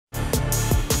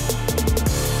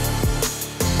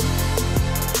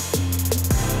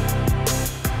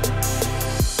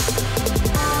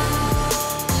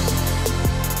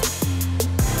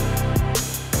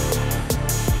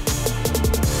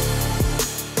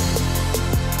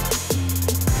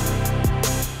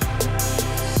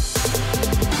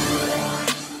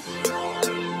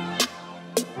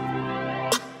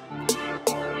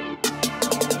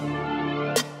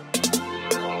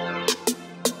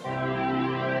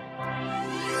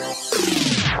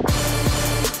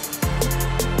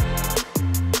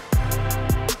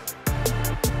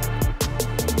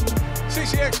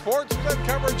sports and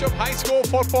coverage of high school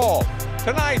football.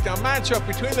 Tonight, a matchup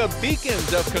between the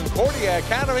Beacons of Concordia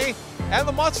Academy and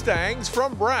the Mustangs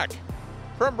from Breck.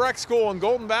 From Breck School in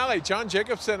Golden Valley, John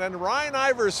Jacobson and Ryan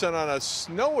Iverson on a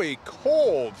snowy,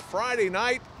 cold Friday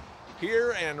night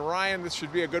here. And Ryan, this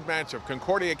should be a good matchup.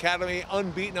 Concordia Academy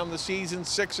unbeaten on the season,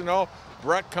 6-0.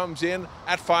 Breck comes in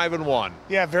at 5-1.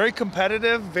 Yeah, very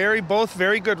competitive, both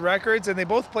very good records, and they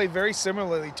both play very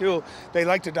similarly too. They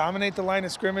like to dominate the line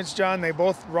of scrimmage, John. They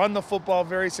both run the football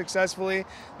very successfully.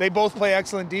 They both play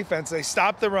excellent defense. They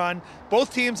stop the run.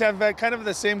 Both teams have kind of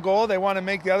the same goal. They want to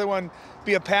make the other one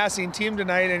be a passing team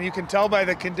tonight, and you can tell by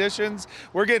the conditions.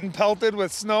 We're getting pelted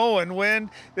with snow and wind.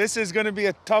 This is going to be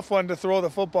a tough one to throw the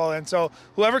football in. So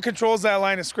whoever controls that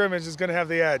line of scrimmage is going to have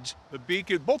the edge. The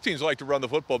Beacons, both teams like to run the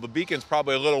football. The Beacons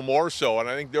probably a little more so, and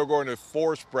I think they're going to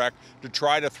force Breck to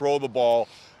try to throw the ball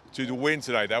to win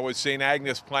tonight. That was St.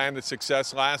 Agnes' plan to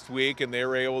success last week, and they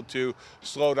were able to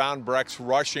slow down Breck's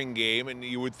rushing game, and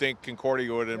you would think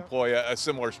Concordia would employ a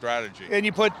similar strategy. And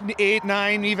you put 8,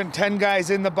 9, even 10 guys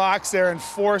in the box there and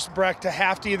force Breck to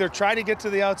have to either try to get to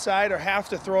the outside or have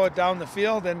to throw it down the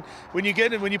field. And when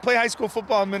you play high school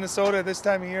football in Minnesota this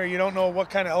time of year, you don't know what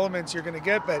kind of elements you're going to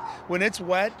get, but when it's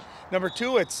wet, number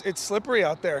two, it's slippery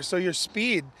out there, so your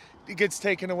speed gets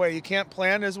taken away. You can't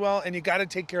plan as well, and you got to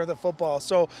take care of the football.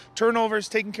 So turnovers,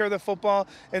 taking care of the football,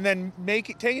 and then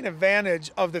taking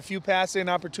advantage of the few passing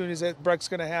opportunities that Breck's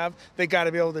going to have. They got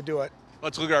to be able to do it.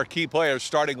 Let's look at our key players,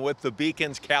 starting with the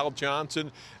Beacons. Cal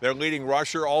Johnson, their leading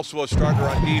rusher, also a starter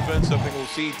on defense, something we'll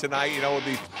see tonight,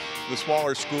 with the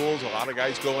smaller schools, a lot of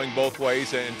guys going both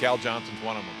ways, and Cal Johnson's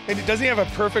one of them. And doesn't he have a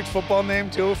perfect football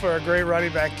name, too, for a great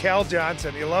running back? Cal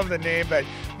Johnson. You love the name, but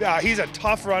he's a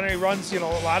tough runner. He runs, a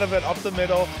lot of it up the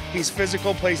middle. He's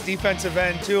physical, plays defensive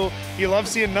end, too. You love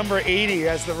seeing number 80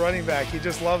 as the running back. You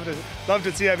just love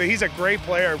to see that. But he's a great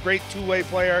player, a great two-way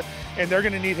player, and they're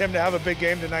going to need him to have a big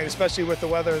game tonight, especially with the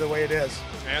weather the way it is.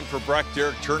 And for Breck,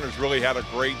 Derek Turner's really had a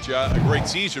great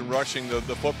season rushing the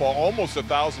football, almost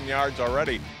 1,000 yards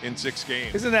already in 6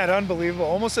 games. Isn't that unbelievable?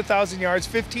 Almost 1,000 yards,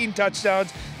 15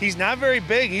 touchdowns. He's not very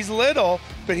big. He's little,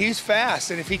 but he's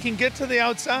fast. And if he can get to the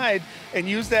outside and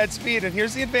use that speed, and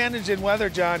here's the advantage in weather,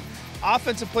 John.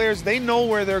 Offensive players, they know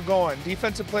where they're going.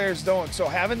 Defensive players don't. So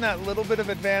having that little bit of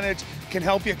advantage can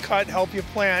help you cut, help you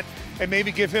plant, and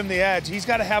maybe give him the edge. He's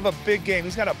got to have a big game.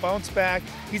 He's got to bounce back.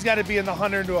 He's got to be in the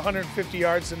 100 to 150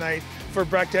 yards tonight for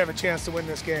Breck to have a chance to win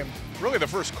this game. Really the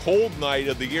first cold night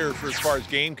of the year as far as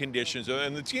game conditions,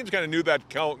 and the teams kind of knew that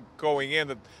going in,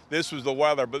 that this was the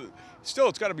weather, but still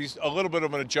it's got to be a little bit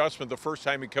of an adjustment the first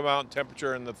time you come out,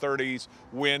 temperature in the 30s,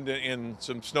 wind, and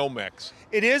some snow mix.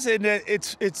 It is, and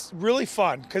it's really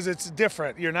fun because it's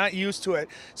different. You're not used to it.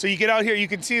 So you get out here, you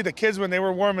can see the kids when they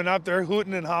were warming up, they're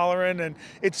hooting and hollering, and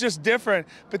it's just different.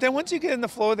 But then once you get in the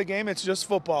flow of the game, it's just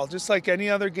football, just like any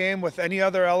other game with any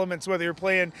other elements, whether you're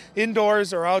playing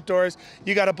indoors or outdoors.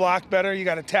 You got to block better, you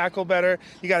got to tackle better,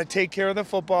 you got to take care of the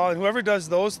football, and whoever does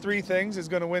those 3 things is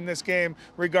going to win this game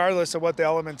regardless of what the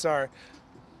elements are.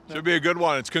 Should be a good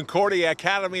one. It's Concordia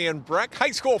Academy and Breck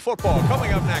High School football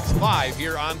coming up next live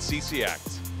here on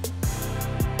CCX.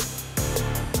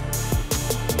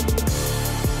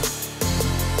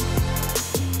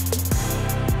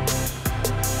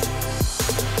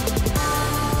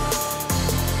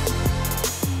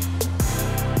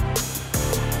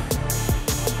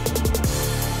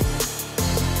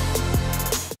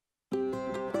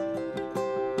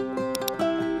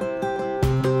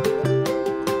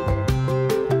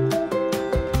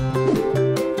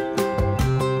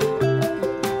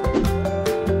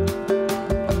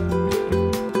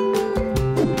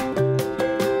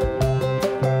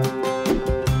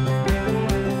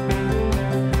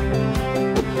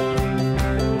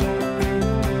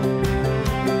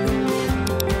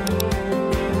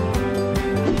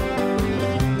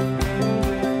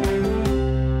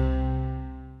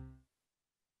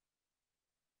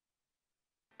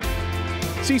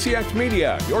 CCX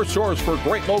Media, your source for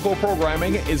great local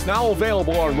programming, is now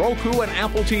available on Roku and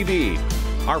Apple TV.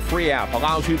 Our free app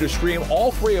allows you to stream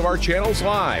all 3 of our channels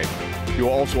live. You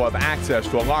also have access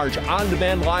to a large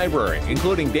on-demand library,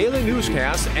 including daily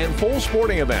newscasts and full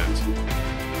sporting events.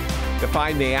 To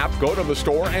find the app, go to the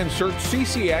store and search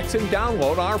CCX and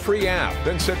download our free app.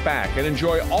 Then sit back and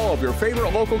enjoy all of your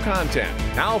favorite local content.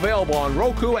 Now available on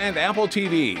Roku and Apple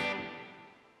TV.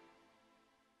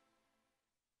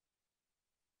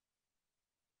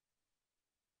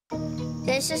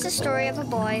 This is the story of a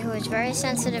boy who is very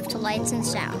sensitive to lights and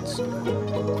sounds.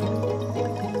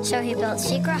 So he built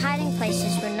secret hiding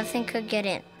places where nothing could get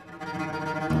in.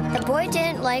 The boy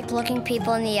didn't like looking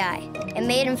people in the eye. It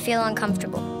made him feel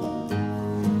uncomfortable.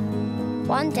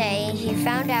 One day, he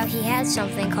found out he had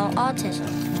something called autism.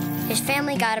 His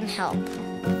family got him help,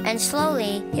 and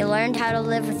slowly, he learned how to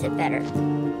live with it better.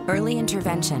 Early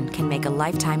intervention can make a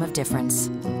lifetime of difference.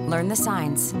 Learn the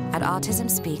signs at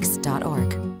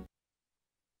autismspeaks.org.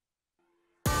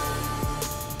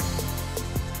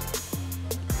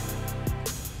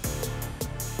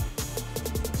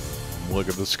 Look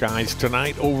at the skies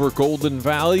tonight over Golden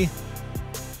Valley.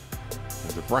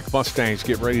 As the Breck Mustangs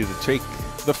get ready to take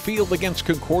the field against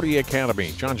Concordia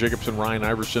Academy. John Jacobson, Ryan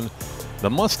Iverson, the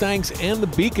Mustangs and the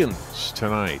Beacons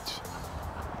tonight.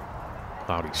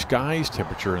 Cloudy skies,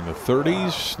 temperature in the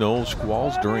 30s, snow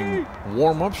squalls during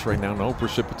warm-ups. Right now, no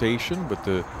precipitation, but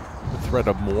the threat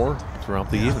of more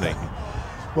throughout the evening.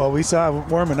 Well, we saw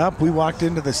warming up. We walked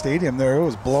into the stadium there. It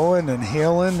was blowing and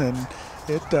hailing, and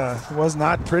it was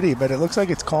not pretty, but it looks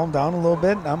like it's calmed down a little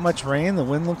bit. Not much rain. The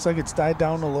wind looks like it's died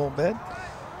down a little bit.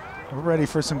 We're ready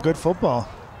for some good football.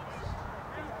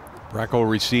 Breck will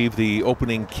receive the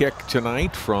opening kick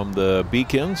tonight from the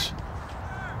Beacons.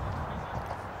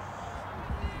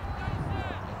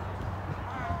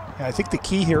 Yeah, I think the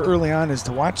key here early on is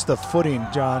to watch the footing,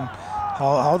 John,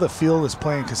 how the field is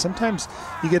playing, because sometimes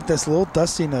you get this little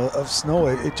dusting of snow.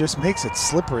 It just makes it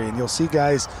slippery, and you'll see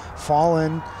guys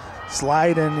falling,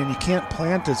 sliding, and you can't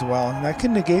plant as well, and that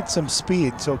can negate some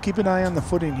speed. So keep an eye on the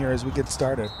footing here as we get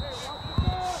started.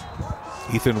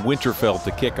 Ethan Winterfeld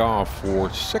to kick off for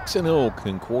 6-0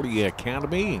 Concordia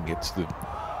Academy and gets the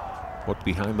foot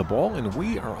behind the ball, and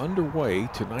we are underway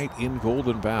tonight in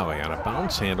Golden Valley on a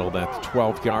bounce handle at the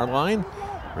 12-yard line.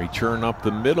 Return up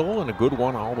the middle and a good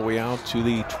one all the way out to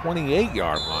the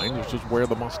 28-yard line, which is where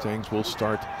the Mustangs will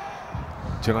start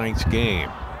tonight's game.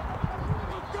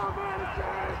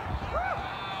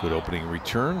 Good opening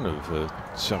return of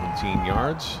 17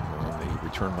 yards. The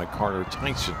return by Carter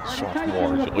Tyson,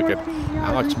 sophomore. As you look at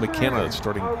Alex McKenna,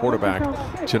 starting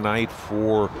quarterback tonight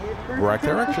for Breck.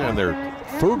 They're actually on their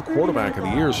third quarterback of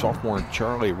the year. Sophomore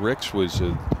Charlie Ricks was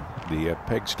the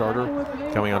peg starter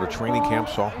coming out of training camp.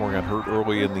 Sophomore got hurt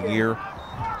early in the year.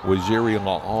 Waziri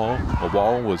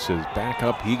Lawal was his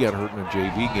backup. He got hurt in a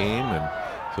JV game, and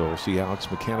so we'll see Alex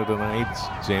McKenna tonight.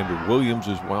 Xander Williams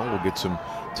as well will get some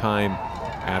time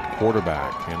at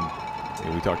quarterback. And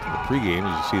we talked in the pregame,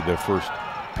 as you see the first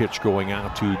pitch going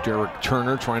out to Derek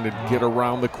Turner, trying to get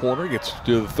around the corner, gets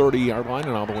to the 30-yard line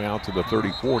and all the way out to the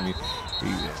 34. And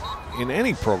in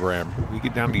any program, you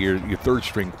get down to your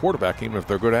third-string quarterback, even if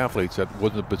they're good athletes, that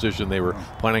wasn't the position they were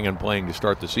planning on playing to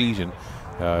start the season,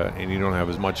 and you don't have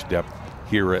as much depth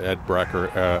here at Breck or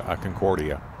at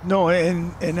Concordia. No,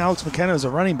 and Alex McKenna is a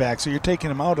running back, so you're taking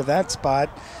him out of that spot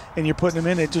and you're putting him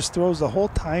in. It just throws the whole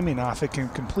timing off. It can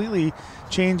completely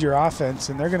change your offense,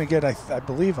 and they're going to get, I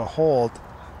believe, a hold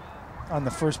on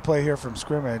the first play here from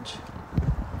scrimmage.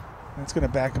 That's going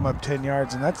to back him up 10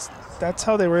 yards, and that's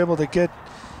how they were able to get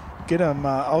him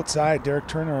outside. Derek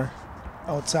Turner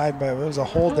outside, but it was a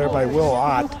hold there by Will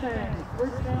Ott.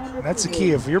 And that's the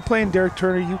key. If you're playing Derek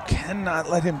Turner, you cannot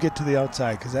let him get to the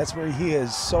outside, because that's where he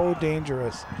is so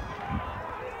dangerous.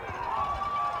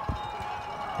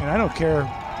 And I don't care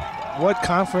what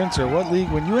conference or what league,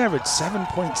 when you average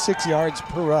 7.6 yards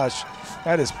per rush,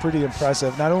 that is pretty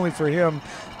impressive. Not only for him,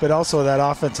 but also that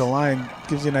offensive line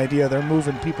gives you an idea. They're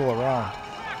moving people around.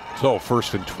 So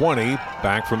 1st and 20,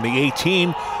 back from the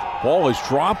 18. Ball is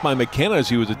dropped by McKenna as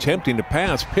he was attempting to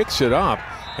pass, picks it up,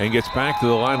 and gets back to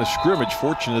the line of scrimmage.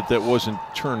 Fortunate that wasn't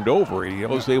turned over. He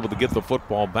was able to get the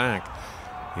football back.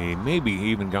 He maybe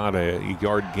even got a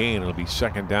yard gain. It'll be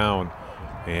 2nd down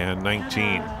and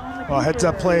 19. Well,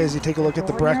 heads-up play as you take a look at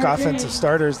the Breck offensive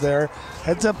starters there.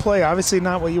 Heads-up play, obviously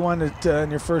not what you wanted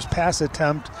in your first pass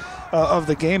attempt of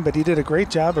the game, but he did a great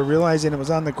job of realizing it was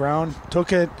on the ground,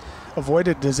 took it,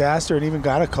 avoided disaster, and even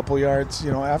got a couple yards,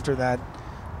 after that.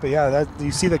 But yeah,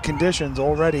 you see the conditions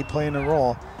already playing a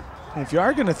role. And if you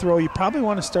are going to throw, you probably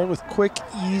want to start with quick,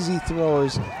 easy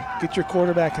throws. Get your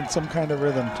quarterback in some kind of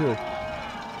rhythm too.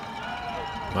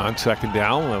 On 2nd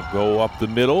down, they'll go up the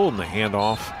middle and the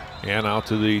handoff and out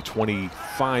to the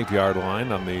 25-yard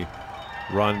line on the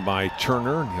run by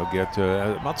Turner. And he'll get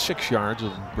about 6 yards.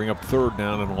 It'll bring up 3rd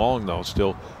down and long, though.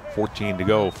 Still 14 to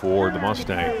go for the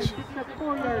Mustangs.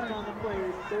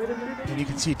 And you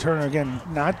can see Turner, again,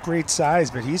 not great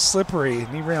size, but he's slippery, and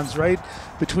he runs right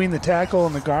between the tackle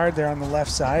and the guard there on the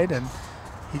left side, and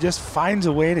he just finds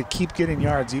a way to keep getting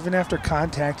yards. Even after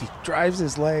contact, he drives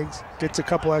his legs, gets a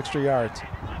couple extra yards.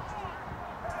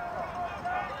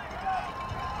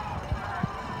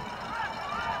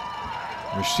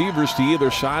 Receivers to either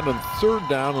side on 3rd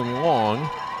down and long.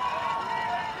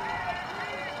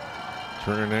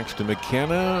 Turner next to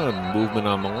McKenna, and movement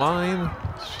on the line.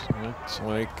 Looks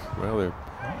like, well, they're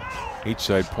each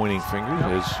side pointing fingers,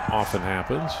 as often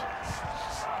happens.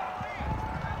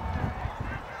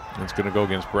 It's going to go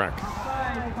against Breck.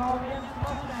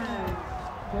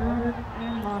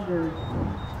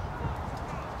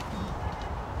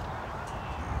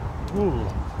 Ooh,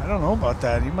 I don't know about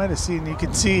that. You might have seen, you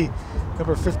can see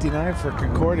number 59 for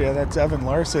Concordia. That's Evan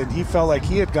Larson. He felt like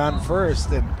he had gone first.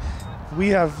 And we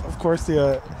have, of course,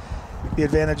 the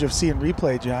advantage of seeing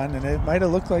replay, John, and it might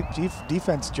have looked like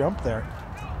defense jumped there.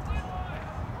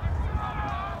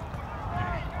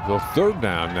 So third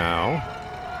down now,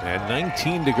 and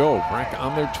 19 to go. Breck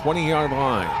on their 20-yard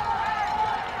line.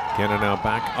 Kenna now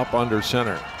back up under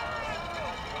center.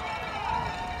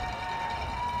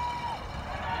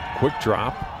 Quick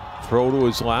drop, throw to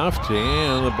his left,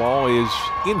 and the ball is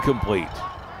incomplete.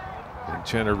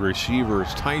 Intended receiver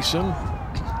is Tyson,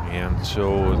 and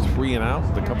so 3 and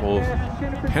out. A couple of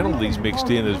penalties mixed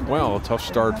in as well. A tough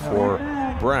start for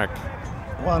Breck.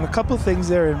 Well, and a couple of things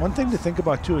there, and one thing to think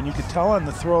about too, and you could tell on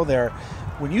the throw there,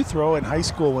 when you throw in high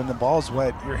school when the ball's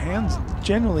wet, your hands,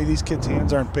 generally these kids'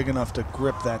 hands aren't big enough to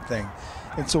grip that thing.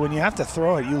 And so when you have to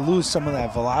throw it, you lose some of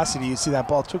that velocity. You see that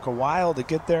ball took a while to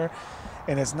get there.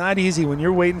 And it's not easy when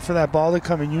you're waiting for that ball to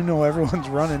come and you know everyone's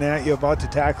running at you, about to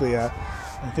tackle you.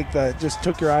 I think that just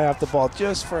took your eye off the ball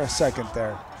just for a second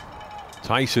there.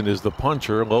 Tyson is the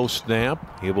puncher, low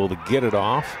snap, able to get it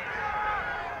off.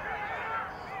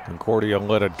 Concordia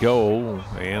let it go,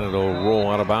 and it'll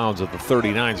roll out of bounds at the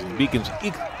 39. So the Beacons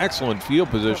excellent field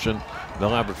position. They'll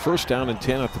have it first down and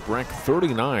 10 at the Breck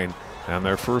 39 on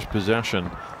their first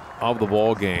possession of the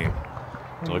ball game.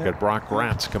 Look at Brock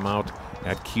Gratz come out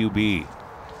at QB.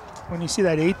 When you see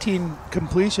that 18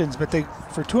 completions, but they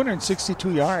for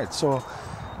 262 yards, so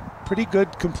pretty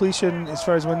good completion as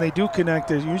far as when they do connect.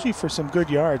 They're usually for some good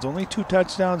yards. Only 2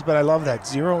 touchdowns, but I love that.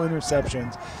 0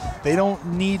 interceptions. They don't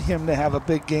need him to have a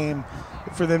big game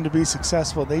for them to be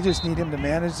successful. They just need him to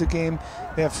manage the game.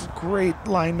 They have great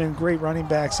linemen, great running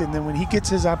backs, and then when he gets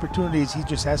his opportunities, he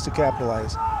just has to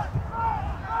capitalize.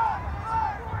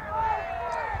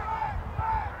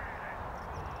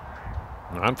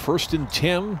 On first and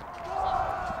 10,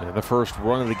 and the first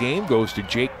run of the game goes to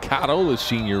Jake Cotto, the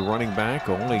senior running back.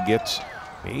 Only gets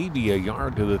maybe a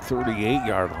yard to the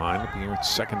 38-yard line. Here it's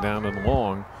second down and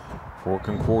long for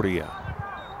Concordia.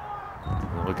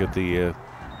 Look at the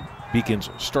Beacons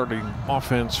starting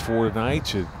offense for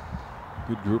tonight. A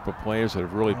good group of players that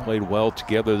have really played well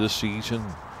together this season.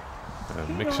 A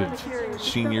mix of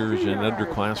seniors and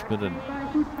underclassmen, and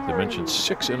they mentioned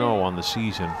 6-0 on the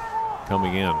season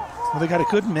coming in. Well, they got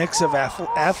a good mix of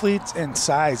athletes and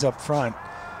size up front.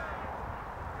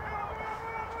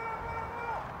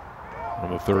 On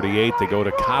the 38, they go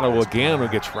to Cotto again, who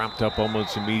gets wrapped up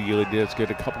almost immediately. Does get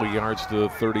a couple of yards to the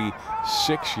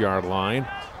 36-yard line.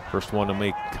 First one to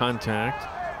make contact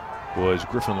was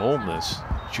Griffin Oldness,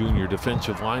 junior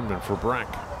defensive lineman for Breck.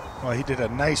 Well, he did a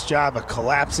nice job of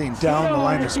collapsing down the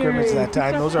line of scrimmage that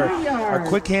time. Those are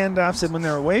quick handoffs, and when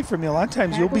they're away from you, a lot of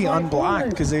times you'll be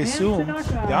unblocked because they assume,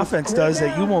 the offense does,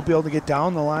 that you won't be able to get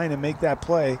down the line and make that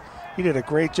play. He did a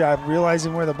great job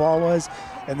realizing where the ball was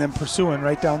and then pursuing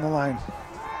right down the line.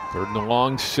 Third and a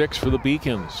long 6 for the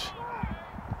Beacons.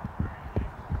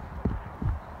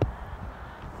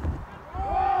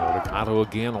 Cotto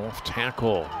again off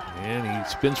tackle, and he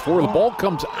spins forward. The ball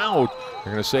comes out.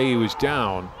 They're going to say he was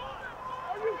down.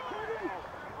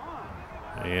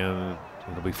 And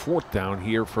it'll be fourth down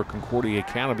here for Concordia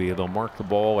Academy. They'll mark the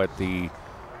ball at the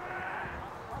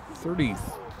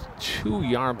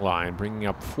 32-yard line, bringing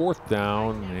up fourth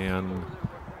down and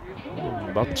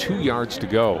about 2 yards to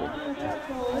go.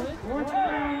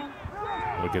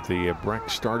 Look at the Breck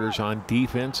starters on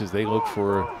defense as they look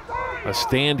for a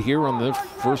stand here on the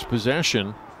first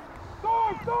possession.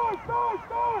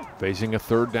 Facing a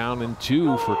 3rd down and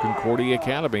 2 for Concordia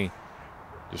Academy.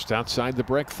 Just outside the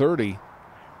Breck 30.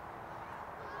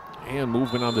 And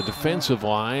movement on the defensive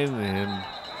line, and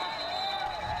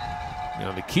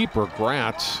now the keeper,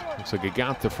 Gratz, looks like he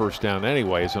got the first down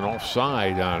anyway. It's an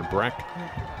offside on Breck.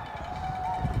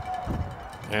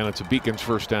 And it's a Beacons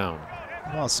first down.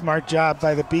 Well, smart job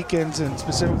by the Beacons and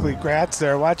specifically Gratz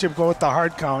there. Watch him go with the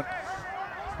hard count.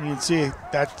 You can see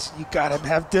that you got to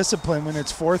have discipline when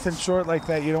it's 4th and short like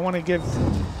that. You don't want to give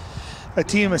a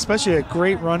team, especially a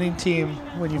great running team,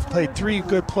 when you've played 3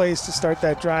 good plays to start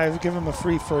that drive, give them a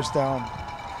free first down.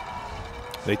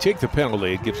 They take the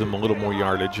penalty. It gives them a little more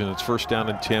yardage, and it's first down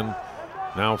and 10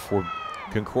 now for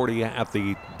Concordia at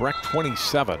the Breck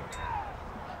 27.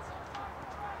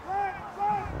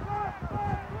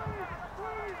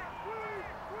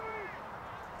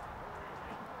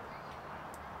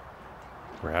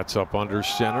 Rats up under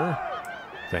center.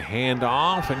 The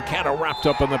handoff, and Cato wrapped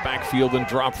up in the backfield and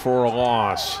dropped for a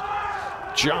loss.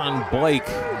 John Blake,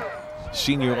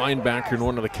 senior linebacker and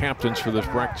one of the captains for this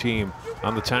Breck team,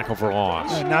 on the tackle for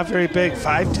loss. Not very big,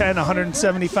 5'10",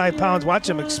 175 pounds. Watch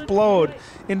him explode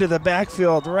into the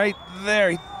backfield right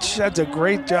there. He sheds a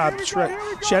great job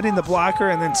shedding the blocker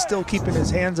and then still keeping his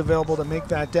hands available to make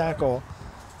that tackle.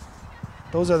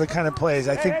 Those are the kind of plays.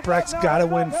 I think Breck's got to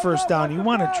win first down. You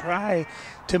want to try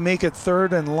to make it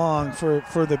 3rd and long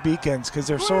for the Beacons because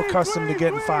they're so accustomed to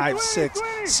getting 5, 6,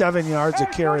 7 yards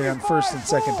of carry on 1st and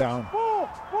 2nd down.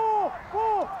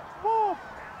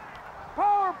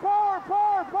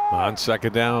 On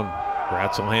 2nd down,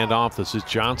 Rats will hand off. This is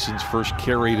Johnson's first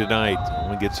carry tonight.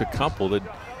 Only gets a couple. The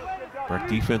Breck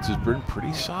defense has been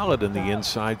pretty solid in the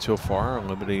inside so far,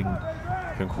 limiting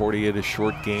Concordia to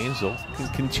short gains. They'll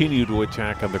continue to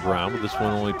attack on the ground, but this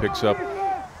one only picks up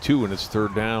 2, and it's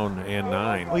 3rd down and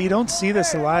 9. Well, you don't see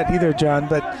this a lot either, John,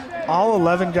 but all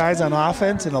 11 guys on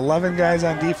offense and 11 guys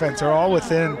on defense are all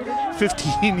within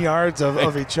 15 yards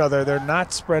of each other. They're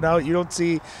not spread out. You don't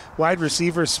see wide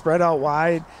receivers spread out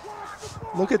wide.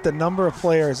 Look at the number of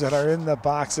players that are in the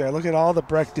box there. Look at all the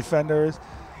Breck defenders.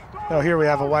 Oh, here we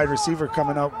have a wide receiver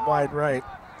coming out wide right.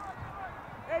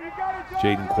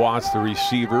 Jaden Quatts, the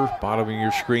receiver, bottom of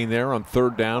your screen there on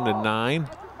 3rd down and 9.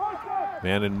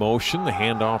 Man in motion, the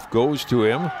handoff goes to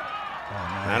him.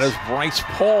 That is Bryce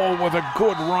Paul with a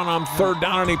good run on 3rd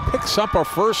down, and he picks up a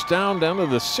first down to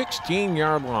the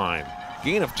 16-yard line.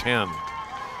 Gain of 10.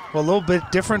 Well, a little bit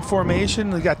different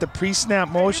formation. We got the pre-snap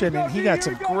motion, and he got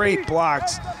some great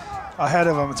blocks ahead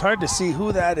of him. It's hard to see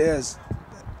who that is.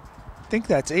 I think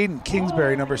that's Aiden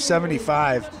Kingsbury, number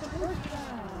 75,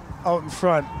 out in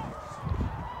front.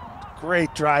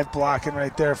 Great drive blocking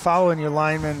right there, following your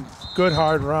lineman. Good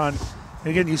hard run. And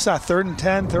again, you saw 3rd and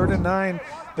 10, 3rd and 9.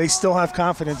 They still have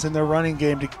confidence in their running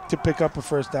game to pick up a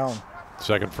first down.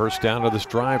 Second first down of this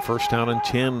drive, 1st down and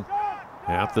 10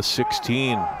 at the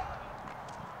 16.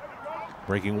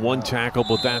 Breaking 1 tackle,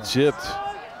 but that's it.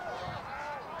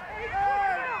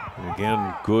 And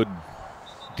again, good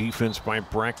defense by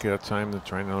Breck. That time they're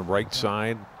trying on the right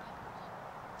side.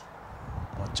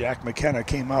 Well, Jack McKenna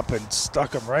came up and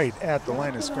stuck him right at the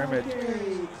line of scrimmage.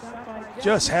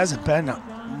 Just hasn't been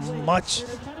much,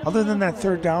 other than that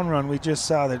 3rd down run we just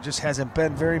saw, there just hasn't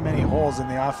been very many holes in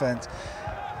the offense.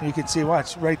 And you can see,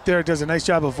 watch, right there, does a nice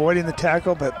job avoiding the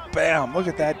tackle, but bam, look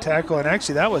at that tackle. And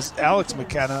actually that was Alex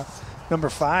McKenna, number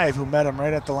 5, who met him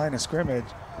right at the line of scrimmage.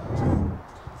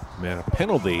 Man, a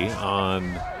penalty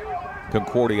on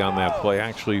Concordia on that play.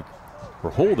 Actually, for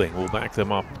holding, will back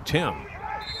them up 10.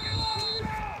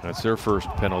 That's their first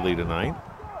penalty tonight.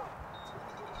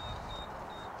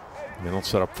 And they'll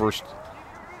set up 1st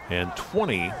and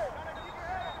 20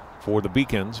 for the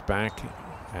Beacons back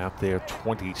at their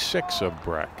 26 of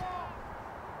Breck.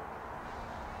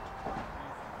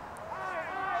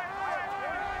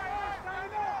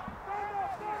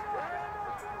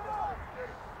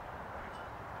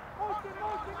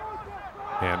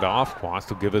 Hand off,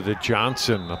 Quast will give it to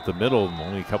Johnson up the middle,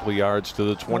 only a couple of yards to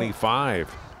the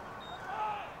 25.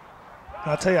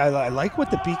 I'll tell you, I like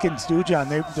what the Beacons do, John.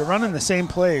 They're running the same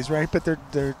plays, right? But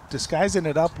they're disguising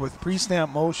it up with pre-snap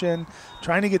motion,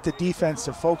 trying to get the defense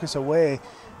to focus away.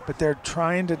 But they're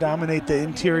trying to dominate the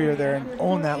interior there and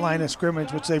own that line of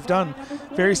scrimmage, which they've done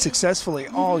very successfully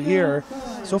all year.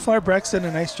 So far, Breck's done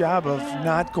a nice job of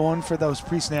not going for those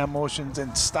pre-snap motions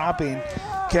and stopping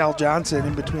Cal Johnson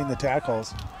in between the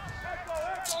tackles.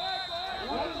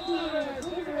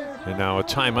 And now a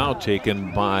timeout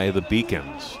taken by the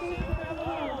Beacons.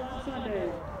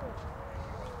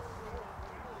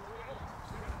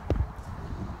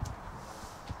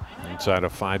 Inside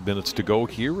of 5 minutes to go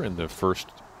here in the first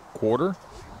quarter.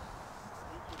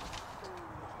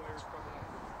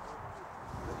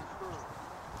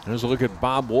 There's a look at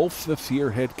Bob Wolf,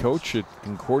 5th-year head coach at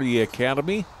Concordia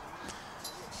Academy.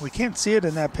 We can't see it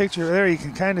in that picture there. You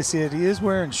can kind of see it. He is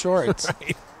wearing shorts.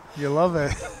 Right. You love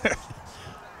it.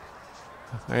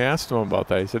 I asked him about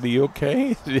that. He said, "Are you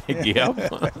okay?"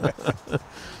 Yep.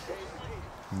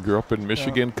 Grew up in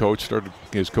Michigan, started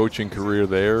his coaching career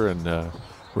there, and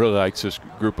really likes this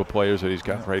group of players that he's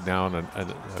got right now, and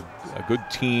a good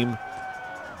team,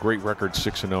 great record,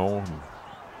 6-0.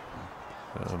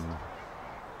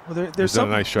 Well, he's done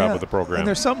a nice job with the program. And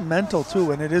there's something mental too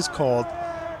when it is cold.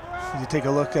 You take a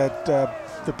look at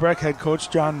the Breck head coach,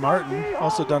 John Martin,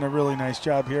 also done a really nice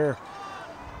job here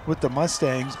with the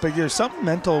Mustangs, but there's something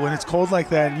mental when it's cold like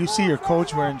that and you see your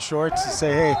coach wearing shorts to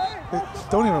say, hey,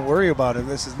 don't even worry about it.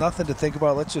 This is nothing to think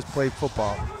about. Let's just play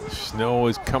football. Snow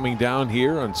is coming down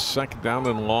here on 2nd down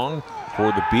and long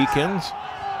for the Beacons.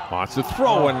 Wants to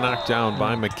throw and knocked down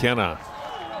by McKenna.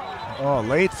 Oh,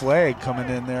 late flag coming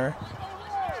in there.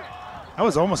 That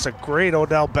was almost a great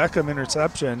Odell Beckham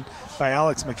interception by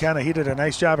Alex McKenna. He did a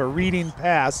nice job of reading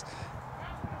pass.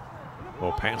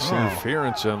 Well, pass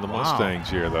interference on the Mustangs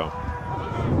here, though.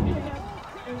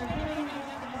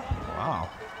 Wow.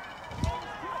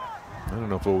 I don't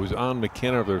know if it was on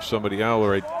McKenna or there's somebody out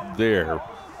right there,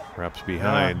 perhaps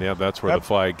behind. Yeah, that's where the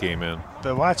flag came in.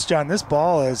 But watch, John, this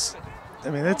ball is, I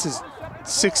mean, it's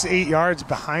 6-8 yards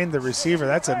behind the receiver.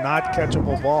 That's a not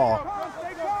catchable ball.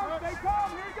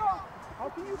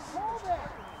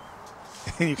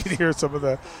 And you can hear some of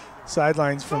the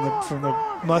sidelines from the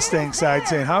Mustang side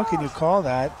saying, how can you call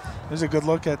that? There's a good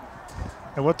look at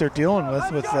what they're dealing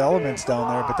with the elements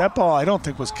down there. But that ball I don't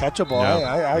think was catchable. No.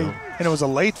 And it was a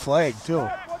late flag too.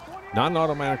 Not an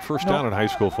automatic first down in high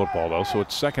school football, though, so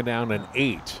it's 2nd down and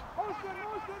 8.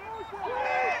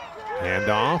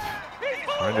 Handoff.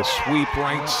 Trying to sweep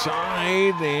right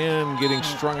side and getting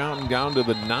strung out and down to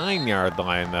the 9-yard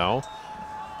line, though.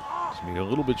 It's going to be a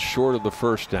little bit short of the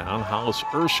first down. Hollis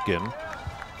Erskine,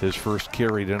 his first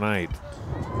carry tonight.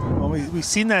 Well, we've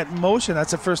seen that motion.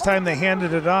 That's the first time they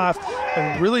handed it off.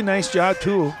 A really nice job,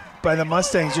 too, by the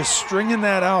Mustangs, just stringing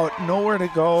that out, nowhere to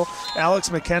go. Alex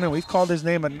McKenna, we've called his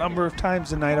name a number of times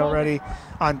tonight already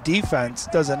on defense,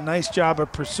 does a nice job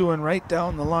of pursuing right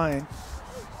down the line.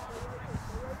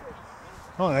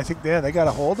 Oh, and I think, they got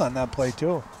a hold on that play,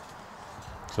 too.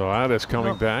 So that is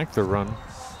coming back, the run.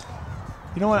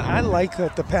 You know what? I like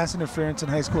that the pass interference in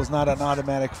high school is not an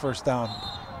automatic first down.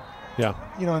 Yeah.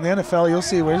 You know, in the NFL, you'll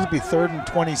see where it'll be 3rd and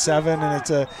 27, and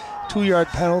it's a 2-yard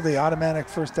penalty, automatic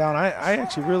first down. I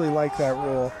actually really like that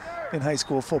rule in high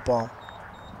school football.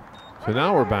 So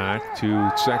now we're back to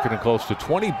 2nd and close to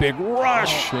 20. Big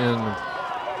rush and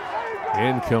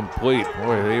incomplete.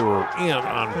 Boy, they were in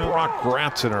on Brock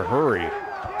Gratz in a hurry.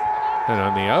 And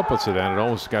on the opposite end, it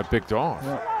almost got picked off.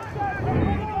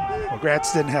 Well,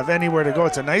 Gratz didn't have anywhere to go.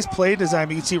 It's a nice play design.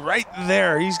 You can see right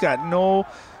there, he's got no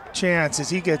chance as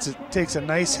he takes a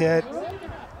nice hit.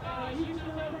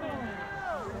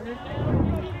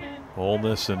 Ole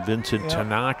Miss and Vincent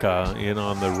Tanaka in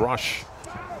on the rush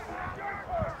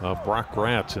of Brock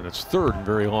Gratz, and it's 3rd and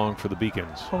very long for the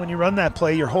Beacons. Well, when you run that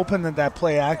play, you're hoping that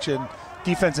play action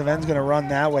defensive end's going to run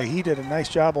that way. He did a nice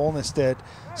job, Ole Miss did,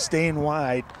 staying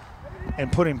wide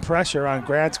and putting pressure on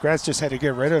Gratz. Gratz just had to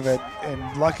get rid of it,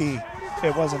 and lucky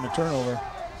it wasn't a turnover.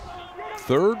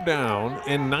 3rd down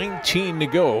and 19 to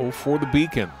go for the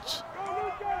Beacons.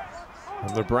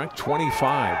 On the Breck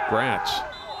 25, Gratz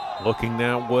looking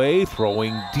that way,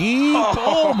 throwing deep,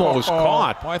 almost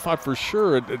caught. I thought for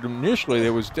sure initially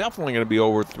it was definitely going to be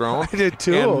overthrown. I did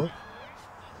too. And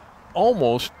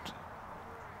almost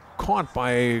caught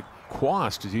by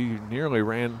Quast as he nearly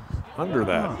ran under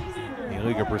that.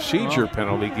 Illegal procedure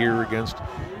penalty here against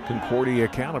Concordia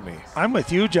Academy. I'm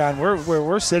with you, John.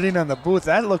 We're sitting on the booth.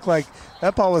 That looked like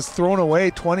that ball was thrown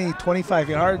away 20, 25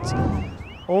 yards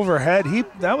overhead.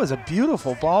 That was a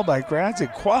beautiful ball by Gratz.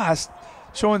 Quast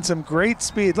showing some great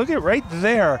speed. Look at right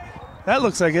there. That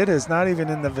looks like it is not even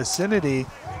in the vicinity.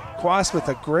 Quast with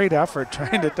a great effort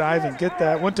trying to dive and get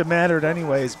that. Wouldn't have mattered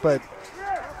anyways, but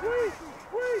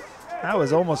that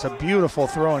was almost a beautiful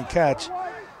throw and catch.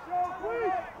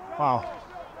 Wow.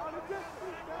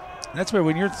 That's why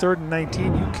when you're 3rd and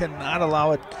 19, you cannot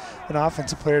allow an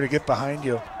offensive player to get behind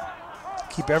you.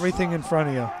 Keep everything in front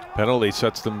of you. Penalty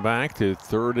sets them back to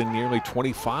 3rd and nearly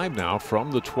 25 now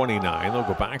from the 29. They'll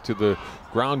go back to the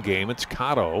ground game. It's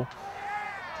Cotto.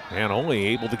 And only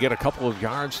able to get a couple of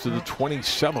yards to the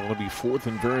 27. It'll be 4th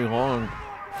and very long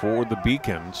for the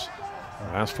Beacons.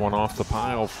 Last one off the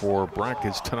pile for Breck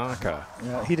is Tanaka.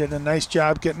 Yeah, he did a nice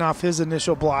job getting off his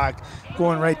initial block,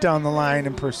 going right down the line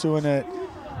and pursuing it.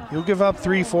 You'll give up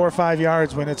 3, 4, 5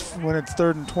 yards when it's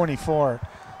 3rd and 24.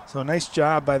 So nice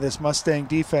job by this Mustang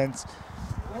defense.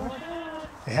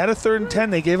 They had a 3rd and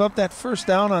 10. They gave up that first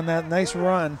down on that nice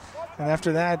run. And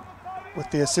after that,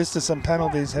 with the assist of some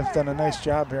penalties, have done a nice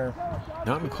job here.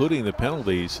 Not including the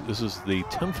penalties, this is the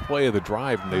 10th play of the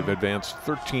drive, and they've advanced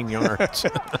 13 yards.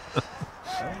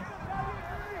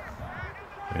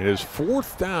 It is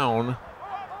 4th down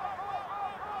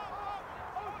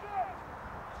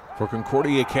for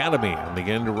Concordia Academy. On the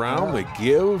end around, they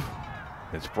give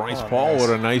It's Bryce Paul with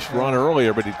a nice run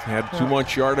earlier, but he had too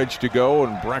much yardage to go,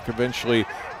 and Breck eventually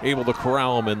able to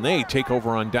corral him, and they take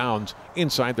over on downs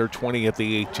inside their 20 at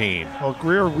the 18. Well,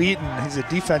 Greer Wheaton, he's a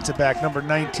defensive back, number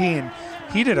 19.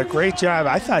 He did a great job.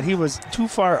 I thought he was too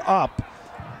far up,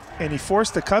 and he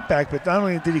forced the cutback, but not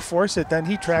only did he force it, then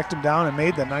he tracked him down and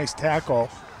made the nice tackle.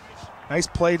 Nice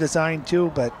play design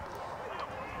too, but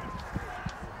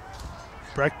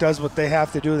Breck does what they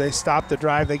have to do. They stop the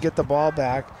drive, they get the ball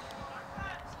back.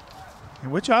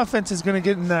 And which offense is going to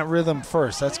get in that rhythm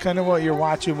first? That's kind of what you're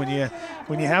watching when you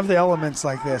have the elements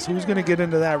like this. Who's going to get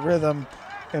into that rhythm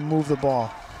and move the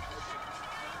ball?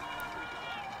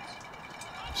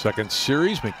 Second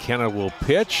series, McKenna will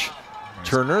pitch.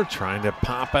 Turner trying to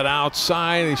pop it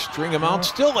outside. They string him out.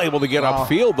 Still able to get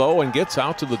upfield, though, and gets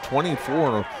out to the 24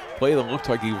 in a play that looked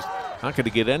like he was not going to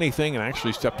get anything, and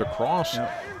actually stepped across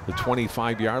the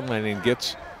 25-yard line and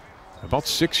gets about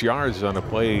 6 yards on a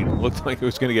play. Looked like it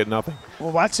was going to get nothing.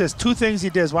 Well, watch this. Two things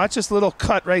he does. Watch this little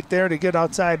cut right there to get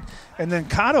outside, and then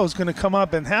Cotto's going to come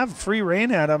up and have free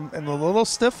rein at him, and the little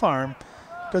stiff arm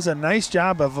does a nice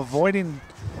job of avoiding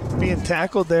being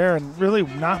tackled there, and really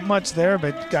not much there,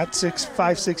 but got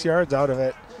 5, 6 yards out of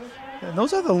it. And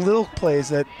those are the little plays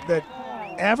that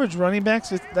average running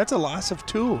backs, that's a loss of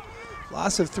 2.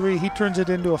 Loss of 3, he turns it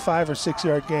into a 5 or 6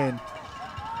 yard gain.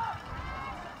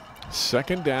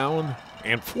 Second down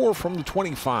and 4 from the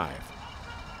 25.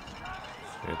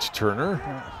 It's Turner,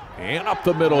 and up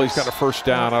the middle. He's got a first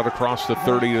down out across the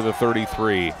 30 to the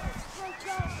 33.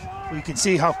 You can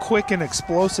see how quick and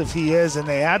explosive he is, and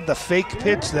they add the fake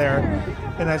pitch there,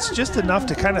 and that's just enough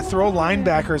to kind of throw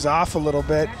linebackers off a little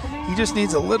bit. He just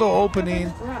needs a little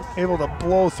opening, able to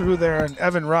blow through there, and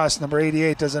Evan Russ, number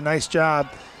 88, does a nice job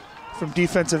from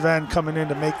defensive end coming in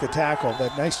to make the tackle,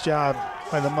 but nice job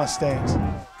by the Mustangs. You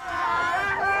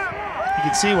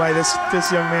can see why this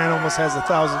young man almost has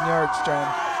 1,000 yards,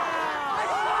 John.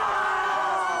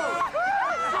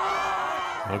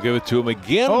 I'll give it to him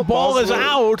again. Oh, ball is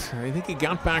out. I think he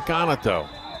got back on it, though.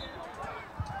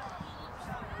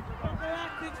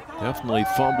 Definitely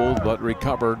fumbled, but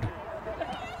recovered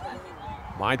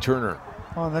by Turner.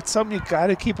 Oh, and that's something you got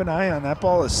to keep an eye on. That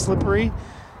ball is slippery,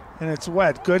 and it's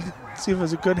wet. Good. See if it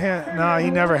was a good hand. No, he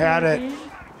never had it.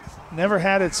 Never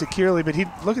had it securely, but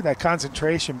look at that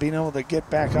concentration, being able to get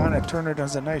back on it. Turner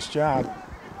does a nice job.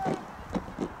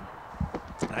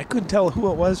 I couldn't tell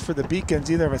who it was for the Beacons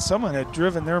either, but someone had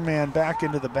driven their man back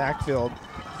into the backfield.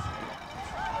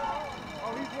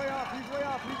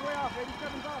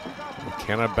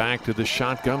 McKenna back to the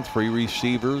shotgun, 3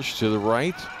 receivers to the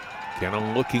right.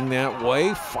 McKenna looking that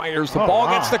way, fires the ball,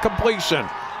 gets the completion.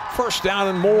 First down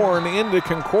and more, and into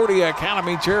Concordia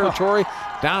Academy territory,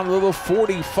 down to the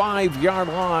 45-yard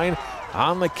line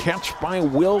on the catch by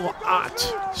Will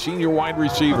Ott, senior wide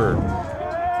receiver.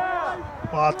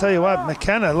 Well, I'll tell you what,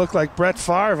 McKenna looked like Brett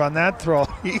Favre on that throw.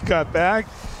 He got back,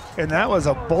 and that was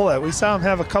a bullet. We saw him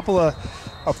have a couple of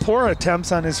poor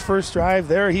attempts on his first drive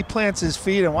there. He plants his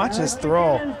feet, and watch his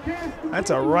throw. That's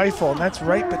a rifle, and that's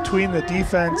right between the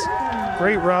defense.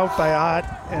 Great route by Ott,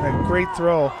 and a great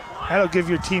throw. That'll give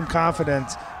your team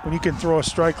confidence when you can throw a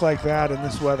strike like that in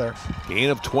this weather. Gain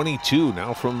of 22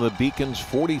 now from the Beacons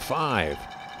 45.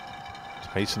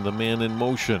 Tyson the man in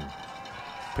motion.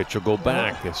 Pitch will go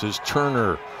back. This is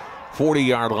Turner,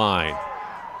 40-yard line.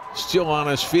 Still on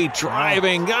his feet,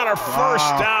 driving, got a first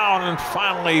down, and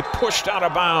finally pushed out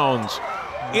of bounds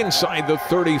inside the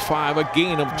 35, a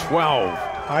gain of 12.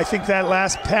 I think that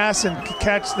last pass and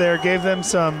catch there gave them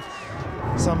some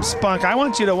spunk. I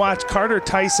want you to watch Carter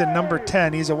Tyson, number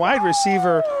 10. He's a wide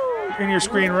receiver in your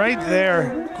screen right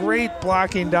there. Great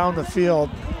blocking down the field.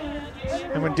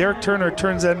 And when Derek Turner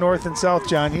turns that north and south,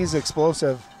 John, he's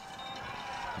explosive.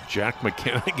 Jack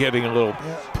McKenna getting a little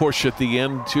push at the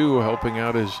end, too, helping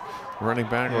out his running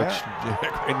back,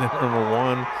 Jack right there, number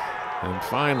 1. And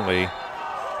finally,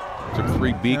 took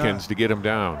 3 Beacons to get him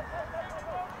down.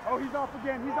 Oh, he's off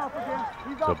again. He's off again.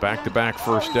 He's off so back-to-back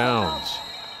first downs.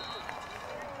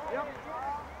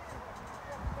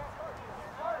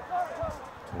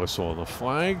 Whistle on the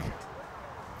flag.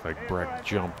 Like Breck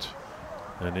jumped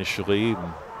initially,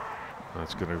 and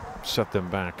that's going to set them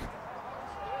back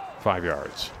 5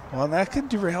 yards. Well, that could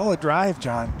derail a drive,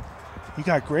 John. You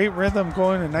got great rhythm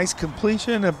going, a nice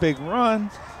completion, a big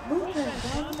run.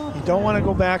 You don't want to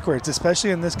go backwards,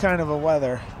 especially in this kind of a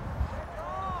weather.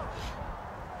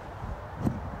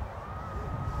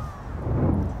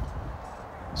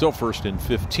 So 1st and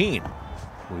 15.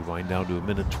 We wind down to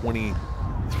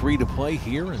 1:23 to play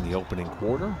here in the opening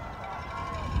quarter.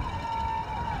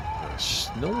 A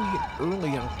snowy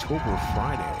early October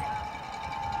Friday.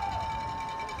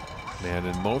 Man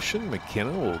in motion.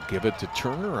 McKenna will give it to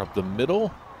Turner up the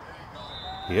middle.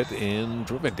 Hit and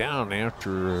driven down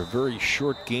after a very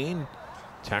short gain.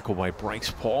 Tackled by Bryce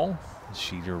Paul.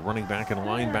 She's your running back and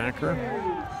linebacker.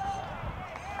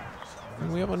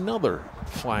 And we have another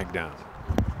flag down.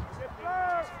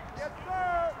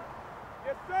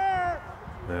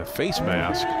 The face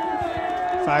mask.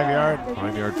 5-yard.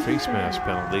 5-yard face mask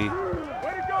penalty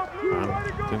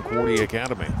on Concordia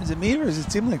Academy. Is it me, or does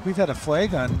it seem like we've had a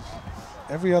flag on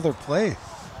every other play?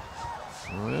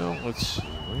 Well, let's see.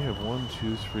 We have 1,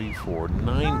 2, 3, 4,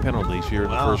 9 penalties here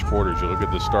in the first quarter. As you look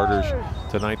at the starters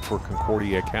tonight for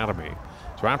Concordia Academy.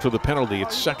 So after the penalty,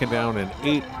 it's 2nd down and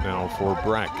 8 now for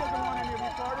Breck.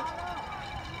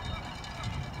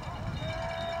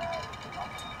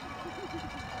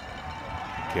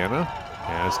 McKenna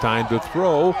has time to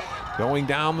throw. Going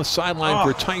down the sideline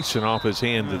for Tyson, off his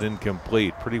hand and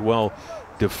incomplete. Pretty well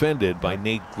defended by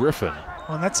Nate Griffin.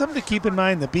 Well, and that's something to keep in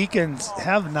mind. The Beacons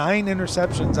have 9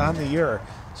 interceptions on the year.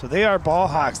 So they are ball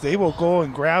hawks. They will go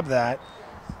and grab that.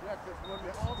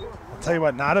 I'll tell you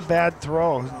what, not a bad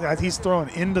throw. He's throwing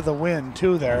into the wind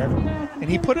too there. And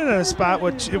he put it in a spot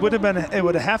which it would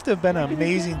have to have been an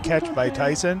amazing catch by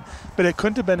Tyson, but it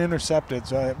couldn't have been intercepted.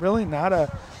 So really not a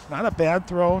bad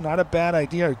throw, not a bad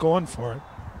idea going for it.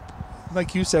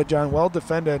 Like you said, John, well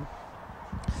defended.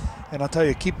 And I'll tell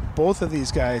you, keep both of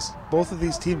these guys, both of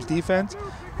these teams' defense,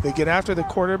 they get after the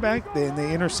quarterback,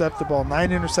 they intercept the ball. 9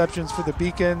 interceptions for the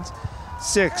Beacons,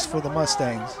 6 for the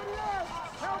Mustangs.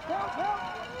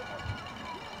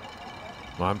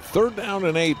 On 3rd down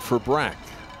and 8 for Breck.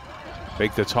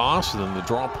 Fake the toss, and then the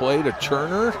draw play to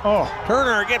Turner.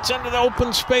 Turner gets into the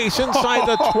open space inside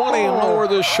the 20 and lower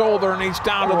the shoulder, and he's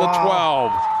down to the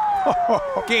 12.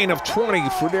 Gain of 20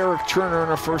 for Derek Turner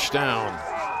and a 1st down.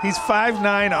 He's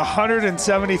 5'9",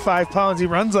 175 pounds. He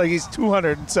runs like he's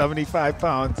 275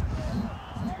 pounds.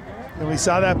 And we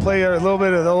saw that play, a little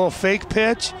bit of the little fake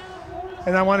pitch.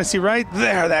 And I want to see right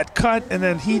there, that cut, and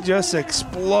then he just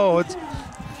explodes.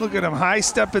 Look at him high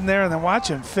stepping there, and then watch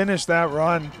him finish that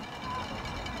run.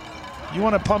 You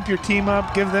want to pump your team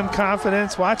up, give them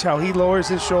confidence. Watch how he lowers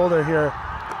his shoulder here.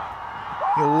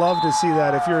 You'll love to see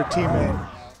that if you're a teammate.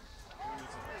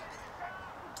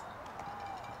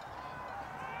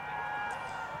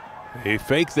 They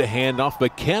fake the handoff.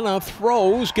 McKenna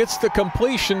throws, gets the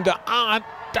completion to Ott,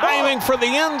 diving for the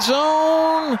end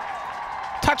zone.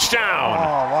 Touchdown.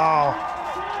 Oh, wow.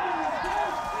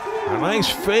 A nice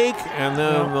fake, and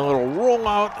then the little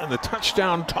rollout and the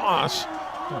touchdown toss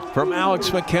from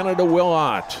Alex McKenna to Will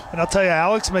Ott. And I'll tell you,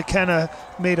 Alex McKenna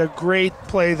made a great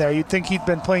play there. You'd think he'd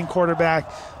been playing quarterback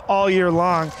all year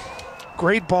long.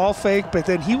 Great ball fake, but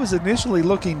then he was initially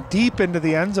looking deep into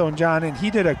the end zone, John, and he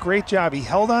did a great job. He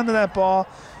held onto that ball,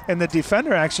 and the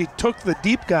defender actually took the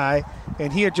deep guy,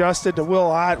 and he adjusted to Will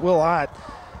Ott. Will Ott,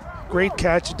 great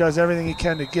catch, does everything he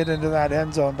can to get into that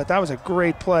end zone, but that was a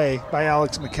great play by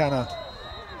Alex McKenna.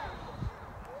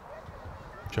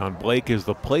 John Blake is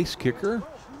the place kicker.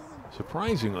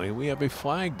 Surprisingly, we have a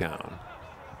flag down.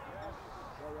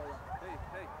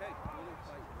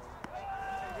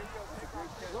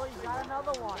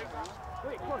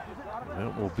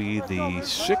 That will be the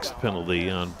 6th penalty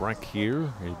on Breck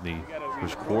here in the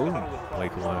first quarter.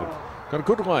 Blake got a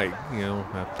good leg,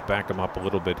 have to back him up a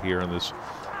little bit here in this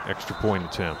extra point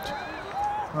attempt.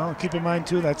 Well, keep in mind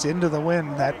too, that's into the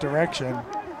wind that direction.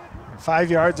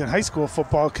 5 yards in high school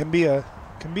football can be a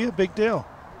big deal.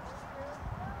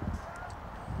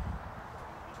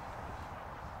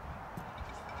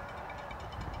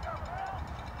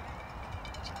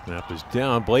 Snap is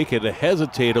down. Blake had to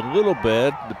hesitate a little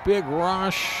bit. The big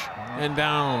rush, and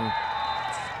down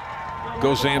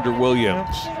goes Xander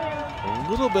Williams. A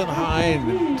little bit high,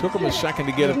 and it took him a second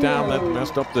to get it down. That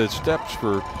messed up the steps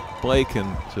for Blake,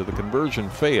 and so the conversion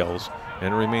fails,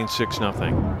 and it remains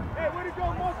 6-0.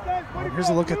 Here's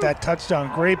a look at that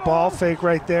touchdown. Great ball fake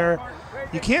right there.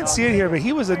 You can't see it here, but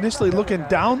he was initially looking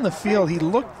down the field. He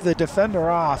looked the defender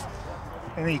off,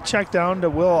 and he checked down to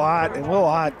Will Ott, and Will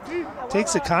Ott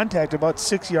takes the contact about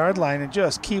 6-yard line and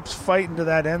just keeps fighting to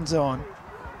that end zone.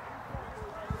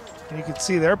 And you can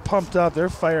see they're pumped up, they're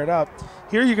fired up.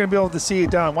 Here you're going to be able to see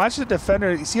it down. Watch the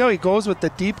defender. You see how he goes with the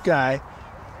deep guy.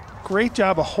 Great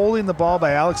job of holding the ball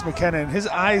by Alex McKenna, and his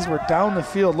eyes were down the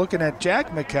field looking at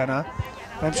Jack McKenna.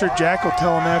 I'm sure Jack will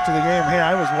tell him after the game, hey,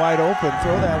 I was wide open.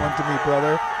 Throw that one to me,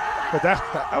 brother. But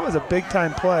that was a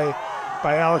big-time play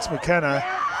by Alex McKenna.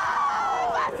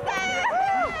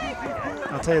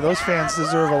 I'll tell you, those fans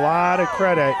deserve a lot of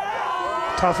credit.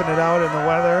 Toughing it out in the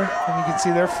weather. And you can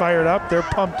see they're fired up. They're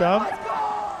pumped up.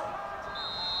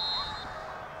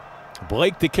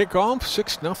 Blake to kick off,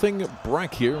 6-0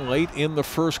 Breck here late in the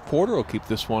first quarter. Will keep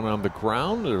this one on the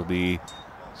ground. It'll be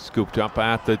scooped up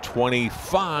at the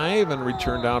 25 and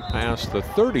returned out past the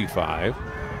 35.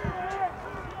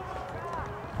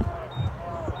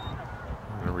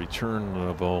 A return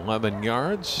of 11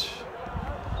 yards.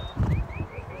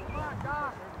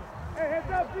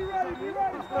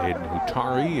 Aiden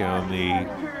Hutari on the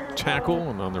tackle,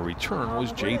 and on the return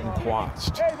was Jaden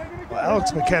Quast. Well,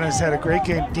 Alex McKenna's had a great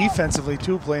game defensively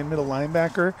too, playing middle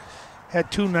linebacker.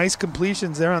 Had 2 nice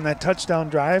completions there on that touchdown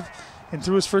drive, and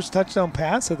threw his first touchdown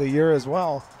pass of the year as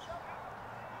well.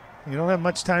 You don't have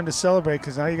much time to celebrate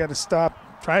because now you got to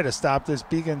try to stop this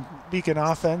Beacon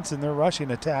offense and their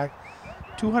rushing attack.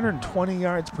 220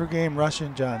 yards per game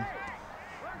rushing, John.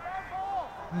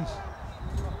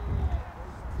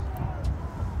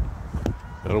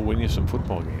 That'll win you some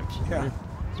football games. Yeah. Right?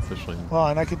 Especially. Well,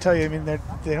 and I can tell you, I mean, they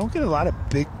don't get a lot of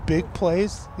big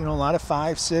plays. You know, a lot of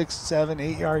 5, 6, 7,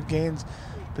 8 yard gains.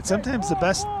 But sometimes the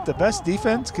best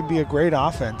defense can be a great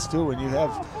offense too. When you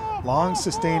have long,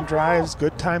 sustained drives,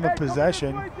 good time of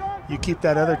possession, you keep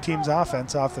that other team's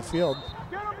offense off the field.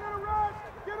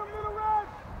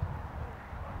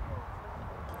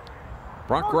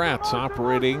 Brock Gratz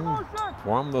operating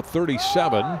from the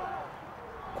 37.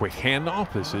 Quick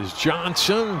handoff. This is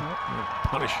Johnson.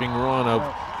 Punishing run of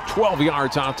 12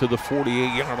 yards out to the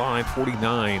 48-yard line,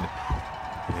 49.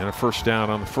 And a first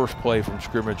down on the first play from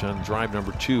scrimmage on drive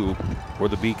number 2 for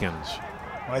the Beacons.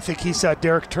 Well, I think he saw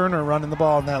Derek Turner running the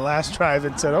ball in that last drive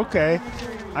and said, okay,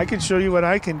 I can show you what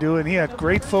I can do. And he had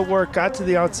great footwork, got to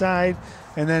the outside,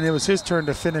 and then it was his turn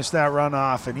to finish that run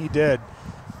off, and he did.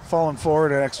 Falling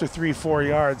forward an extra 3-4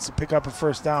 yards to pick up a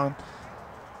first down.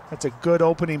 That's a good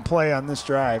opening play on this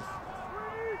drive.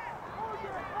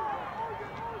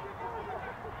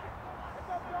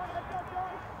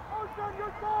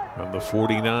 From the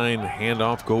 49,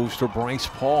 handoff goes to Bryce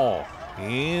Paul.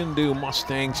 Into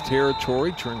Mustangs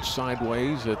territory, turns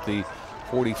sideways at the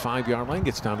 45-yard line,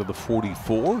 gets down to the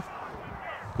 44.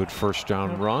 Good first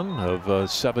down run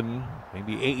of 7,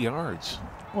 maybe 8 yards.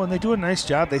 Well, and they do a nice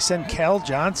job. They send Cal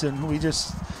Johnson, who we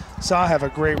just saw have a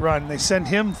great run. They send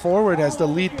him forward as the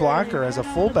lead blocker, as a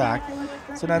fullback.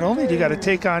 So not only do you got to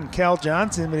take on Cal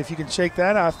Johnson, but if you can shake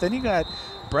that off, then you got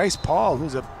Bryce Paul,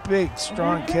 who's a big,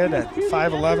 strong kid at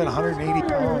 5'11", 180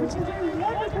 pounds.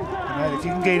 And if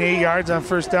you can gain 8 yards on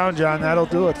first down, John, that'll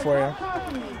do it for you.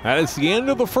 That is the end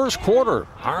of the first quarter.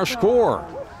 Our score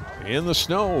in the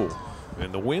snow,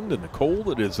 in the wind, and the cold.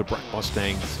 It is the Breck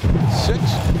Mustangs 6,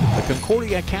 the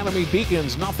Concordia Academy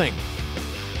Beacons 0.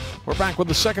 We're back with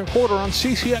the second quarter on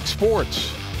CCX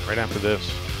Sports right after this.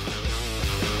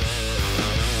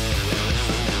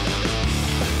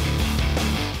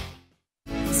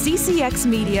 CCX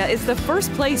Media is the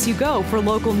first place you go for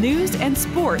local news and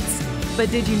sports. But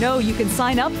did you know you can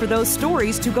sign up for those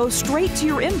stories to go straight to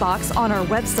your inbox on our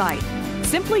website?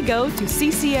 Simply go to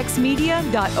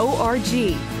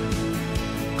ccxmedia.org.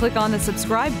 Click on the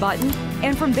subscribe button,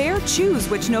 and from there choose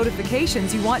which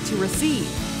notifications you want to receive.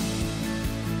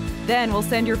 Then we'll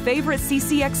send your favorite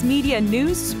CCX Media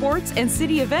news, sports, and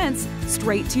city events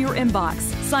straight to your inbox.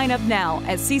 Sign up now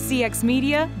at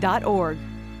ccxmedia.org.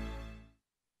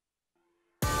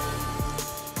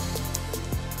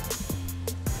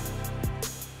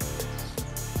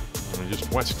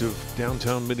 Just west of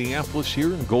downtown Minneapolis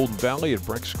here in Golden Valley at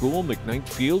Breck School, McKnight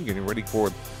Field, getting ready for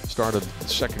the start of the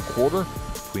second quarter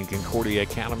between Concordia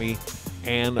Academy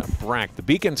and Breck. The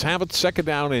Beacons have it, second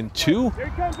down and 2.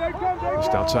 Just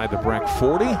outside the Breck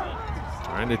 40.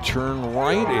 Trying to turn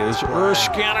right is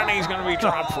Erskine, and he's going to be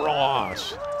dropped for a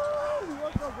loss.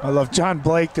 I love John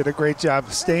Blake, did a great job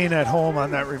staying at home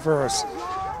on that reverse.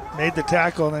 Made the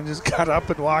tackle and then just got up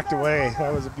and walked away.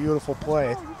 That was a beautiful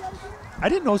play. I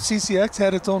didn't know CCX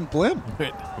had its own blimp.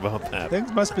 How about that?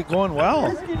 Things must be going well.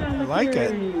 I like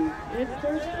it.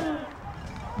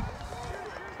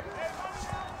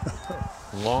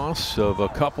 Loss of a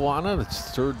couple on it. It's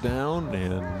third down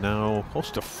and now close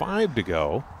to 5 to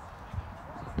go.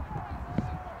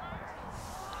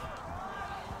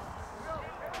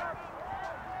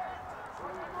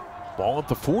 Ball at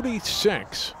the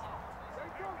 46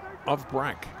 of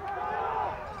Breck.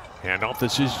 Handoff,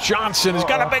 this is Johnson. He's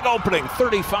got a big opening.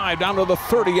 35 down to the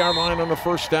 30-yard line on the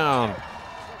first down.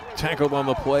 Tackled on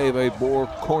the play by Boer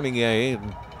Cornier,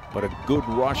 but a good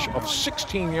rush of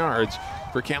 16 yards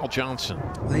for Cal Johnson.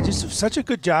 They just do such a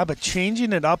good job of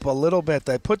changing it up a little bit.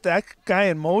 They put that guy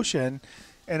in motion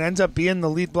and ends up being the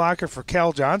lead blocker for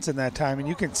Cal Johnson that time. And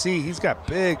you can see he's got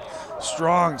big,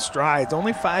 strong strides.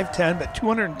 Only 5'10", but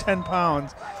 210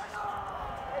 pounds.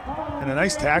 And a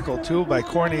nice tackle, too, by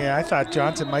Cornier. I thought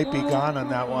Johnson might be gone on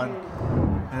that one.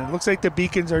 And it looks like the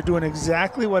Beacons are doing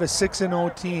exactly what a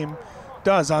 6-0 team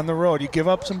does on the road. You give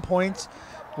up some points.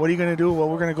 What are you going to do? Well,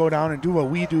 we're going to go down and do what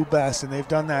we do best, and they've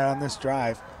done that on this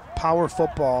drive. Power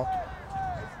football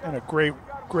and a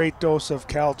great dose of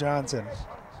Cal Johnson.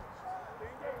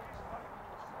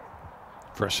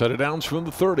 Fresh set of downs from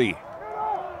the 30.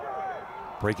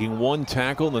 Breaking one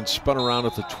tackle, then spun around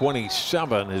at the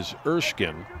 27 is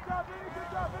Erskine.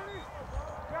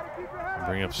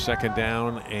 Bring up 2nd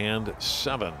down and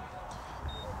 7.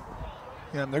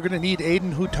 Yeah, and they're going to need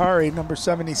Aiden Hutari, number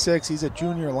 76. He's a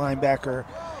junior linebacker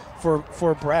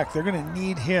for Breck. They're going to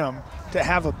need him to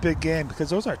have a big game because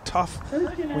those are tough.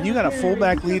 When you got a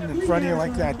fullback leading in front of you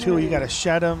like that too, you got to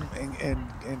shed him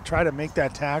and try to make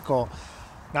that tackle.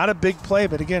 Not a big play,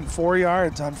 but again, 4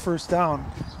 yards on 1st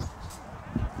down.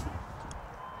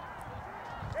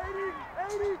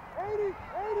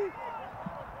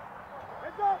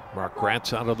 Mark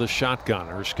Gratz out of the shotgun.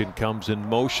 Erskine comes in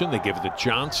motion. They give it to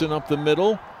Johnson up the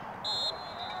middle.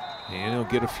 And he'll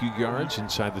get a few yards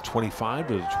inside the 25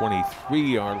 to the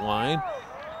 23-yard line.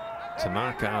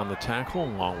 Tanaka on the tackle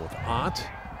along with Ott.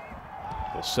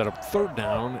 They'll set up 3rd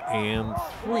down and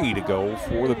 3 to go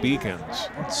for the Beacons.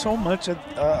 So much of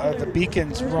the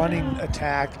Beacons' running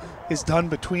attack is done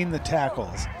between the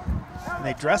tackles. And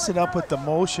they dress it up with the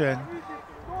motion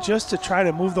just to try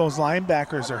to move those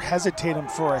linebackers or hesitate them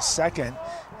for a second.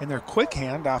 And their quick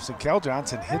handoffs, and Cal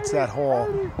Johnson hits that hole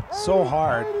so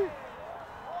hard.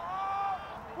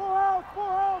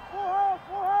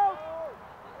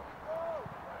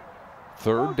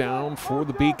 Third down for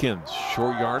the Beacons.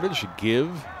 Short yardage, give.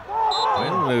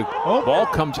 And the ball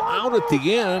comes out at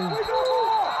the end.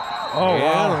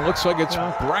 It looks like it's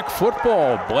Breck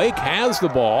football. Blake has the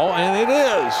ball, and it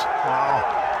is.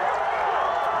 Wow.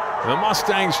 The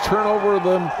Mustangs turn over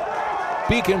the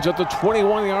Beacons at the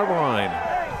 21-yard line.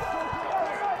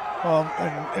 Well,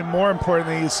 and more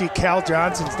importantly, you see Cal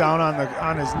Johnson's down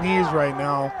on his knees right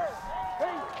now.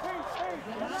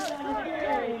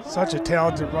 Such a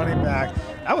talented running back.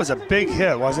 That was a big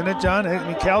hit, wasn't it, John? I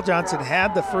mean, Cal Johnson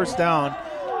had the 1st down,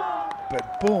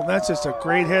 but boom, that's just a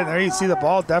great hit. There you see the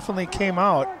ball definitely came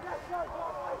out.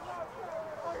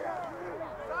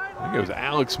 I think it was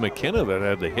Alex McKenna that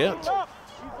had the hit.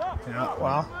 Yeah,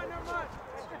 well,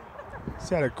 he's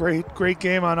had a great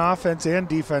game on offense and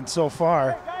defense so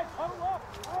far.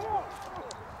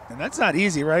 And that's not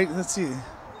easy, right? Let's see.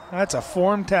 That's a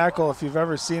form tackle if you've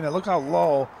ever seen it. Look how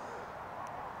low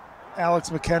Alex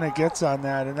McKenna gets on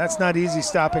that. And that's not easy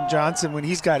stopping Johnson when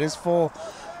he's got his full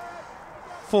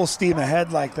steam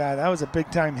ahead like that. That was a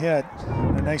big-time hit.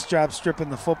 A nice job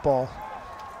stripping the football.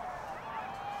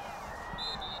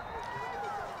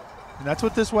 And that's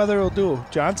what this weather will do.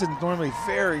 Johnson's normally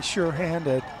very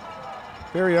sure-handed.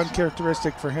 Very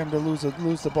uncharacteristic for him to lose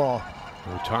the ball.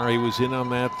 Otari was in on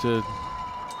that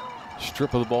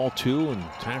strip of the ball too, and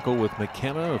tackle with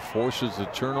McKenna forces the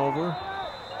turnover.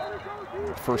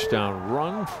 1st down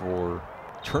run for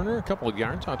Turner, a couple of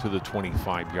yards out to the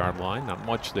 25-yard line. Not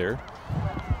much there.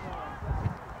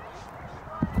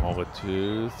 Call it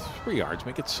to 3 yards.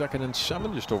 Make it 2nd and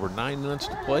 7. Just over 9 minutes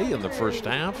to play in the 1st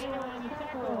half.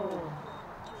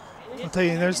 I'll tell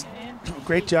you, there's a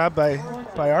great job by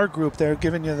our group there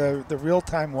giving you the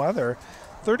real-time weather.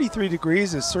 33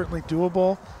 degrees is certainly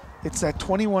doable. It's that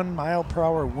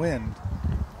 21-mile-per-hour wind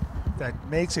that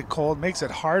makes it cold, makes it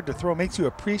hard to throw, makes you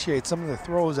appreciate some of the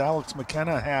throws Alex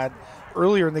McKenna had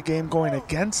earlier in the game going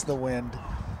against the wind.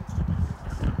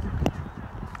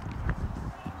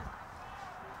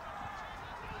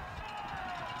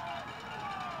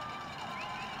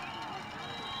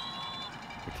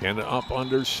 McKenna up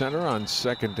under center on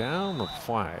 2nd down. The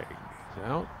flag is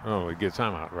out. Oh, it gets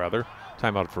timeout, rather.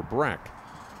 Timeout for Breck.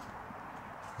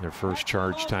 Their first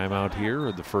charge timeout here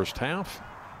in the 1st half.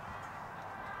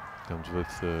 Comes with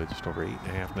just over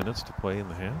 8.5 minutes to play in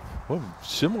the half. Well,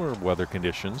 similar weather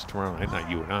conditions tomorrow night, not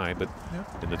you and I, but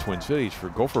in the Twin Cities for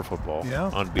Gopher football.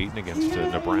 Yeah. Unbeaten against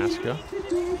Nebraska.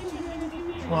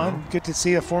 Well, good to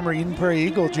see a former Eden Prairie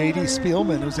Eagle, J.D.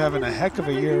 Spielman, who's having a heck of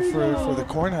a year for the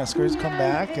Cornhuskers, come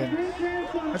back. And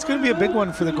that's going to be a big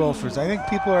one for the Gophers. I think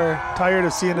people are tired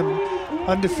of seeing them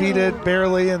undefeated,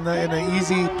 barely in an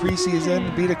easy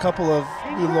preseason, beat a couple of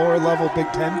lower-level Big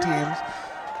Ten teams.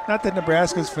 Not that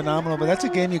Nebraska's phenomenal, but that's a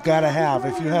game you got to have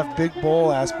if you have big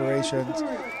bowl aspirations.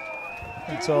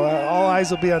 And so all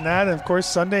eyes will be on that. And, of course,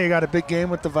 Sunday you got a big game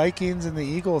with the Vikings and the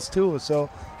Eagles, too. So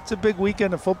it's a big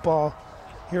weekend of football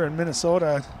here in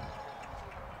Minnesota.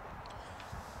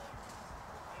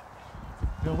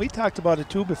 You know, we talked about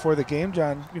it, too, before the game,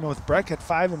 John. You know, with Breck at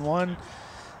 5-1,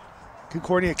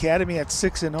 Concordia Academy at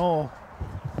 6-0.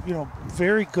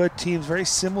 very good teams, very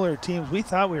similar teams. We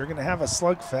thought we were going to have a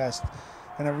slugfest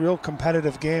and a real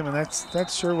competitive game, and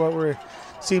that's sure what we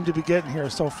seem to be getting here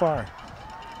so far.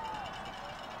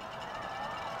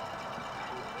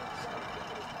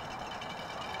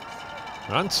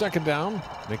 On second down,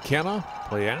 McKenna,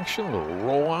 play action, a little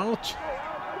rollout.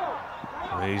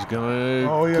 He's going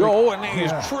to go, and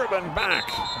he's driven back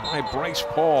by Bryce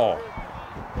Paul.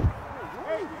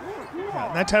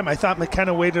 Yeah, that time I thought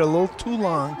McKenna waited a little too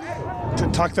long to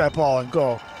tuck that ball and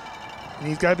go. And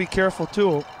he's got to be careful,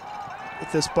 too,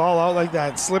 with this ball out like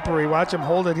that, slippery. Watch him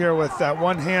hold it here with that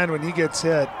one hand when he gets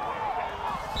hit.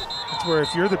 That's where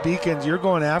if you're the Beacons, you're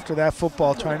going after that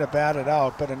football trying to bat it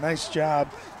out. But a nice job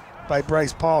by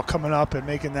Bryce Paul coming up and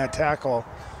making that tackle.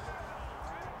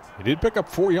 He did pick up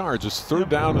 4 yards. It's 3rd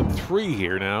down and 3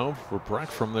 here now for Breck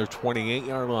from their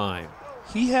 28-yard line.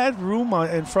 He had room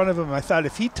in front of him. I thought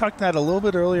if he tucked that a little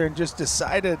bit earlier and just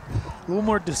decided a little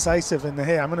more decisive in the,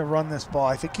 hey, I'm going to run this ball,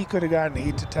 I think he could have gotten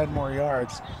 8 to 10 more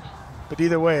yards. But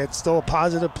either way, it's still a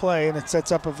positive play, and it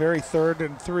sets up a very 3rd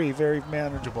and 3, very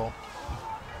manageable.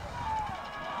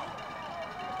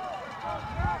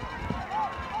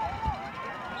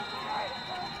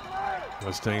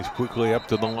 Mustangs quickly up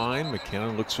to the line.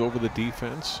 McKenna looks over the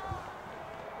defense.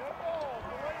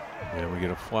 And we get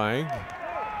a flag.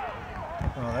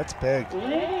 Oh, that's big.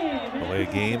 Delay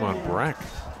a game on Breck.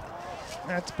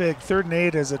 That's big. 3rd and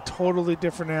 8 is a totally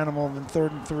different animal than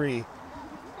 3rd and 3.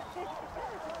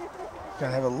 Got to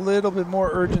have a little bit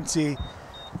more urgency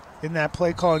in that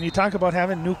play call. And you talk about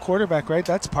having a new quarterback, right?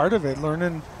 That's part of it,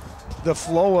 learning the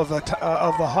flow of the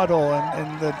huddle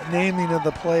and the naming of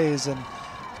the plays and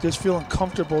just feeling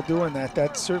comfortable doing that.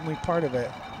 That's certainly part of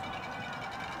it.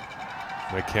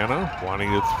 McKenna wanting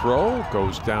to throw,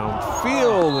 goes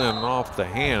downfield and off the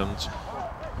hands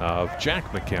of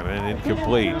Jack McKenna and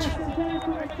incomplete.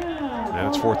 And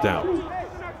it's 4th down.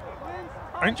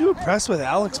 Aren't you impressed with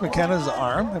Alex McKenna's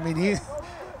arm? I mean,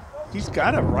 he's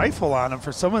got a rifle on him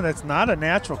for someone that's not a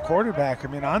natural quarterback. I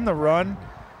mean, on the run,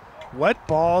 wet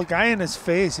ball, guy in his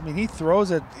face. I mean, he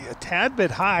throws it a tad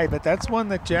bit high, but that's one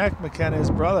that Jack McKenna, his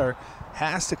brother,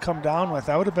 has to come down with.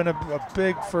 That would have been a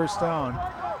big 1st down.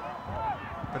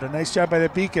 But a nice job by the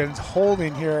Beacons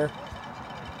holding here.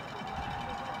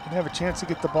 And have a chance to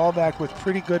get the ball back with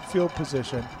pretty good field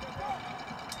position.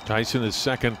 Tyson, his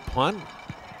 2nd punt.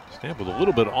 Snap was a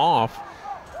little bit off.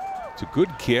 It's a good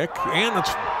kick, and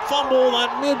it's fumbled.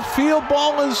 That midfield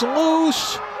ball is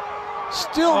loose.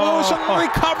 Still loose and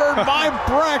recovered by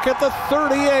Breck at the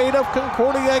 38 of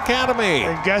Concordia Academy.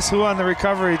 And guess who on the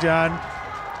recovery, John?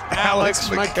 Alex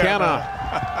McKenna.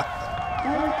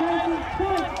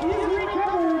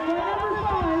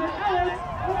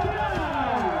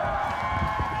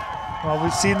 Well,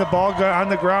 we've seen the ball go on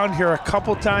the ground here a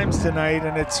couple times tonight,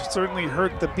 and it's certainly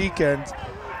hurt the Beacons.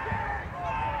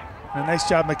 And a nice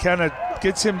job, McKenna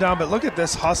gets him down, but look at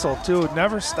this hustle, too. It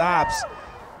never stops.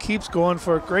 Keeps going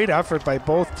for a great effort by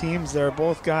both teams there,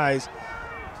 both guys.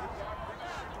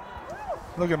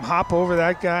 Look at him hop over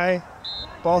that guy.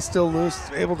 Ball still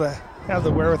loose, able to have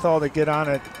the wherewithal to get on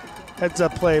it. Heads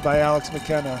up play by Alex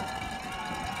McKenna.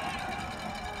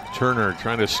 Turner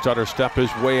trying to stutter step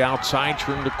his way outside,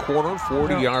 turned the corner,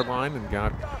 40-yard line, and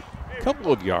got a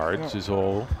couple of yards, is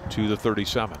all to the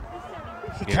 37.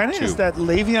 He kind of is that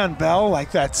Le'Veon Bell,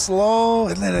 like that slow,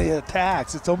 and then he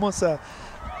attacks. It's almost a,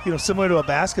 similar to a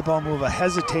basketball move, a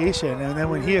hesitation, and then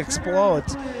when he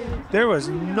explodes, there was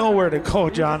nowhere to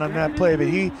go, John, on that play, but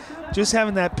he just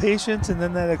having that patience and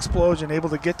then that explosion, able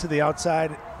to get to the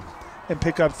outside and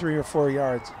pick up 3 or 4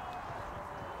 yards.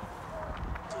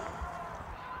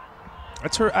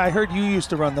 I heard you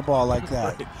used to run the ball like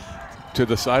that. Right. To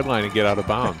the sideline and get out of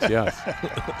bounds, yes.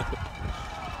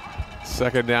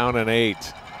 2nd down and 8.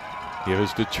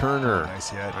 Gives to Turner. Nice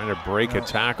hit. Trying to break a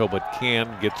tackle, but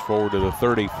gets forward to the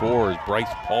 34 as Bryce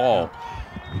Paul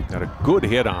got a good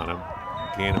hit on him.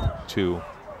 Gain of 2.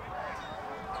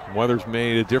 Weather's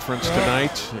made a difference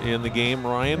tonight in the game,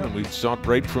 Ryan, and we saw it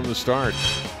right from the start.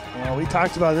 Well, we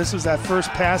talked about this was that first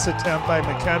pass attempt by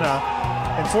McKenna.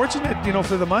 And fortunate,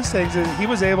 for the Mustangs, he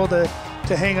was able to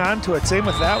hang on to it. Same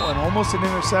with that one, almost an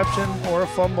interception or a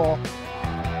fumble.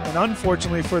 And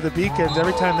unfortunately for the Beacons,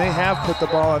 every time they have put the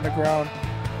ball on the ground,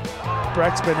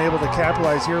 Breck's been able to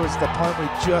capitalize. Here was the punt we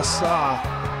just saw.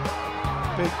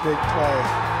 Big play.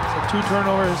 So 2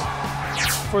 turnovers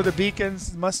for the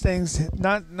Beacons. Mustangs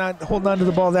not holding on to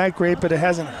the ball that great, but it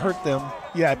hasn't hurt them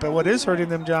yet. But what is hurting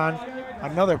them, John,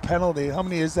 another penalty. How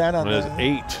many is that on this?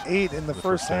 8. 8 in the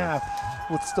first half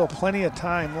with still plenty of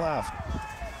time left.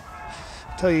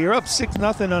 I tell you, you're up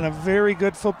 6-0 on a very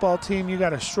good football team. You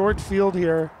got a short field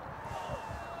here.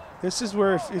 This is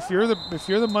where if you're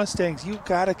the Mustangs, you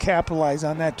got to capitalize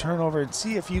on that turnover and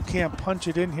see if you can't punch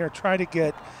it in here. Try to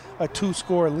get a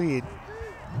 2-score lead.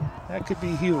 That could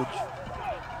be huge.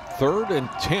 3rd and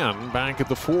 10 back at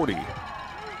the 40.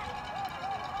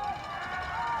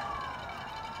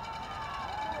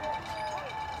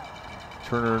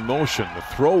 Turner in motion. The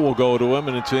throw will go to him,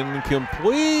 and it's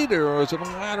incomplete, or is it a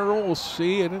lateral? We'll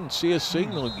see. I didn't see a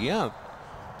signal yet.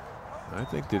 I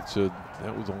think that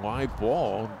was a live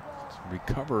ball. It's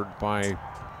recovered by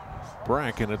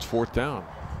Breck, and it's 4th down.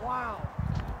 Wow.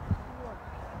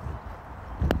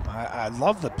 I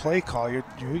love the play call.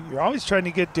 You're always trying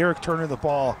to get Derek Turner the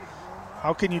ball.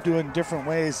 How can you do it in different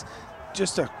ways?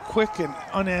 Just a quick and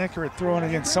inaccurate throw, and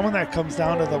again, some of that comes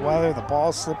down to the weather. The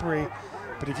ball's slippery.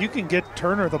 But if you can get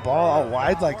Turner the ball out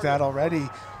wide like that already,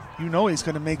 you know he's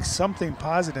going to make something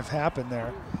positive happen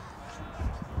there.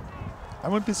 I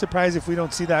wouldn't be surprised if we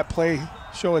don't see that play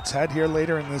show its head here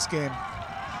later in this game.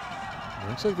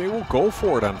 Looks like they will go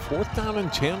for it on 4th down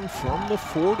and 10 from the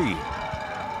 40.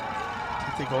 I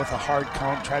think they go with a hard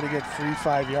count, try to get free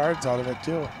 5 yards out of it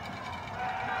too.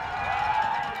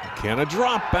 Can a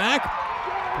drop back?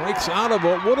 Breaks out of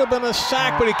it. Would have been a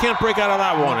sack, but he can't break out of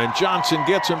that one. And Johnson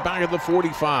gets him back at the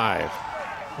 45.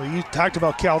 Well, you talked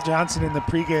about Cal Johnson in the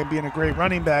pregame being a great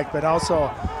running back, but also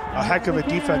a heck of a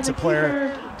defensive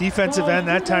player. Defensive end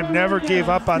that time never gave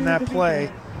up on that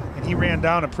play, and he ran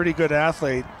down a pretty good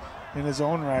athlete in his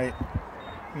own right.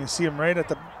 You can see him right at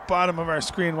the bottom of our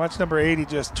screen. Watch number 80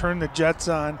 just turn the jets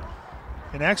on.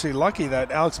 And actually lucky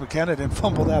that Alex McKenna didn't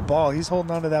fumble that ball. He's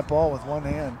holding on to that ball with one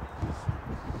hand.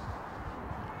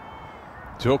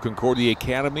 So Concordia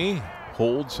Academy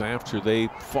holds after they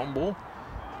fumble,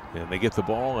 and they get the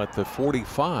ball at the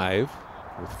 45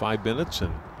 with 5 minutes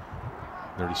and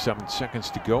 37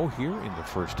 seconds to go here in the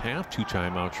first half. 2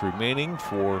 timeouts remaining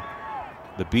for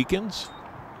the Beacons.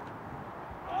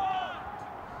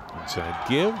 Inside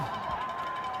give,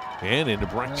 and into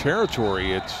Breck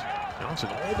territory. It's Johnson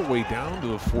all the way down to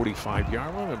the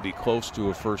 45-yard line and be close to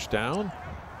a first down.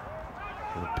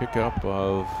 And a pickup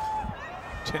of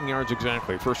 10 yards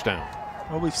exactly, first down.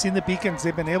 Well, we've seen the Beacons,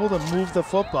 they've been able to move the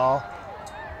football.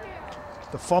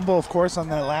 The fumble, of course, on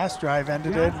that last drive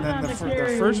ended it, and then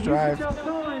their first drive,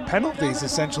 penalties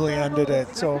essentially ended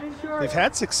it. So they've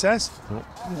had success,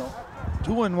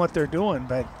 doing what they're doing,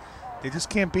 but they just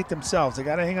can't beat themselves. They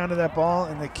got to hang on to that ball,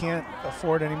 and they can't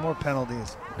afford any more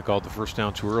penalties. I called the first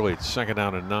down too early. It's 2nd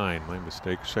down and 9. My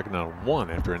mistake. 2nd down and 1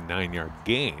 after a 9-yard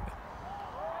gain.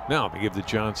 Now they give to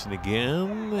Johnson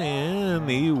again, and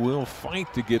he will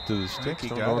fight to get to the sticks.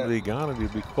 Don't know that he got it. He'll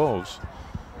be close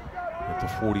at the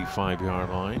 45-yard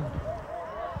line.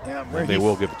 Yeah, and they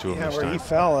will give it to him this where time. He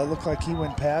fell, it looked like he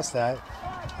went past that.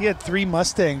 He had 3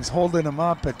 Mustangs holding him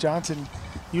up, but Johnson,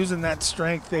 using that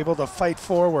strength, able to fight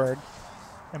forward.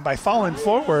 And by falling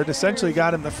forward, essentially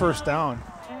got him the first down.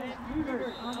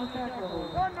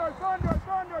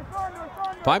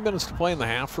 5 minutes to play in the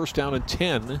half. First down and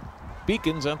 10.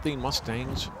 Beacons at the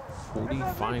Mustangs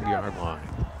 45-yard line.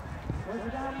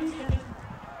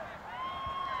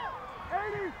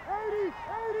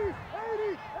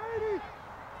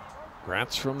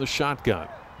 Gratz from the shotgun.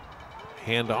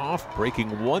 Hand off,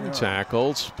 breaking 1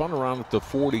 tackle, spun around at the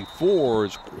 44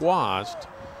 is Quast,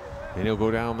 and he'll go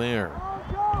down there.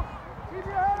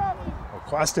 Well,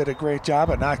 Quast did a great job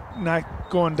of not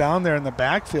going down there in the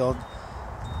backfield.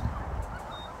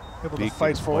 Able to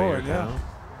fight forward, yeah.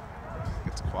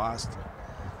 It's Quast.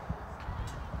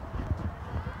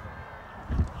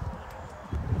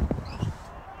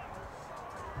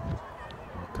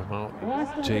 Come out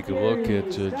and take a look at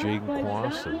Jaden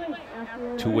Quast, a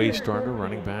 2-way starter,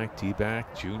 running back,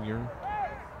 D-back, junior.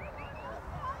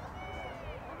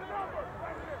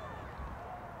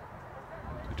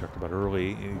 We talked about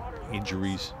early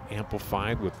injuries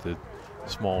amplified with the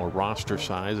smaller roster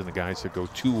size and the guys that go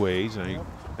 2 ways.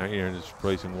 Now you're just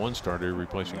replacing 1 starter,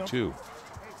 replacing 2.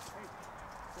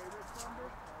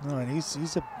 No, and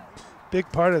he's a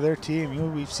big part of their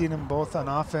team. We've seen him both on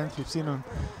offense. We've seen him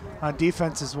on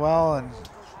defense as well, and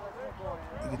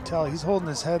you can tell he's holding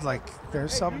his head like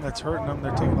there's something that's hurting him.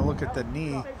 They're taking a look at the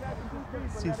knee.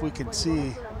 See if we can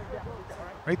see.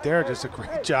 Right there, just a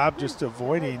great job just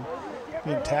avoiding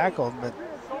being tackled. But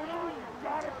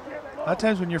a lot of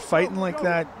times when you're fighting like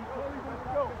that,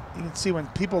 you can see when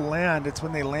people land, it's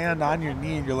when they land on your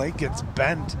knee and your leg gets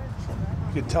bent.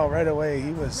 You can tell right away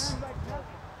he was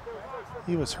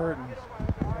hurting.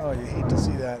 Oh, you hate to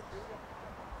see that.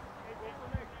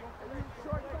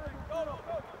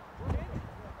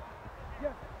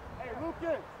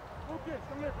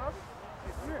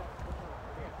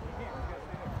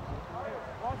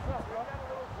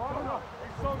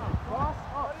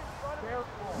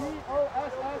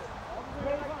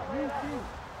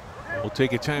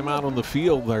 take a timeout on the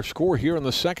field. Our score here in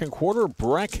the second quarter,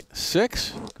 Breck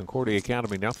 6, Concordia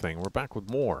Academy nothing. We're back with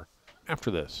more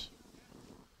after this.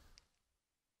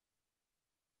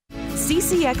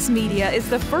 CCX Media is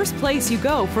the first place you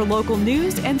go for local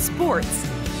news and sports.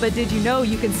 But did you know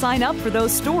you can sign up for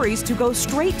those stories to go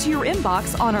straight to your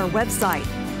inbox on our website?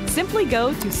 Simply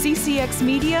go to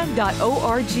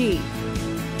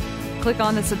ccxmedia.org. Click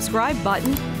on the subscribe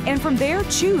button, and from there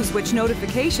choose which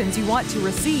notifications you want to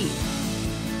receive.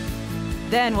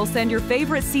 Then we'll send your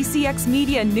favorite CCX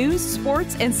Media news,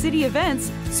 sports, and city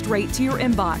events straight to your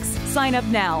inbox. Sign up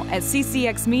now at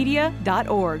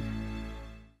ccxmedia.org.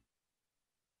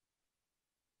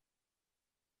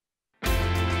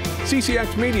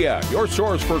 CCX Media, your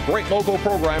source for great local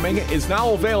programming, is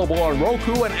now available on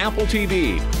Roku and Apple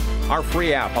TV. Our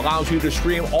free app allows you to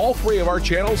stream all 3 of our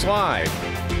channels live.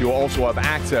 You'll also have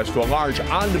access to a large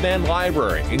on-demand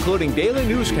library, including daily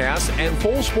newscasts and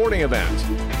full sporting events.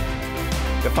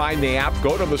 To find the app,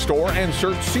 go to the store and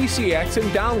search CCX and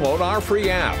download our free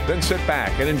app. Then sit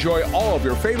back and enjoy all of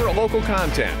your favorite local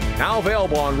content. Now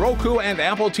available on Roku and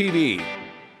Apple TV.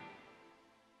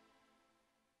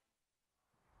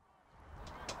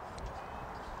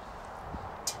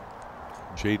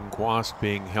 Jaden Quast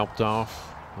being helped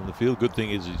off on the field. Good thing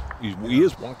is he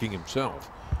is walking himself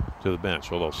to the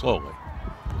bench, although slowly.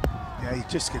 Yeah, you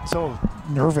just get so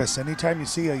nervous anytime you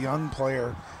see a young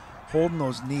player holding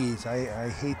those knees. I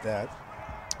hate that.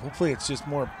 Hopefully it's just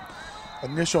more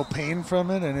initial pain from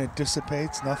it and it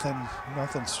dissipates. Nothing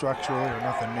structural or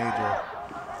nothing major.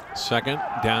 Second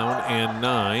down and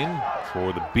 9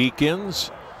 for the Beacons.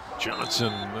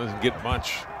 Johnson doesn't get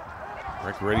much.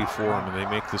 Breck ready for him, and they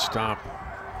make the stop.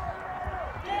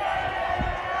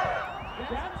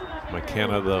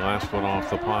 McKenna, the last one off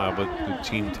the pile, but good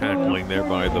team tackling there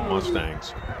by the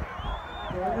Mustangs.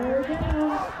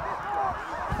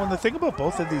 Well, the thing about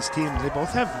both of these teams, they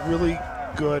both have really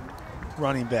good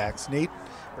running backs.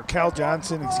 Cal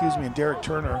Johnson, and Derek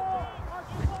Turner.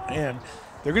 And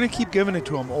they're going to keep giving it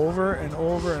to him over and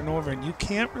over and over. And you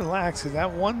can't relax, because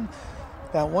that one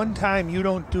time you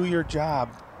don't do your job,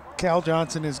 Cal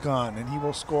Johnson is gone and he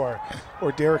will score,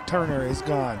 or Derek Turner is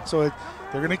gone. So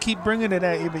they're going to keep bringing it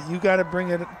at you, but you got to bring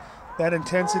it that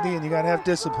intensity, and you got to have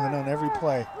discipline on every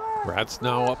play. Rats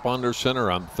now up under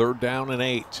center on 3rd down and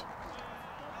 8.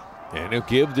 And he'll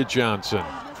give to Johnson.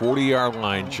 40-yard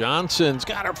line. Johnson's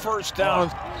got a first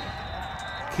down.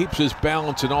 Keeps his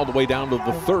balance and all the way down to the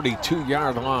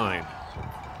 32-yard line.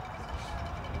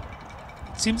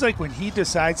 It seems like when he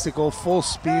decides to go full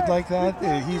speed like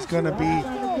that, he's going to be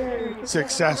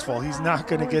successful. He's not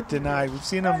going to get denied. We've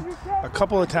seen him a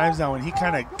couple of times now when he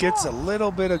kind of gets a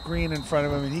little bit of green in front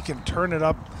of him and he can turn it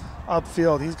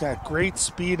upfield. He's got great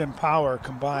speed and power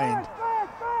combined.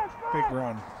 Big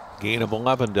run. Gain of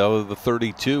 11 to the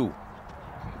 32.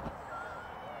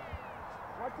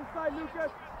 Watch the side,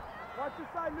 Lucas. Watch the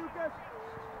side, Lucas.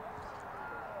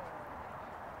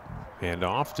 And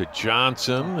off to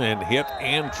Johnson, and hit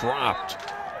and dropped.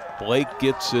 Blake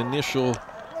gets initial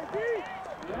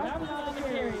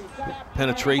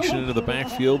penetration into the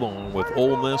backfield along with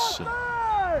Ole Miss. And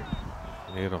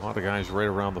they had a lot of guys right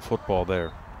around the football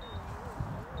there.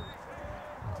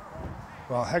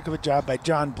 Well, heck of a job by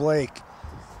John Blake.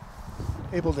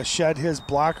 Able to shed his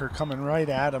blocker coming right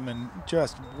at him and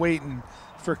just waiting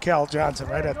for Cal Johnson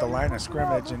right at the line of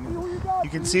scrimmage. And you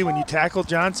can see when you tackle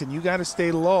Johnson, you got to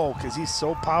stay low because he's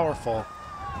so powerful.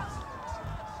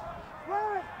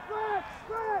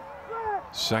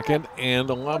 2nd and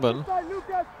 11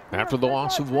 after the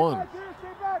loss of 1.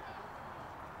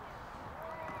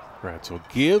 Rats will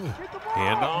give,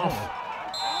 hand off,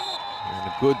 and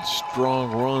a good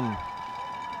strong run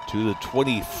to the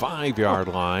 25-yard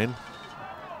line.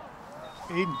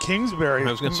 Aiden Kingsbury.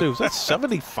 I was going to say, was that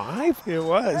 75? It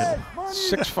was.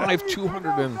 6'5",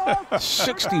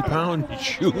 260-pound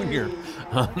junior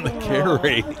on the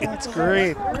carry. That's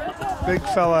great. Big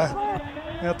fella.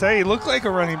 I'll tell you, he looked like a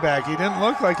running back. He didn't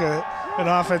look like an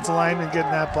offensive lineman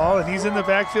getting that ball, and he's in the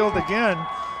backfield again.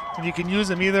 And you can use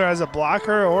him either as a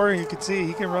blocker, or you can see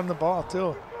he can run the ball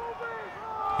too.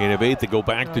 Gain of 8 to go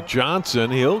back to Johnson.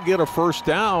 He'll get a first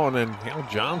down, and Hal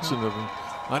Johnson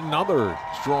another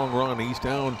strong run. He's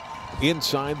down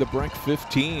inside the Breck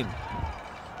 15.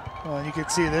 Well, and you can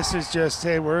see this is just,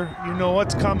 hey, you know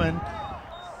what's coming.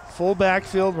 Full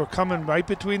backfield, we're coming right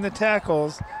between the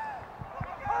tackles.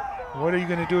 What are you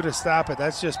going to do to stop it?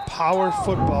 That's just power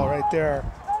football right there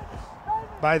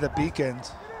by the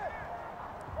Beacons.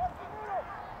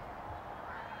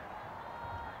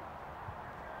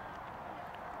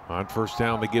 On 1st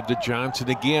down, they give to Johnson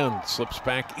again. Slips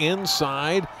back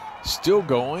inside. still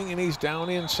going, and he's down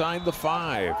inside the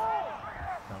 5.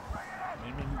 I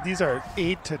mean, these are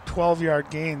 8 to 12-yard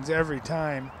gains every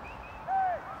time.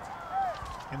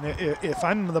 And if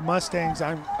I'm the Mustangs,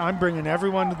 I'm bringing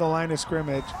everyone to the line of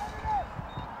scrimmage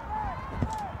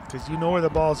because you know where the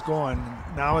ball's going.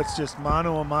 Now it's just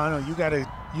mano a mano. You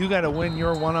gotta win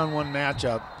your one-on-one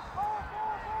matchup.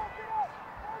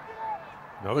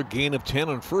 Another gain of 10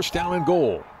 on first down and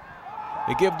goal.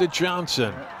 They give to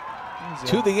Johnson.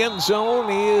 To the end zone.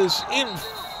 He is in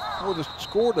for the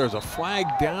score. There's a flag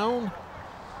down.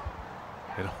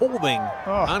 And holding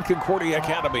on Concordia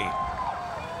Academy.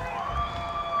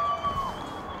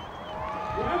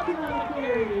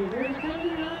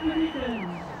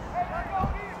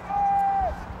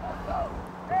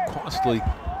 A costly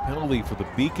penalty for the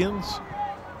Beacons.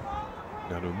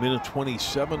 Got a minute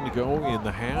 27 to go in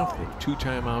the half with 2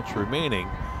 timeouts remaining.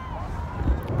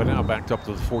 But now backed up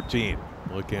to the 14.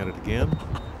 Look at it again.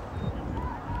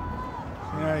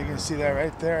 Yeah, you can see that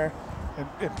right there.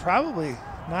 It probably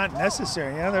not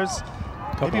necessary. Yeah, there's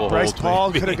maybe Bryce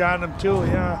Paul could have gotten him too.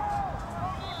 Yeah.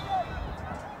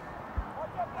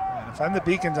 And if I'm the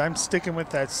Beacons, I'm sticking with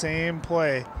that same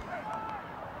play.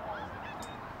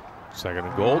 Second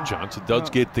and goal. Johnson does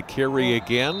get the carry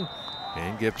again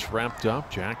and gets wrapped up.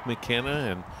 Jack McKenna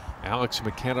and Alex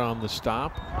McKenna on the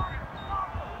stop.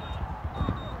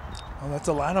 Well, that's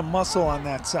a lot of muscle on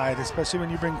that side, especially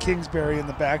when you bring Kingsbury in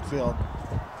the backfield.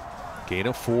 Gain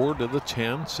of 4 to the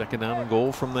 10. Second down and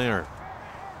goal from there.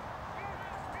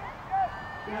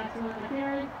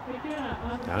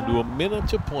 Down to a minute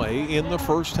to play in the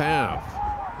first half.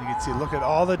 You can see, look at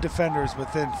all the defenders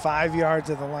within 5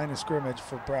 yards of the line of scrimmage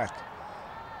for Breck.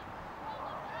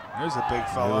 There's a big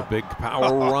fella. A big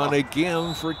power run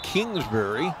again for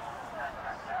Kingsbury.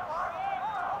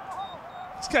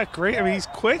 He's got great, I mean, he's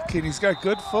quick and he's got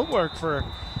good footwork for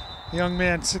a young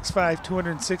man, 6'5",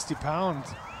 260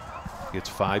 pounds. Gets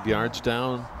 5 yards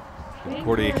down.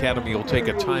 Concordia Academy will take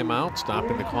a timeout,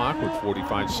 stopping the clock with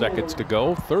 45 seconds to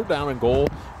go. Third down and goal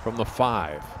from the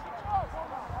 5.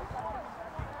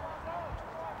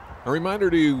 A reminder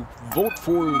to vote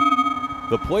for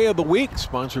the Play of the Week,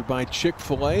 sponsored by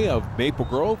Chick-fil-A of Maple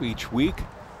Grove. Each week,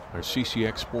 our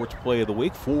CCX Sports Play of the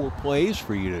Week. 4 plays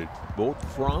for you to vote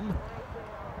from.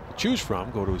 Choose from.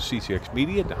 Go to CCX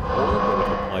Media, down below, go to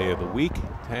the Play of the Week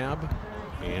tab,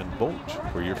 and vote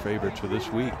for your favorites for this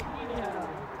week.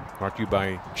 Brought to you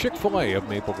by Chick-fil-A of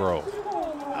Maple Grove.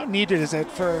 How needed is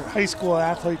it for high school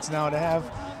athletes now to have,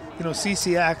 you know,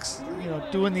 CCX, you know,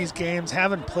 doing these games,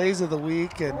 having plays of the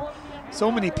week, and so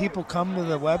many people come to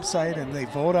the website and they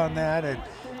vote on that, and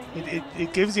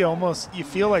it gives you almost, you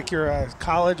feel like you're a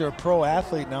college or pro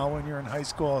athlete now when you're in high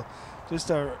school.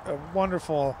 Just a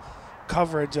wonderful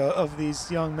coverage of these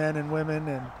young men and women,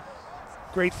 and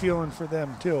great feeling for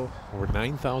them too. Over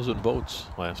 9,000 votes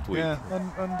last week. Yeah,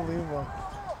 unbelievable.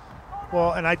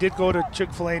 Well, and I did go to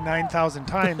Chick-fil-A 9,000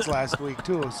 times last week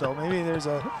too, so maybe there's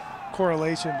a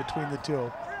correlation between the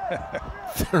two.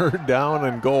 Third down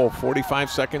and goal. 45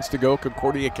 seconds to go.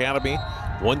 Concordia Academy.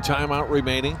 1 timeout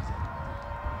remaining.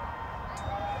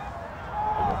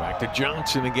 We'll go back to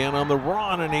Johnson again on the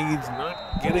run, and he's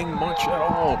not getting much at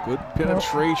all. Good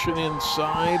penetration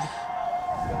inside.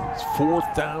 It's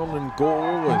 4th down and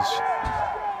goal as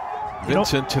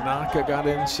Vincent Tanaka got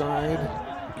inside.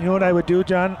 You know what I would do,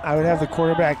 John? I would have the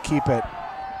quarterback keep it.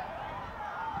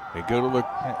 They go to the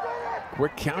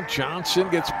quick count. Johnson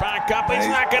gets back up. He's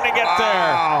not going to get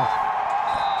there.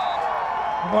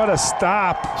 What a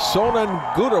stop.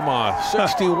 Sonan Gudama,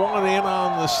 61 in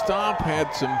on the stop.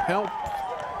 Had some help.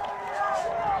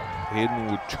 Hayden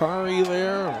Wutari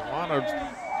there. A lot of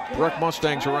Breck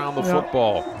Mustangs around the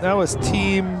football. That was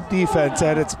team defense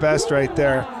at its best right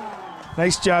there.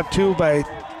 Nice job, too, by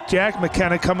Jack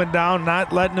McKenna coming down,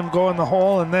 not letting him go in the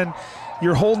hole, and then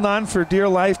you're holding on for dear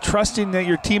life, trusting that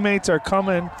your teammates are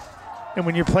coming. And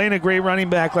when you're playing a great running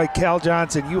back like Cal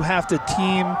Johnson, you have to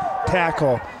team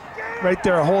tackle. Right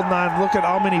there, holding on. Look at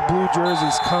how many blue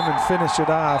jerseys come and finish it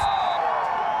off.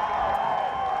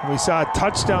 We saw a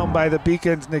touchdown by the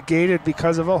Beacons negated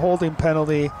because of a holding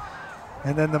penalty.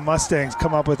 And then the Mustangs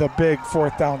come up with a big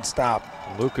 4th down stop.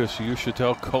 Lucas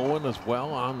Ushatel-Cohen as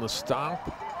well on the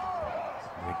stop.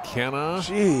 McKenna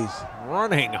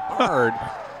running hard.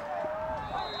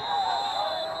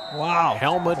 Wow.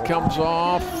 Helmet comes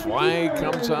off, flag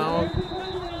comes out.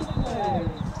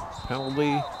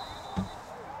 Penalty.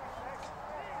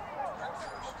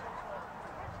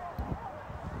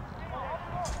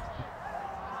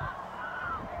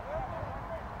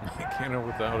 McKenna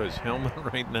without his helmet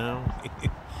right now.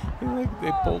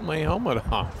 They pulled my helmet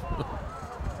off.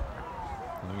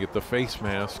 Let me get the face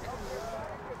mask.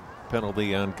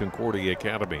 penalty on Concordia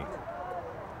Academy.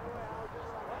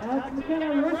 Alex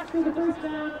McKenna rushed for the first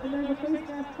down, and then the face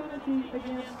mask penalty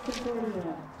against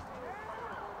Concordia.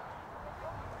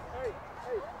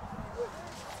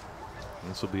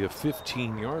 This will be a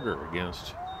 15-yarder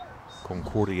against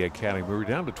Concordia Academy. We're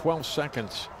down to 12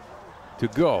 seconds to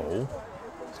go.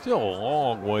 Still a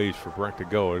long ways for Breck to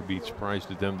go. I'd be surprised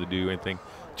at them to do anything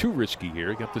too risky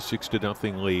here. Got the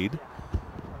 6-0 lead.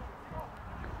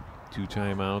 2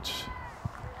 timeouts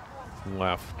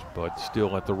left, but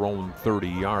still at their own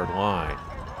 30-yard line.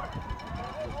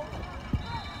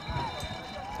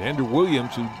 Andrew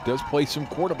Williams, who does play some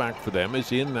quarterback for them,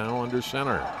 is in now under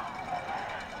center.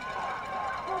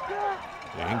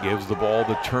 And gives the ball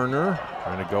to Turner.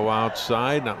 Trying to go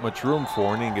outside. Not much room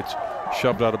for him. He gets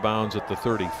shoved out of bounds at the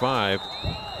 35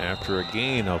 after a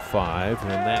gain of 5. And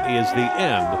that is the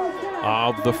end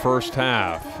of the first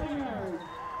half.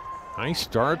 Nice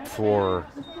start for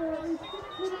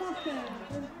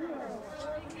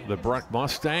the Breck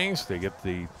Mustangs. They get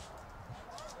the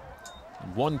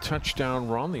 1 touchdown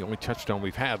run, the only touchdown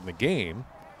we've had in the game.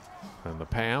 And the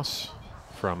pass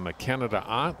from McKenna to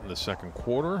Ott in the second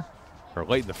quarter, or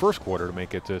late in the first quarter, to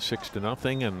make it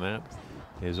 6-0, and that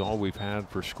is all we've had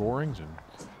for scorings. And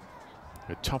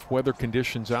tough weather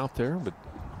conditions out there, but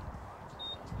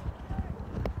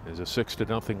there's a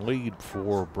 6-0 lead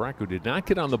for Breck, who did not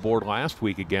get on the board last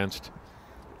week against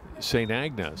St.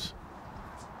 Agnes,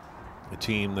 a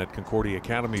team that Concordia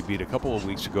Academy beat a couple of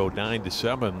weeks ago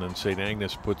 9-7, and St.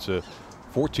 Agnes puts a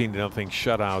 14-0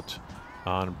 shutout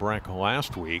on Breck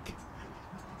last week.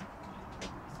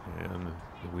 And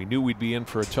we knew we'd be in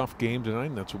for a tough game tonight,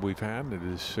 and that's what we've had. It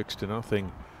is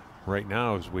 6-0 right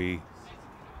now as we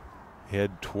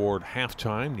head toward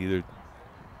halftime. Neither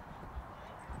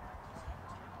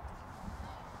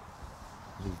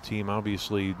team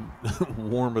obviously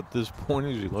warm at this point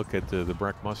as you look at the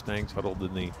Breck Mustangs huddled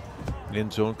in the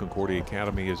end zone. Concordia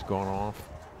Academy has gone off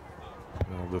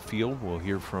the field. We'll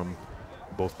hear from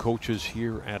both coaches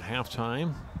here at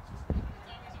halftime.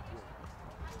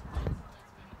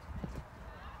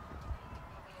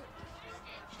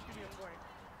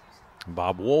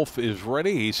 Bob Wolf is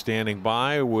ready. He's standing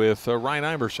by with Ryan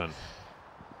Iverson.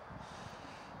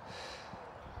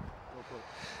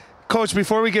 Coach,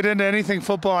 before we get into anything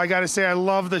football, I got to say I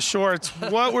love the shorts.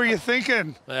 What were you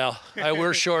thinking? Well, I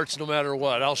wear shorts no matter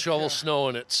what. I'll shovel snow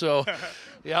in it. So,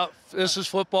 yeah, this is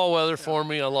football weather for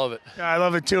me. I love it. Yeah, I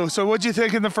love it too. So what'd you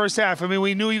think in the first half? I mean,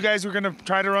 we knew you guys were going to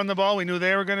try to run the ball. We knew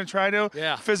they were going to try to.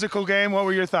 Yeah. Physical game. What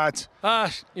were your thoughts?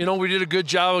 You know, we did a good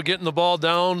job of getting the ball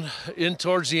down in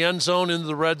towards the end zone, into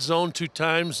the red zone 2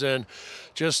 times, and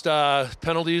just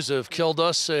penalties have killed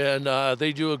us, and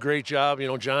they do a great job. You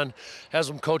know, John has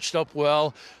them coached up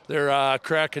well. They're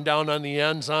cracking down on the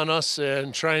ends on us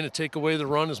and trying to take away the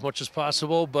run as much as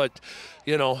possible. But,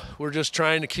 you know, we're just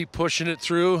trying to keep pushing it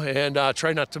through and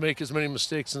try not to make as many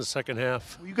mistakes in the second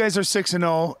half. You guys are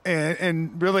 6-0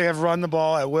 and really have run the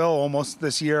ball at will almost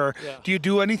this year. Yeah. Do you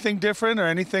do anything different or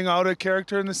anything out of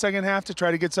character in the second half to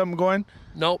try to get something going?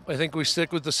 Nope, I think we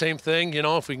stick with the same thing. You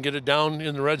know, if we can get it down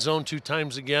in the red zone 2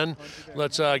 times again,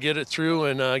 let's get it through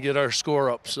and get our score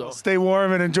up. So stay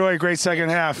warm and enjoy a great second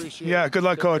half. Yeah, good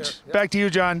luck, Coach. Yep. Back to you,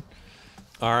 John.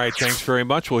 All right, thanks very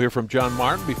much. We'll hear from John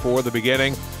Martin before the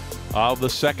beginning of the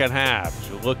second half.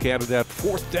 As we look at that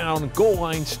 4th down goal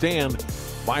line stand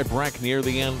by Breck near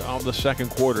the end of the second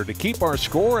quarter. To keep our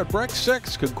score at Breck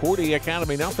 6, Concordia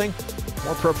Academy nothing.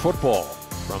 More prep football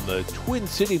from the Twin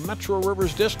City Metro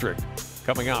Rivers District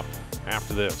coming up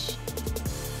after this.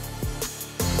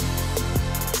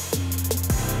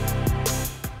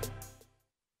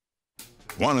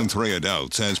 One in 3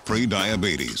 adults has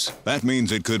pre-diabetes. That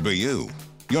means it could be you,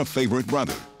 your favorite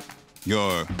brother,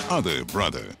 your other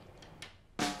brother,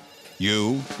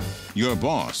 you, your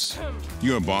boss,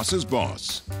 your boss's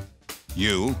boss,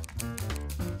 you,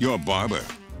 your barber,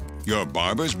 your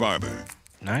barber's barber.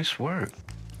 Nice work.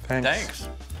 Thanks.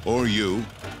 Or you,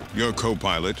 your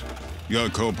co-pilot, your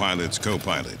co-pilot's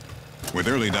co-pilot. With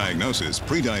early diagnosis,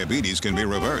 prediabetes can be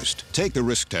reversed. Take the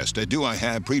risk test at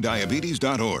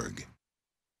doihaveprediabetes.org.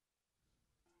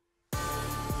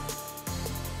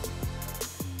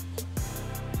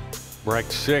 Breck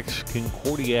 6,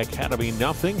 Concordia Academy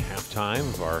nothing. Halftime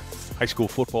of our high school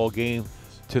football game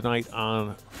tonight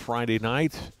on Friday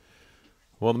night.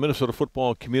 Well, the Minnesota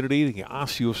football community, the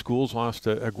Osseo schools, lost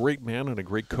a great man and a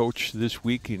great coach this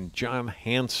week in John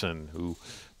Hansen, who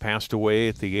passed away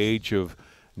at the age of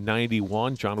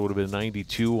 91. John would have been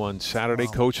 92 on Saturday.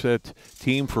 Wow. Coached that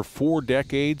team for 4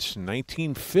 decades,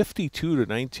 1952 to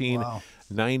 1990.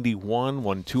 91,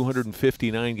 won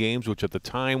 259 games, which at the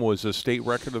time was a state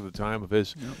record at the time of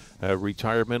his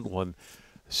retirement. Won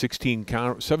 17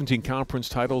 conference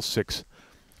titles, 6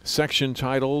 section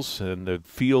titles, and the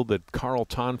field at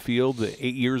Carlton Field 8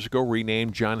 years ago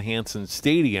renamed John Hanson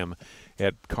Stadium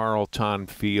at Carlton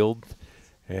Field.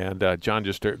 And John,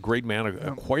 just a great man,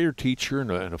 a choir teacher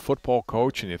and a football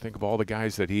coach. And you think of all the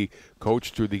guys that he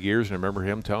coached through the years. And I remember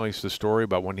him telling us the story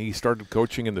about when he started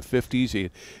coaching in the 50s.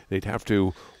 They'd have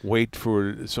to wait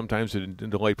for sometimes to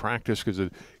delay practice because the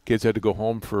kids had to go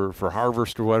home for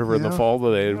harvest or whatever in the fall.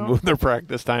 They moved their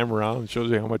practice time around. It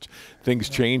shows you how much things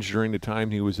changed during the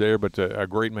time he was there. But a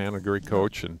great man, a great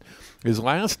coach. And his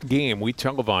last game we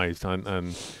televised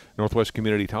on Northwest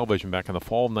Community Television back in the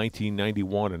fall of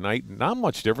 1991, a night not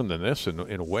much different than this in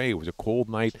a way. It was a cold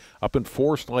night up in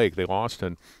Forest Lake. They lost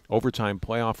an overtime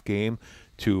playoff game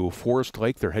to Forest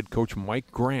Lake. Their head coach,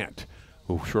 Mike Grant,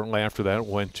 who shortly after that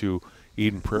went to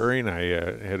Eden Prairie. And I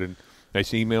had a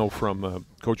nice email from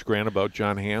Coach Grant about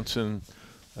John Hanson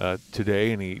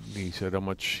today, and he said how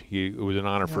much it was an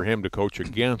honor for him to coach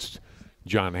against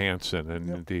John Hanson,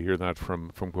 and to hear that from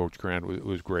Coach Grant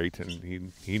was great.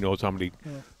 And he knows how many,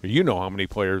 how many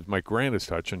players Mike Grant has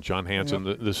touched, and John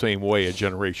Hanson the same way a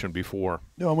generation before.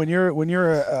 No, when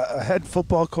you're a head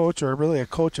football coach or really a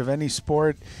coach of any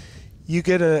sport, you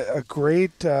get a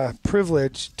great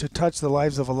privilege to touch the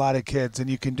lives of a lot of kids, and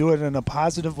you can do it in a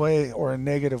positive way or a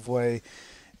negative way.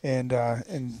 And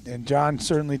John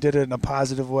certainly did it in a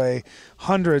positive way.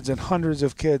 Hundreds and hundreds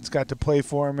of kids got to play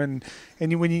for him, and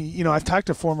when I've talked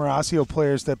to former Osseo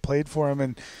players that played for him,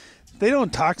 and they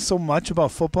don't talk so much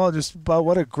about football, just about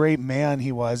what a great man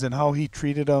he was and how he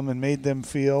treated them and made them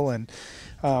feel. And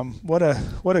what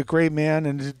a great man.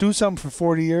 And to do something for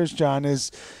 40 years, John,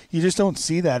 is you just don't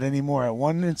see that anymore at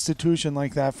one institution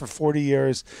like that for 40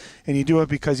 years. And you do it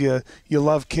because you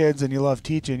love kids and you love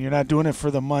teaching. You're not doing it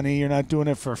for the money. You're not doing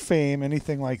it for fame,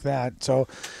 anything like that. So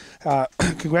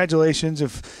congratulations.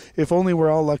 If only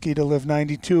we're all lucky to live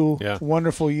 92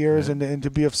 wonderful years and to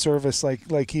be of service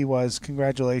like he was.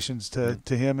 Congratulations to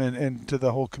him and to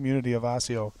the whole community of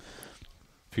Osseo.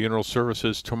 Funeral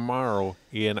services tomorrow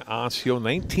in Osseo.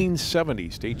 1970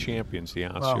 state champions, the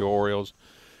Osseo Orioles.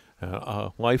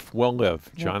 Life well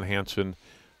lived. John Hanson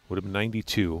would have been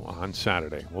 92 on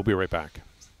Saturday. We'll be right back.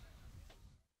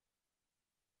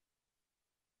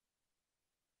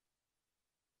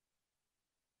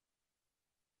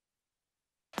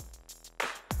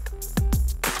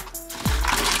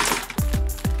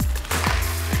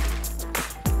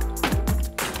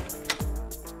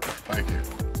 Thank you.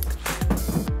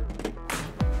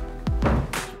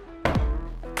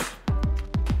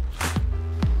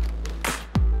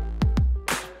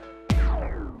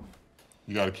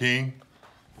 You got a king?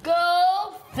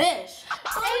 Go fish!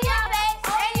 In your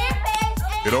face! In your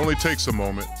face! It only takes a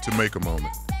moment to make a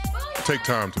moment. Take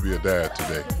time to be a dad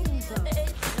today.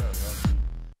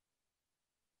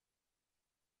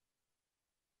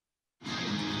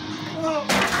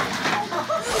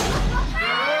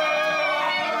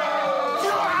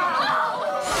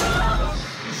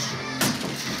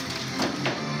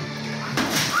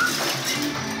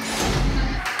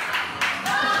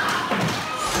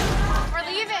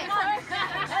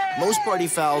 Most party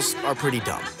fouls are pretty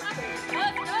dumb.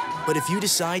 But if you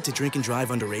decide to drink and drive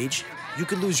underage, you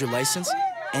could lose your license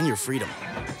and your freedom.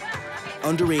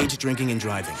 Underage drinking and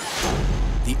driving.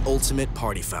 The ultimate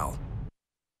party foul.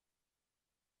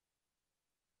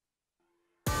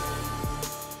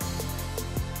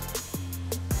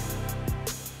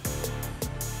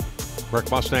 Breck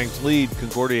Mustangs lead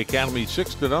Concordia Academy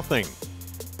 6-0.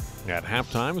 At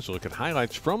halftime, let's look at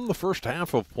highlights from the first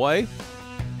half of play.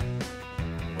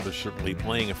 Weather certainly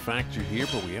playing a factor here,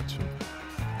 but we had some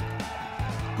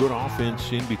good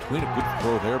offense in between. A good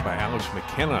throw there by Alex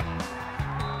McKenna.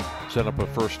 Set up a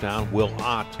first down. Will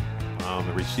Ott on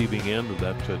the receiving end of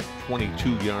that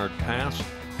 22-yard pass.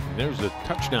 And there's a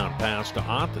touchdown pass to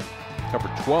Ott that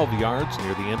covered 12 yards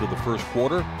near the end of the first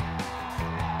quarter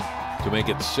to make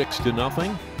it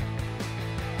 6-0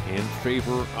 in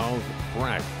favor of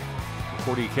Breck.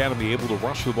 Concordia Academy able to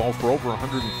rush the ball for over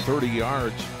 130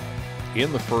 yards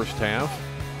in the first half.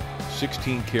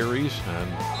 16 carries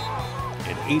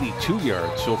and 82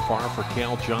 yards so far for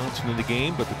Cal Johnson in the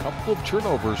game, but a couple of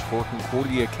turnovers for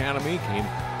Concordia Academy came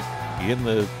in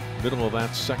the middle of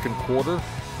that second quarter.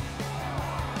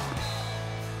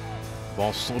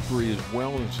 Ball slippery as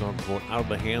well, and so out of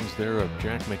the hands there of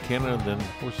Jack McKenna. And then,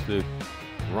 of course, the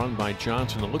run by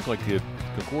Johnson. It looked like the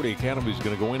Concordia Academy is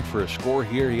going to go in for a score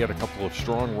here. He had a couple of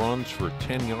strong runs for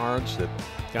 10 yards that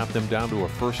got them down to a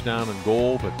first down and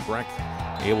goal, but Breck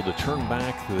able to turn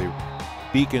back. They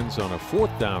Beacons on a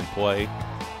 4th down play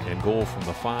and goal from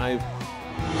the 5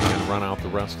 and run out the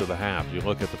rest of the half. You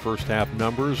look at the first half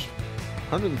numbers,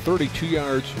 132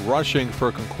 yards rushing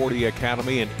for Concordia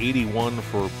Academy and 81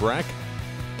 for Breck.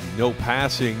 No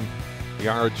passing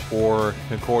yards for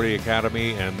Concordia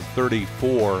Academy and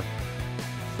 34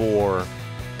 for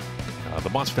the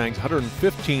Mustangs.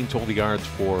 115 total yards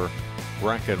for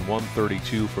Breck and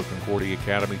 132 for Concordia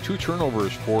Academy. 2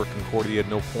 turnovers for Concordia,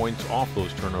 no points off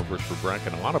those turnovers for Breck,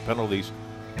 and a lot of penalties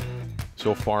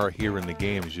so far here in the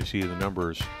game. As you see the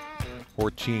numbers,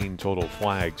 14 total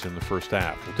flags in the first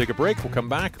half. We'll take a break. We'll come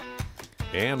back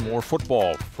and more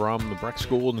football from the Breck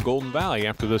School in the Golden Valley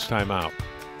after this timeout.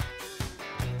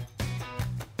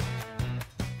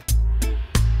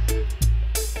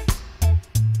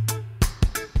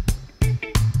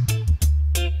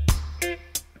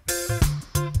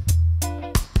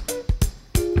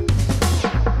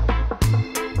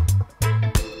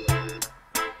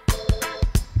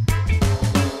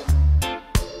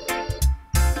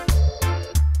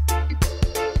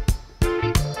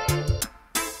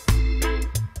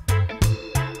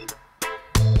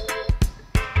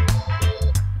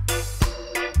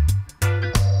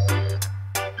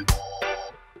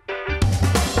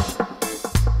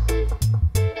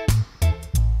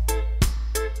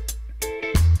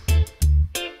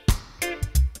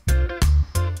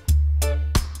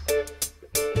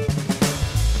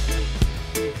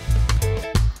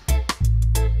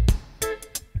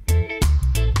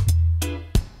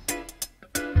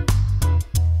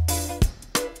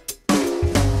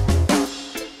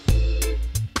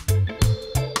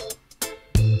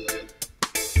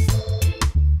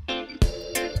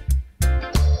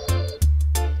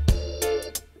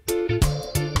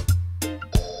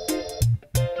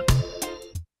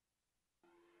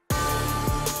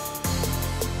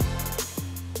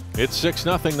 It's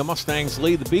 6-0. The Mustangs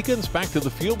lead the Beacons. Back to the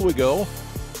field we go.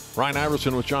 Ryan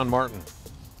Iverson with John Martin.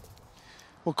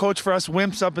 Well, Coach, for us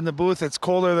wimps up in the booth, it's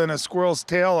colder than a squirrel's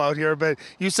tail out here, but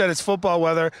you said it's football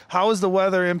weather. How is the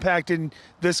weather impacting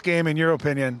this game, in your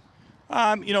opinion?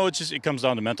 It comes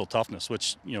down to mental toughness,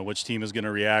 which team is going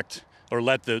to react or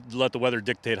let the weather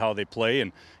dictate how they play.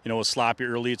 And, it was sloppy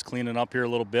early. It's cleaning up here a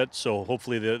little bit, so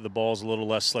hopefully the ball's a little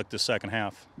less slick this second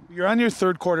half. You're on your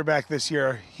 3rd quarterback this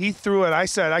year. He threw it.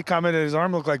 I commented his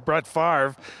arm looked like Brett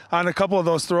Favre on a couple of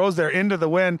those throws there into the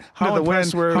wind. How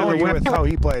impressed were you with how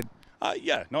he played?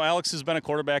 Alex has been a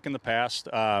quarterback in the past,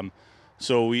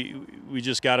 so we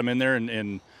just got him in there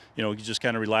and he just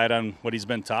kind of relied on what he's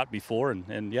been taught before,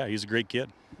 and he's a great kid.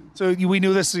 So we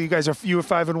knew this. So you guys are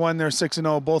 5-1. They're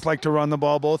 6-0. Both like to run the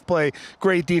ball. Both play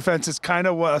great defense. It's kind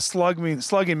of a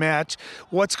slugging match.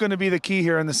 What's going to be the key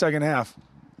here in the second half?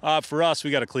 For us,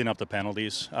 we got to clean up the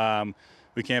penalties.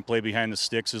 We can't play behind the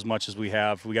sticks as much as we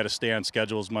have. We got to stay on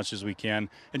schedule as much as we can,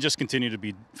 and just continue to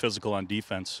be physical on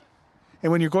defense.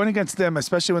 And when you're going against them,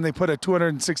 especially when they put a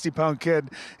 260-pound kid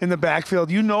in the backfield,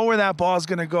 you know where that ball is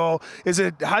going to go.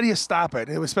 How do you stop it,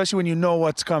 especially when you know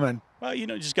what's coming? Well, you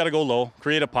just got to go low,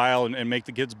 create a pile, and make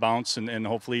the kids bounce, and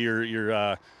hopefully your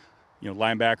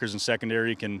linebackers and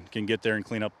secondary can get there and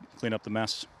clean up the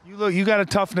mess. You got a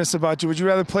toughness about you. Would you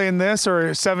rather play in this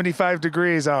or 75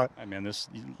 degrees out?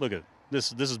 Look at it.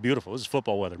 This is beautiful. This is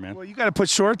football weather, man. Well, you got to put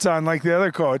shorts on like the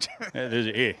other coach. There's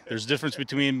a difference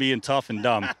between being tough and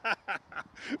dumb.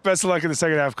 Best of luck in the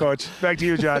second half, Coach. Back to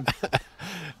you, John.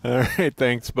 All right,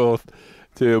 thanks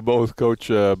to both Coach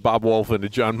Bob Wolf and to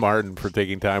John Martin for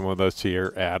taking time with us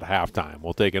here at halftime.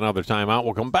 We'll take another timeout.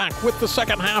 We'll come back with the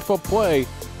second half of play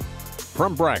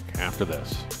from Breck after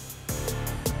this.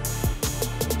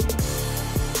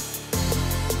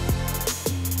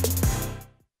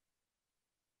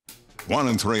 1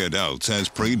 in 3 adults has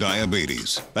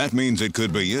pre-diabetes. That means it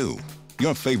could be you,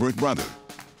 your favorite brother,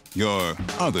 your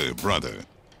other brother.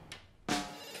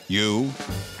 You,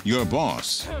 your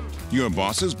boss, your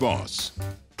boss's boss.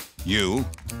 You,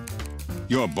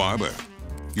 your barber,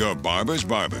 your barber's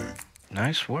barber.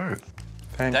 Nice work.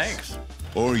 Thanks.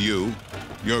 Or you,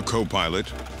 your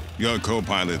co-pilot, your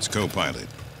co-pilot's co-pilot.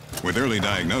 With early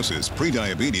diagnosis,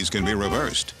 pre-diabetes can be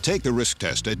reversed. Take the risk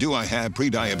test at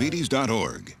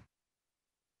doihaveprediabetes.org.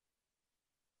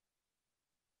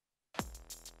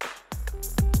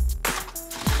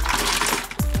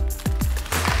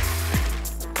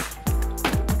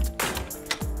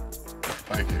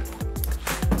 Thank you.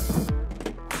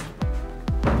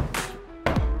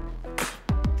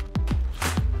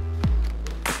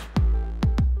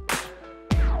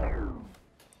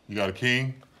 You got a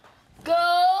king?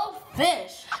 Go fish.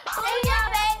 In your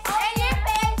face, in your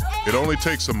face. It only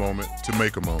takes a moment to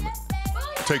make a moment.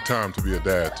 Take time to be a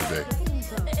dad today.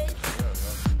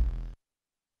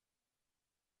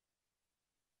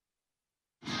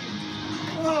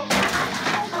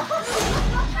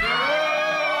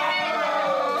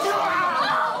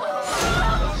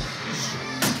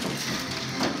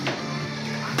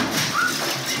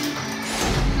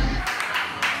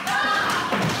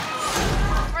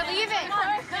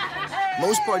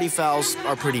 Most party fouls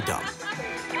are pretty dumb.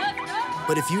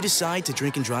 But if you decide to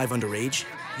drink and drive underage,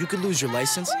 you could lose your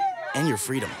license and your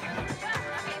freedom.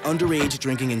 Underage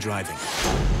drinking and driving.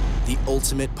 The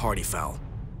ultimate party foul.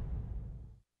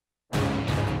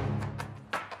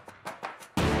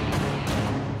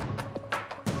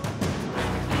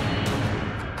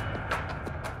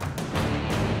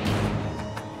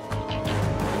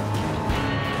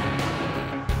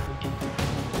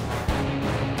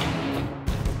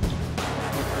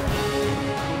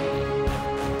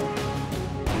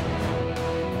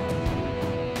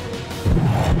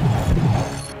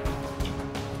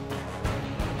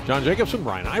 John Jacobson,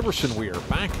 Brian Iverson, we are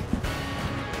back.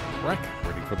 Breck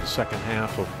ready for the second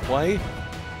half of play.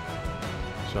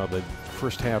 Saw the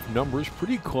first half numbers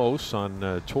pretty close on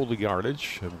total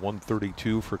yardage.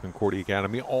 132 for Concordia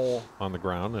Academy, all on the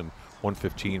ground, and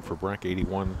 115 for Breck,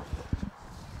 81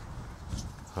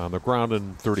 on the ground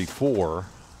and 34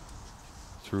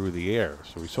 through the air.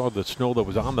 So we saw the snow that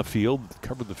was on the field,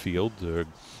 covered the field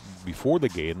before the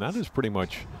game. That is pretty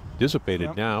much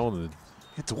dissipated now.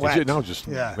 It's wet. Now just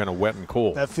kind of wet and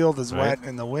cold. That field is wet,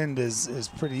 and the wind is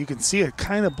pretty. You can see it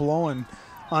kind of blowing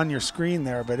on your screen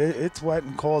there, but it's wet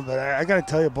and cold. But I got to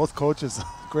tell you, both coaches,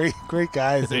 great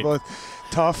guys. They're both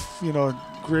tough,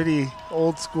 gritty,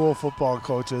 old school football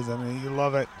coaches. I mean, you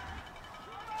love it.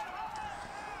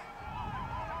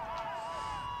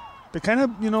 They kind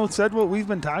of, said what we've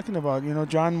been talking about.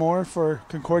 John Moore for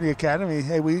Concordia Academy.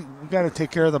 Hey, we got to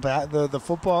take care of the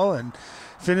football and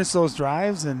finish those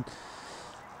drives. And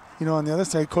on the other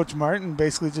side, Coach Martin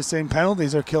basically just saying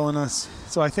penalties are killing us.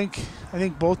 So I think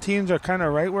both teams are kind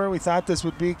of right where we thought this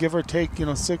would be, give or take,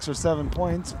 6 or 7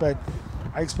 points. But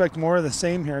I expect more of the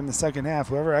same here in the second half.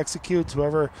 Whoever executes,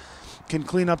 whoever can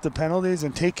clean up the penalties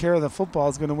and take care of the football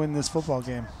is going to win this football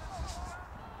game.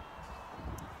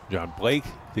 John Blake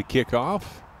to kick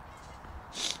off.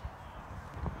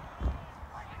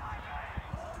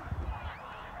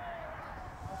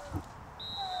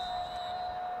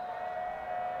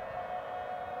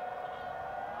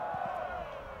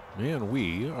 And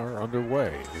we are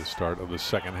underway. The start of the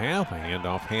second half. A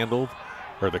handoff handled,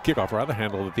 or the kickoff rather,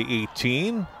 handled at the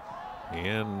 18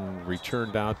 and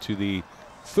returned out to the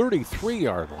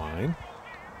 33-yard line.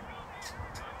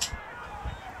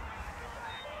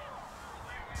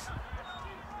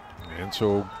 And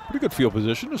so pretty good field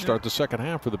position to start the second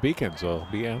half for the Beacons. They'll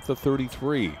be at the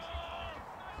 33.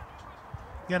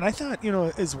 Yeah, and I thought,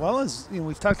 as well as,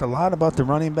 we've talked a lot about the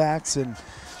running backs and,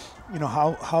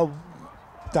 how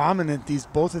dominant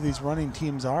both of these running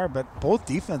teams are, but both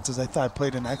defenses I thought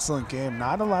played an excellent game.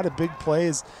 Not a lot of big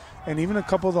plays, and even a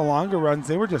couple of the longer runs,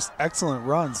 they were just excellent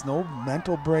runs. No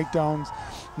mental breakdowns,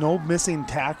 no missing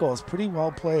tackles. Pretty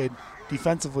well played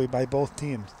defensively by both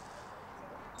teams.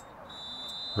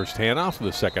 First handoff of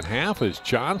the second half is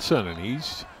Johnson, and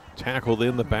he's tackled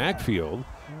in the backfield.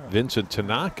 Vincent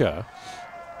Tanaka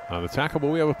on the tackle, but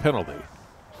we have a penalty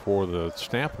for the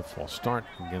snap. A false start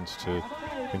against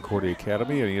Concordia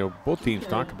Academy. And, both teams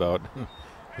talk about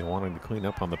wanting to clean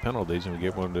up on the penalties, and we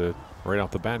get one right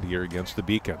off the bat here against the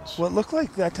Beacons. Well, it looked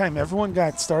like that time everyone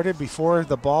got started before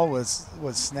the ball was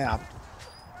snapped.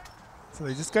 So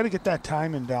they just got to get that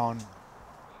timing down.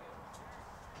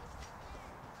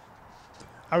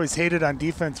 I always hated on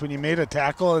defense when you made a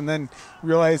tackle and then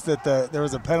realized that there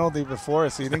was a penalty before,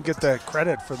 so you didn't get the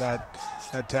credit for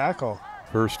that tackle.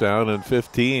 First down and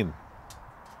 15.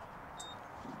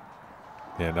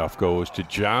 Handoff goes to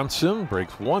Johnson.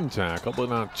 Breaks one tackle, but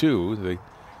not two. They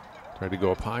tried to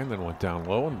go up high and then went down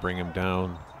low and bring him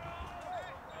down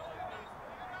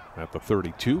at the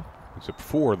 32. Except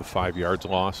for the 5 yards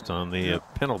lost on the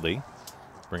penalty.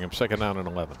 Bring him second down and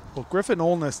 11. Well, Griffin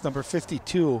Olness, number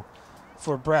 52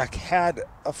 for Breck, had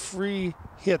a free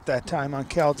hit that time on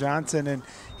Cal Johnson, and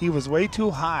he was way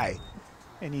too high.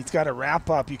 And he's got to wrap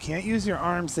up. You can't use your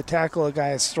arms to tackle a guy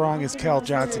as strong as Cal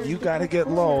Johnson. You got to get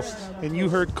low. And you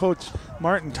heard Coach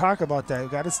Martin talk about that. We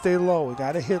got to stay low. We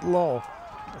got to hit low,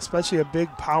 especially a big,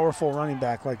 powerful running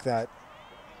back like that.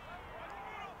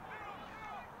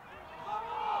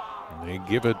 And they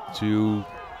give it to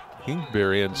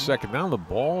Kingsbury, and second down. The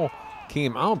ball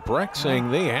came out. Breck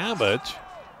saying they have it.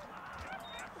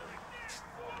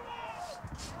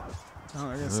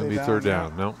 It'll be third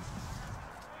down. No.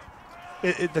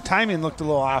 The timing looked a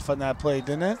little off on that play,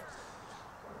 didn't it?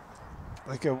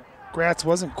 Like Gratz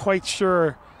wasn't quite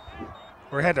sure,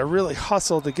 or had to really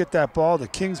hustle to get that ball to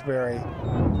Kingsbury.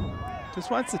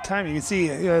 Just watch the timing. You can see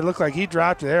it looked like he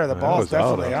dropped it there. The ball's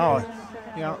definitely out.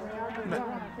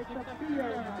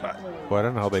 Well, I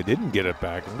don't know how they didn't get it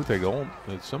back. It looked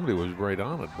like somebody was right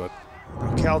on it, but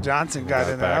Cal Johnson got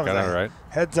in there. That was a right.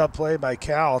 heads-up play by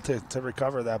Cal to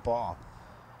recover that ball.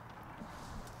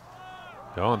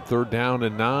 On 3rd down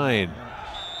and 9.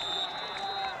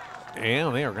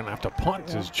 And they are going to have to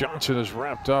punt as Johnson is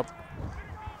wrapped up.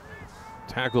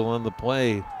 Tackle on the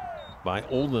play by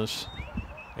Olness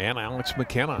and Alex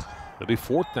McKenna. It'll be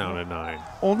 4th down and 9.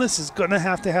 Olness is going to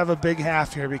have a big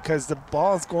half here because the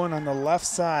ball is going on the left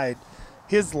side,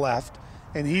 his left,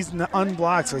 and he's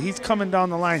unblocked, so he's coming down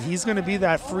the line. He's going to be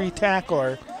that free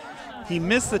tackler. He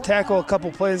missed the tackle a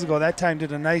couple plays ago. That time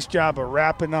did a nice job of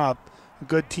wrapping up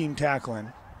good team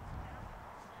tackling.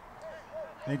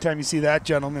 Anytime you see that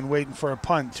gentleman waiting for a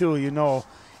punt, too, you know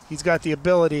he's got the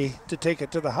ability to take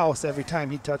it to the house every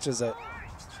time he touches it.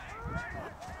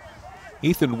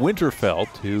 Ethan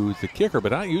Winterfeld, who's the kicker,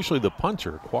 but not usually the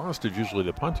punter. Quast is usually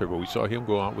the punter, but we saw him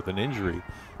go out with an injury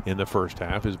in the first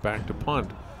half, is back to punt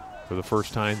for the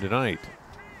first time tonight.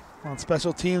 On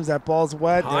special teams, that ball's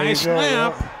wet. High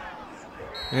snap.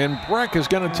 And Breck is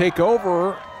going to take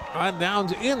over on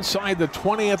downs inside the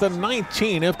 20 at the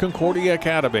 19 of Concordia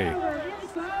Academy.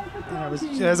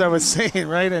 As I was saying,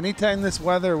 right, anytime this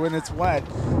weather, when it's wet,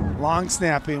 long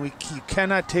snapping, you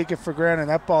cannot take it for granted.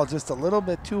 That ball just a little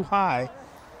bit too high.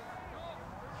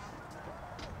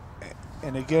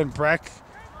 And again, Breck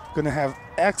going to have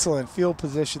excellent field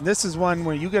position. This is one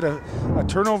where you get a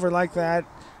turnover like that,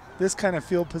 this kind of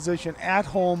field position at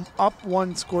home, up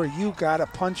 1 score, you got to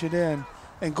punch it in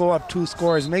and go up 2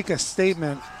 scores. Make a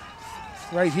statement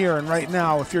right here and right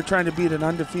now. If you're trying to beat an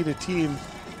undefeated team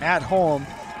at home,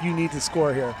 you need to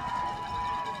score here.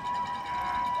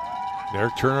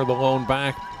 Derek Turner, the lone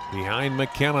back, behind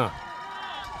McKenna,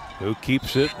 who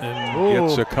keeps it and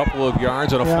gets a couple of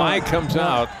yards, and a flag comes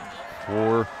out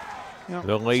for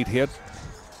the late hit.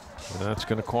 And that's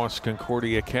going to cost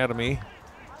Concordia Academy.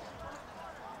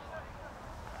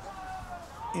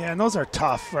 Yeah, and those are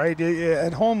tough, right?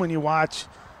 At home when you watch,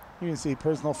 you can see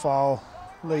personal foul,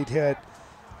 late hit.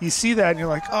 You see that and you're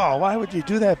like, oh, why would you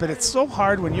do that? But it's so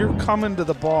hard when you're coming to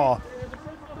the ball.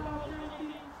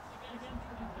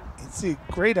 You see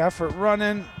great effort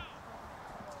running.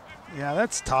 Yeah,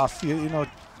 that's tough. You know,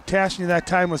 Tashney that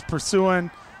time was pursuing.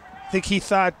 I think he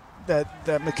thought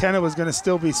that McKenna was going to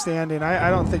still be standing. I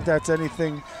don't think that's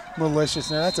anything malicious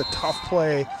there. That's a tough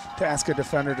play to ask a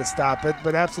defender to stop it,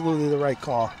 but absolutely the right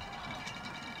call.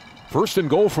 1st and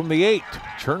goal from the 8.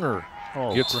 Turner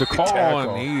gets the call,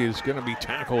 tackle. and he is going to be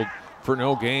tackled for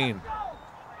no gain.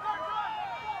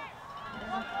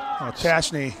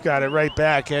 Tashney got it right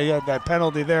back. Yeah, he had that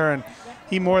penalty there, and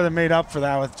he more than made up for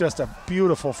that with just a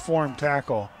beautiful form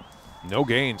tackle. No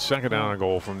gain, 2nd down and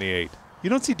goal from the 8. You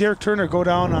don't see Derek Turner go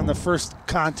down on the first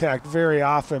contact very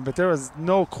often, but there was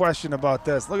no question about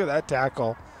this. Look at that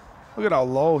tackle. Look at how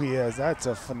low he is. That's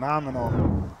a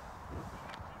phenomenal.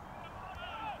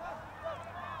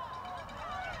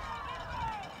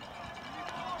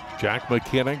 Jack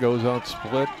McKenna goes out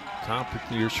split, top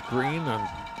of your screen on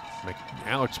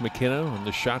Alex McKenna on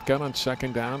the shotgun on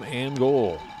 2nd down and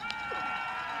goal.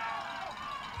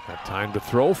 Got time to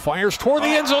throw, fires toward the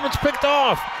end zone, it's picked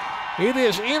off. It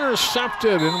is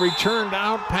intercepted and returned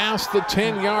out past the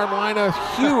 10-yard line. A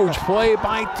huge play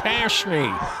by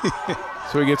Tashney.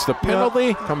 So he gets the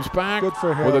penalty, comes back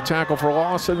with a tackle for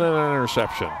loss, and then an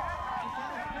interception.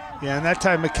 Yeah, and that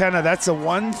time McKenna, that's the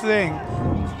one thing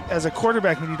as a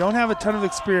quarterback, when you don't have a ton of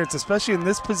experience, especially in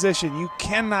this position, you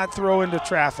cannot throw into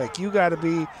traffic. You got to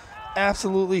be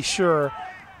absolutely sure.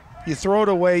 You throw it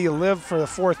away, you live for the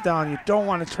 4th down. You don't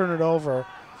want to turn it over.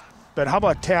 But how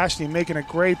about Tashney making a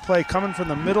great play, coming from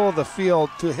the middle of the field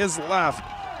to his left,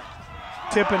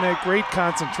 tipping it, great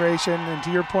concentration. And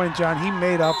to your point, John, he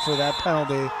made up for that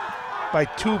penalty by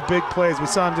 2 big plays. We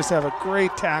saw him just have a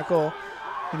great tackle,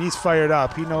 and he's fired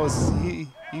up. He knows he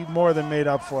more than made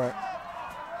up for it.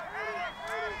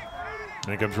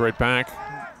 And he comes right back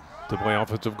to play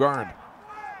offensive guard.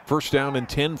 1st down and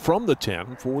 10 from the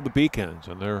 10 for the Beacons,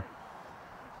 and their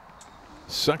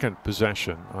 2nd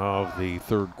possession of the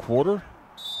 3rd quarter.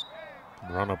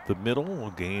 Run up the middle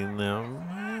will gain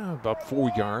them about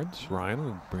 4 yards. Ryan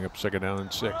will bring up 2nd down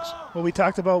and 6. Well, we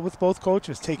talked about with both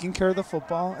coaches taking care of the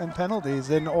football and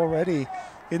penalties, and already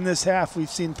in this half we've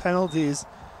seen penalties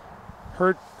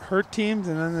hurt teams,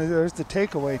 and then there's the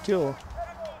takeaway too.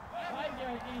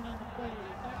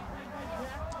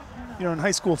 You know, in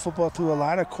high school football too, a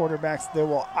lot of quarterbacks, they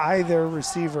will eye their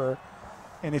receiver.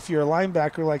 And if you're a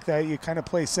linebacker like that, you kind of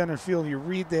play center field, you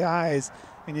read the eyes,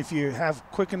 and if you have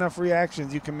quick enough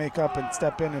reactions, you can make up and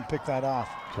step in and pick that off.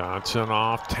 Johnson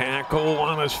off tackle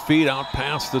on his feet out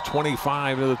past the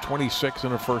 25 to the 26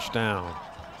 and a 1st down.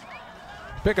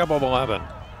 Pickup of 11.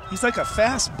 He's like a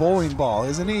fast bowling ball,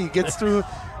 isn't he? He gets through,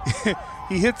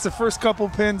 he hits the first couple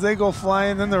pins, they go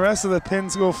flying, then the rest of the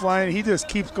pins go flying. He just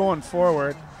keeps going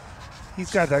forward.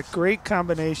 He's got that great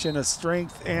combination of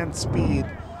strength and speed.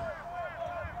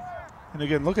 And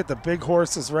again, look at the big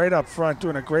horses right up front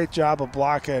doing a great job of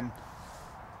blocking.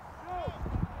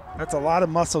 That's a lot of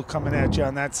muscle coming at you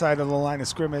on that side of the line of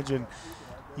scrimmage, and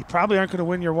you probably aren't going to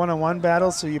win your one-on-one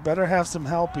battles, so you better have some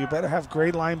help. You better have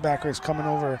great linebackers coming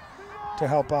over to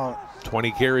help out.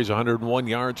 20 carries, 101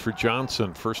 yards for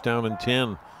Johnson. First down and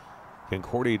 10.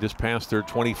 Concordia just passed their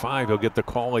 25. He'll get the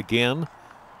call again.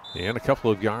 And a couple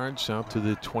of yards out to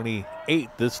the 28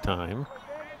 this time.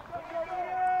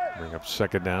 Bring up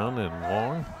second down and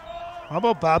long. How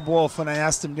about Bob Wolf? When I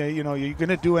asked him, you know, you're going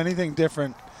to do anything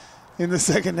different in the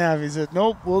second half? He said,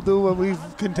 nope, we'll do what we've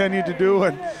continued to do.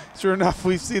 And sure enough,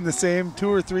 we've seen the same 2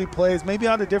 or 3 plays, maybe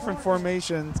out of different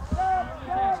formations.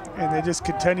 And they just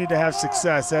continue to have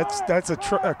success. That's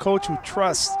a coach who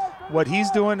trusts what he's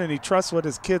doing, and he trusts what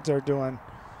his kids are doing.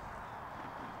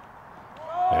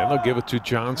 And they'll give it to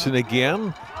Johnson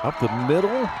again. Up the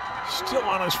middle. Still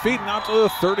on his feet, not to the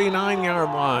 39-yard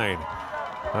line.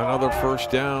 Another first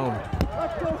down.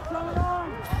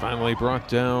 Finally brought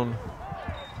down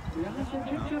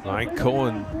by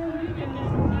Cohen.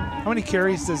 How many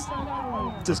carries does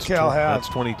Cal have? That's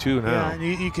 22 now. Yeah, and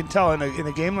you can tell in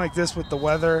a game like this with the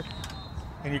weather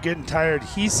and you're getting tired,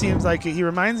 he seems like he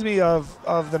reminds me of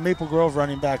the Maple Grove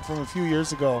running back from a few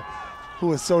years ago who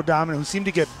was so dominant, who seemed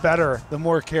to get better the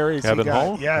more carries he got.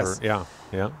 Hall? Yes. Yeah.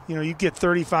 You know, you get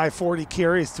 35, 40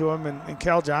 carries to him, and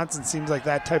Cal Johnson seems like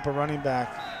that type of running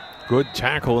back. Good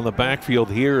tackle in the backfield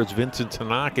here is Vincent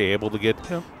Tanaka, able to get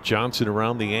Johnson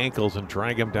around the ankles and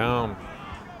drag him down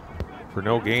for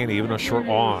no gain, even a short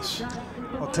loss.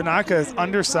 Well, Tanaka is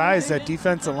undersized, that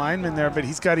defensive lineman there, but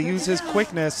he's got to use his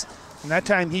quickness, and that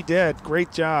time he did.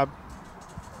 Great job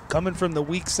coming from the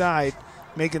weak side,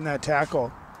 making that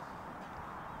tackle.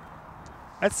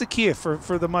 That's the key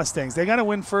for the Mustangs. They got to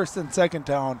win first and second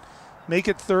down, make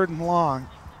it third and long.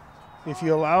 If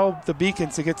you allow the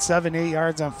Beacons to get 7-8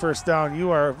 yards on first down, you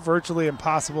are virtually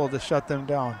impossible to shut them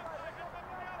down.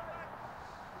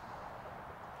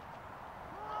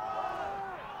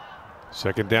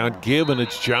 Second down, give, and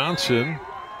it's Johnson.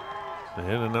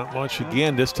 And not much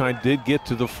again. This time did get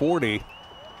to the 40.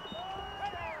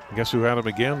 Guess who had him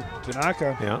again?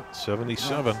 Tanaka. Yeah,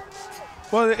 77.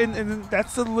 Well, and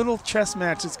that's the little chess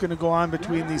match that's going to go on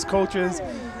between these coaches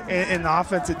and the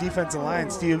offensive defensive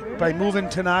lines. By moving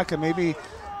Tanaka maybe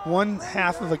one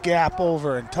half of a gap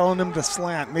over and telling him to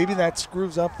slant, maybe that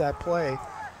screws up that play.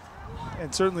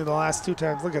 And certainly the last 2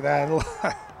 times, look at that.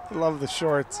 I love the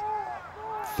shorts.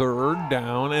 Third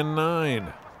down and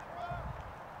 9.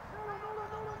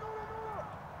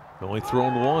 Only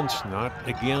thrown once, not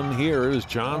again here as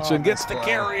Johnson gets the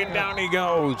carry and down he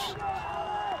goes.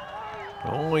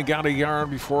 Only got a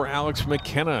yard before Alex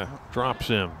McKenna drops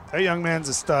him. That young man's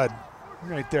a stud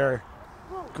right there.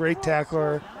 Great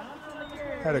tackler.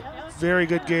 Had a very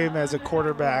good game as a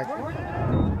quarterback.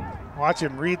 Watch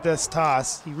him read this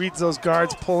toss. He reads those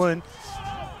guards pulling,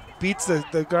 beats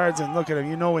the guards, and look at him.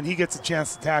 You know when he gets a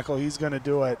chance to tackle, he's going to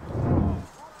do it.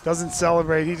 Doesn't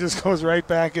celebrate. He just goes right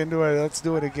back into it. Let's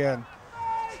do it again.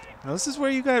 Now, this is where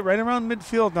you got right around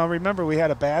midfield. Now, remember, we had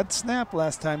a bad snap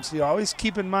last time, so you always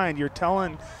keep in mind, you're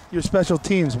telling your special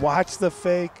teams, watch the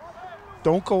fake.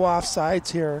 Don't go off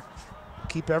sides here.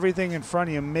 Keep everything in front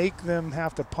of you. Make them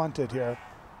have to punt it here.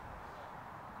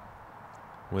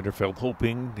 Winterfeld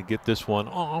hoping to get this one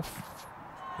off,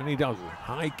 and he does.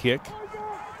 High kick.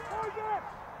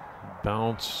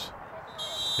 Bounce.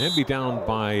 And be down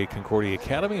by Concordia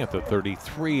Academy at the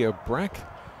 33 of Breck.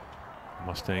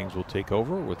 Mustangs will take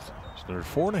over with under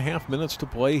 4.5 minutes to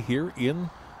play here in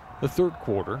the third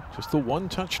quarter. Just the one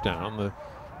touchdown, the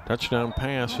touchdown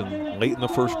pass, and late in the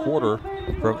first quarter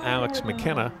from Alex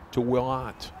McKenna to Will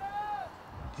Ott.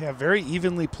 Yeah, very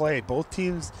evenly played. Both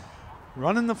teams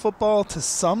running the football to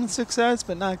some success,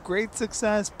 but not great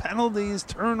success. Penalties,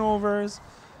 turnovers,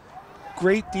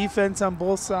 great defense on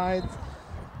both sides.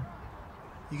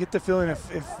 You get the feeling if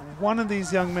one of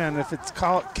these young men, if it's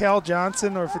Cal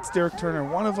Johnson or if it's Derek Turner,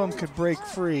 one of them could break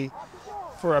free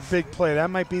for a big play. That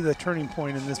might be the turning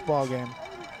point in this ball game.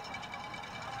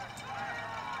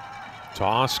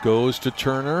 Toss goes to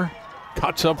Turner.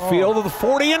 Cuts upfield to the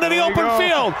 40 into the open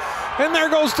field. And there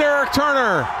goes Derek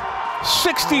Turner.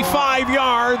 65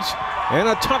 yards and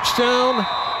a touchdown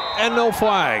and no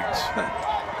flags.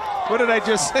 What did I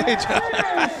just say, John?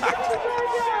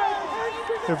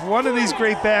 If one of these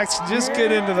great backs just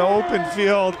get into the open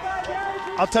field,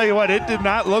 I'll tell you what, it did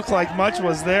not look like much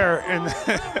was there. And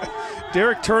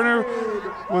Derek Turner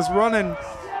was running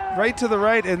right to the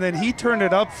right, and then he turned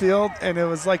it upfield, and it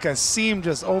was like a seam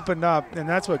just opened up, and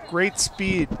that's what great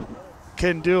speed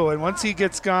can do. And once he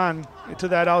gets gone to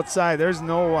that outside, there's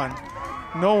no one,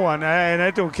 and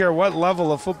I don't care what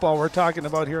level of football we're talking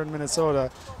about here in Minnesota,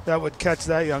 that would catch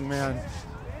that young man.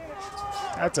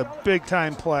 That's a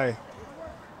big-time play.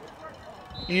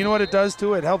 And you know what it does,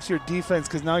 too? It helps your defense,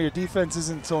 because now your defense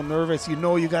isn't so nervous. You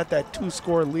know you got that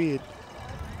 2-score lead.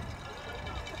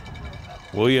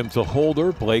 Williams the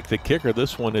holder, Blake the kicker.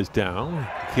 This one is down.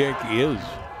 Kick is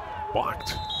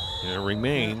blocked. And it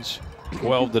remains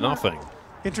 12-0.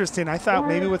 Interesting. I thought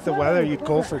maybe with the weather you'd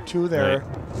go for 2 there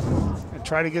and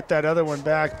try to get that other one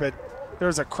back, but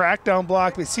there's a crackdown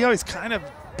block. But see how he's kind of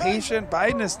patient,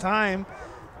 biding his time,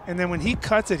 and then when he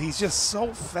cuts it, he's just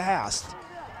so fast.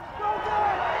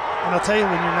 And I'll tell you,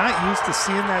 when you're not used to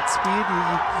seeing that speed,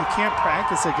 you can't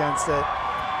practice against it.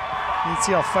 You can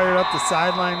see how fired up the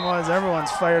sideline was.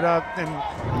 Everyone's fired up,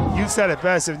 and you said it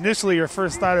best. Initially, your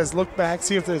first thought is look back,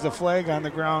 see if there's a flag on the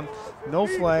ground. No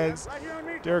flags.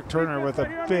 Derek Turner with a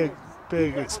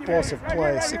big explosive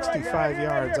play, 65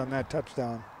 yards on that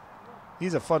touchdown.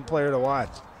 He's a fun player to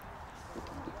watch.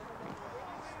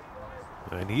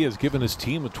 And he has given his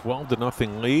team a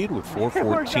 12-0 lead with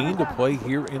 4:14 to play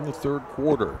here in the third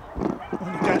quarter.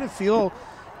 Well, you got to feel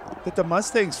that the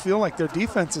Mustangs feel like their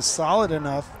defense is solid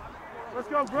enough.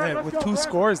 With 2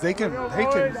 scores, they can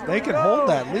hold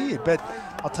that lead. But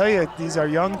I'll tell you, these are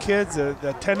young kids.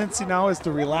 The tendency now is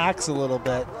to relax a little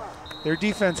bit. Their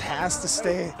defense has to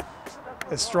stay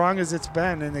as strong as it's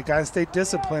been, and they got to stay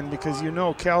disciplined, because you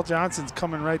know Cal Johnson's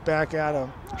coming right back at them.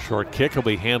 Short kick will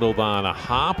be handled on a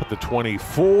hop at the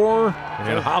 24,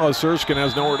 and Hollis Erskine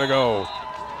has nowhere to go.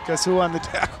 Guess who on the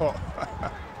tackle?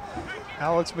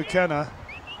 Alex McKenna.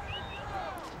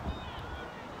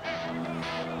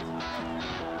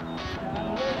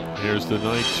 Here's the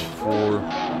night for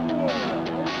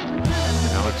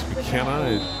Alex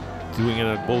McKenna, doing it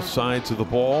on both sides of the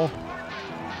ball.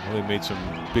 Really made some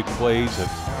big plays. That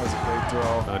was a great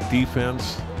throw. On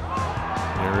defense.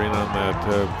 They're in on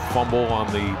that fumble on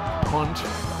the punt.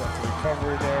 Got the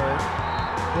recovery there.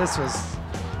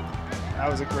 That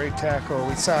was a great tackle.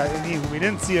 We saw it, and we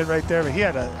didn't see it right there, but he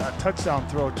had a touchdown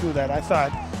throw too that I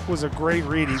thought was a great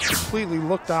read. He completely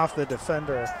looked off the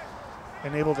defender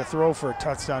and able to throw for a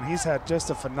touchdown. He's had just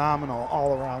a phenomenal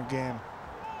all-around game.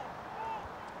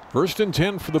 1st and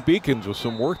 10 for the Beacons with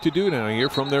some work to do now here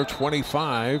from their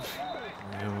 25.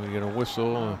 And we get a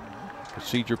whistle, a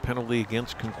procedure penalty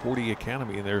against Concordia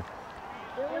Academy. Their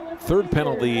 3rd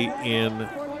penalty in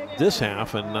this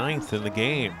half and 9th in the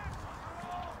game.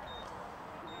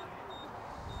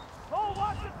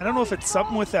 I don't know if it's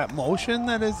something with that motion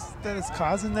that is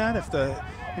causing that. If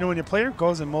when your player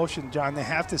goes in motion, John, they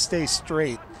have to stay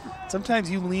straight. Sometimes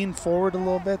you lean forward a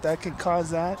little bit, that can cause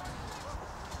that.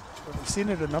 But we've seen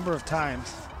it a number of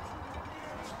times.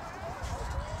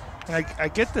 And I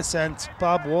get the sense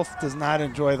Bob Wolf does not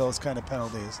enjoy those kind of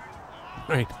penalties.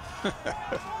 Right.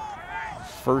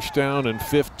 1st down and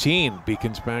 15.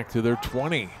 Beacons back to their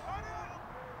 20.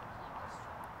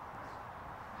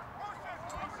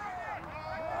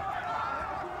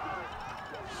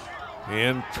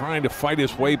 And trying to fight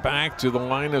his way back to the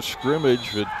line of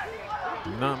scrimmage, but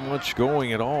not much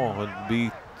going at all. It'd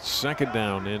be 2nd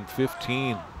down and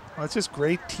 15. Well, it's just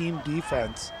great team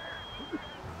defense.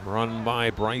 Run by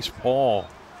Bryce Paul.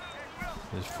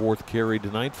 His 4th carry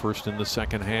tonight, 1st in the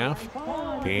 2nd half.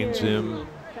 Gains him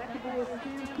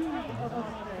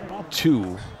about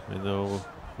 2, and they'll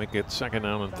make it 2nd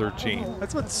down and 13.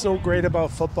 That's what's so great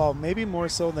about football, maybe more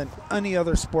so than any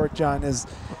other sport, John, is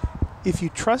if you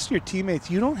trust your teammates,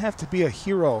 you don't have to be a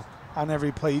hero on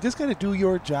every play. You just got to do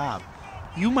your job.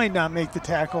 You might not make the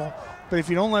tackle, but if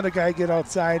you don't let a guy get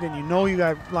outside and you know you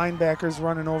got linebackers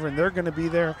running over and they're going to be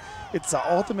there, it's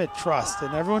the ultimate trust,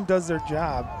 and everyone does their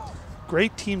job.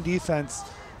 Great team defense.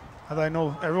 I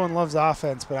know everyone loves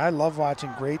offense, but I love watching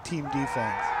great team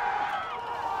defense.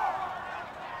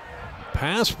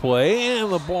 Pass play,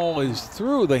 and the ball is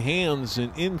through the hands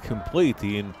and incomplete.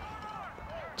 The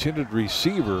intended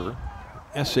receiver,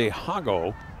 S.A.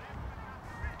 Hago.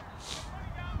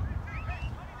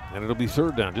 And it'll be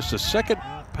 3rd down. Just a 2nd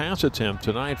pass attempt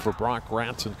tonight for Brock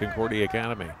Ratz and Concordia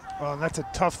Academy. Well, that's a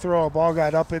tough throw. A ball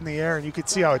got up in the air, and you could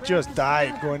see how it just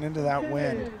died going into that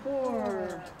wind.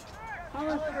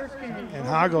 And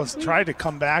Hago's tried to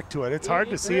come back to it. It's hard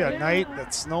to see at night.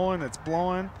 It's snowing, it's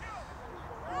blowing.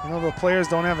 You know, the players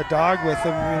don't have a dog with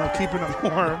them, keeping them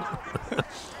warm.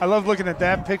 I love looking at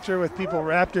that picture with people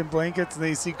wrapped in blankets, and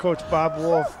they see Coach Bob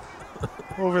Wolf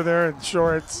over there in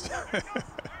shorts.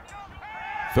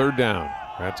 3rd down.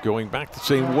 That's going back the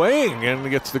same way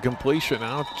and gets the completion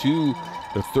out to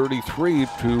the 33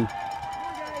 to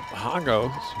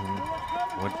Hagos.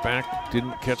 Went back,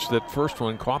 didn't catch that first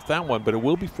one, caught that one, but it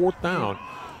will be 4th down.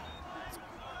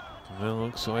 And it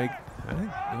looks like,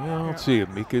 let's see,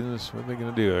 Meekins, what are they going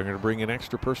to do? They're going to bring in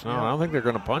extra personnel. I don't think they're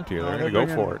going to punt you. They're going to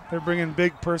go for it. They're bringing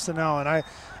big personnel, and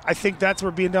I think that's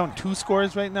where being down 2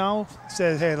 scores right now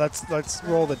says, hey, let's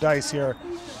roll the dice here.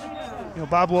 You know,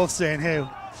 Bob Wolf's saying, hey,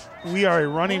 we are a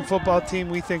running football team.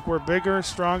 We think we're bigger,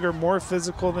 stronger, more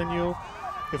physical than you.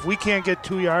 If we can't get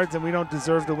 2 yards, then we don't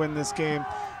deserve to win this game.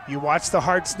 You watch the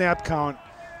hard snap count.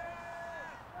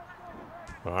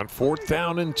 On 4th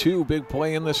down and 2, big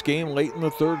play in this game late in the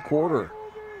 3rd quarter.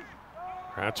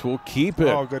 Rats will keep it.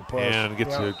 Oh, good push. And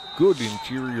gets a good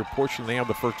interior push, and they have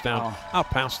the 1st down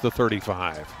out past the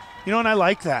 35. You know, and I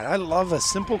like that. I love a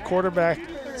simple quarterback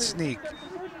sneak.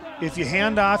 If you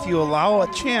hand off, you allow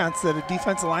a chance that a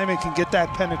defensive lineman can get that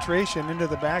penetration into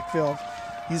the backfield.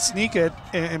 You sneak it,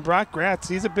 and Brock Gratz,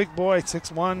 he's a big boy,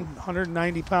 6'1",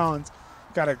 190 pounds.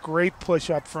 Got a great push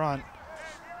up front.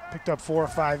 Picked up 4 or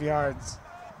 5 yards.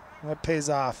 That pays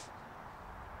off.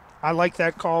 I like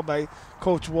that call by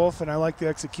Coach Wolf, and I like the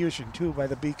execution, too, by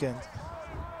the Beacons.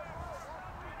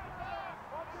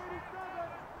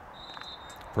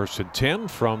 1st and 10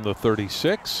 from the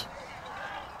 36.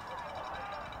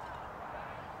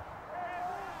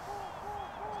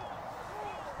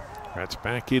 That's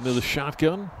back into the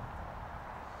shotgun.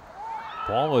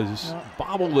 Ball is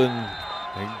bobbled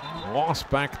and lost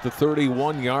back at the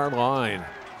 31-yard line.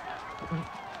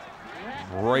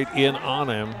 Right in on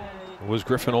him was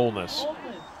Griffin Olness.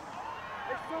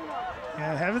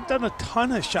 Yeah, I haven't done a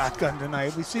ton of shotgun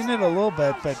tonight. We've seen it a little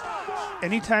bit, but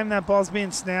anytime that ball's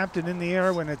being snapped and in the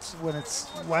air when it's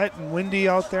wet and windy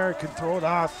out there, it can throw it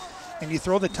off. And you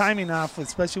throw the timing off,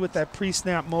 especially with that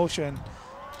pre-snap motion,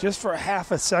 just for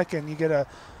half a second, you get a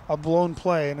blown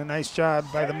play, and a nice job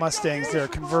by the Mustangs there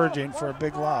converging for a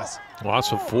big loss.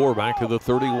 Loss of 4 back to the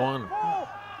 31.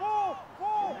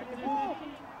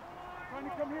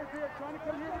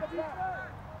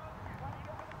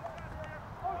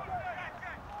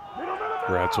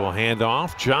 Gratz will hand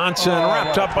off. Johnson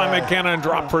wrapped up by McKenna and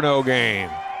dropped for no gain.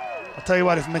 I'll tell you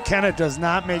what, if McKenna does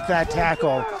not make that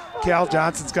tackle, Cal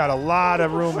Johnson's got a lot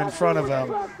of room in front of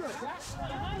him.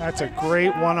 That's a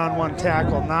great one-on-one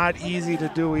tackle. Not easy to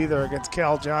do either against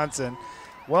Cal Johnson.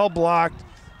 Well blocked.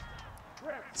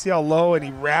 See how low, and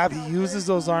he uses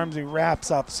those arms, he wraps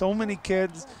up. So many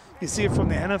kids, you see it from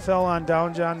the NFL on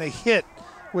down, John, they hit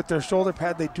with their shoulder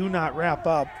pad, they do not wrap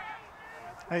up.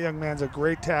 That young man's a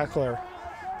great tackler.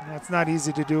 And that's not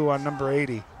easy to do on number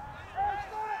 80.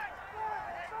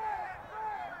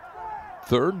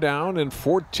 3rd down and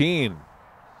 14.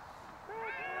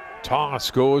 Toss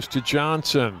goes to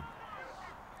Johnson.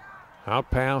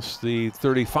 Out past the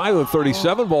 35. The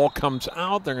 37 ball comes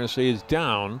out. They're going to say is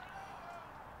down.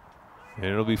 And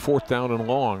it'll be 4th down and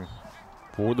long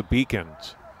for the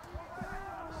Beacons.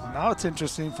 Now it's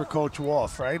interesting for Coach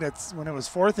Wolf, right? It's when it was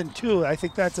 4th and 2, I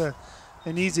think that's an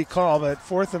easy call, but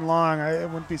 4th and long, I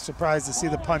wouldn't be surprised to see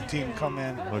the punt team come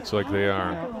in. Looks like they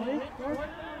are.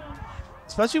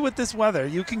 Especially with this weather,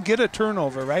 you can get a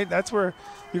turnover, right? That's where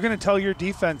you're going to tell your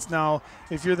defense now,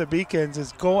 if you're the Beacons,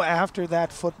 is go after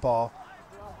that football.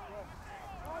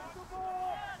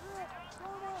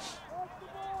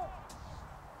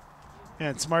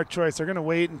 And smart choice. They're going to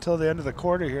wait until the end of the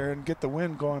quarter here and get the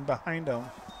wind going behind them.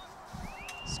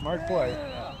 Smart play.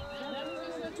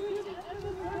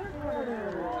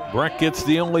 Breck gets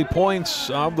the only points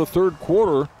of the 3rd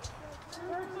quarter.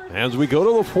 As we go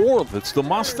to the 4th, it's the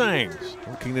Mustangs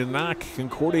looking to knock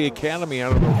Concordia Academy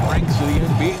out of the ranks of the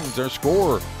unbeatens. Their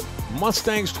score,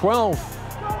 Mustangs 12,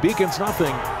 Beacons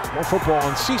nothing. More football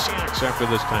on CCX after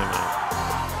this timeout.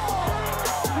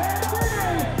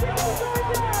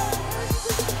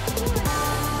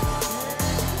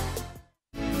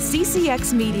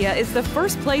 CCX Media is the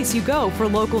first place you go for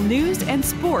local news and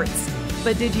sports.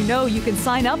 But did you know you can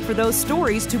sign up for those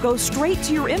stories to go straight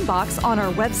to your inbox on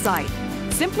our website?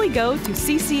 Simply go to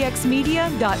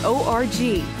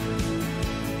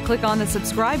ccxmedia.org. Click on the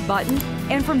subscribe button,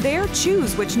 and from there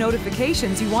choose which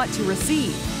notifications you want to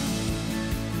receive.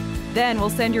 Then we'll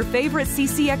send your favorite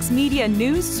CCX Media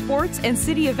news, sports, and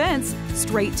city events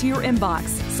straight to your inbox.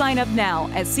 Sign up now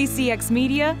at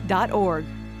ccxmedia.org.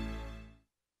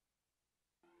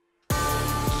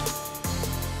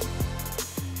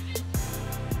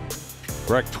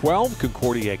 Breck 12,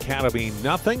 Concordia Academy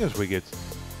nothing as we get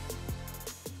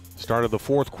start of the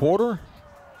 4th quarter.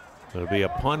 There'll be a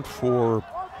punt for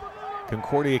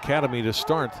Concordia Academy to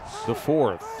start the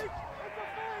 4th.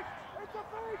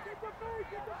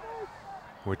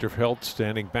 Winterfeld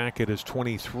standing back at his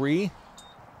 23.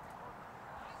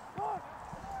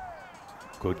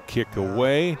 Good kick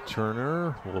away.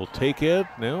 Turner will take it.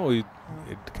 No, it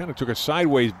kind of took a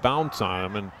sideways bounce on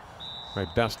him, and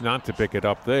best not to pick it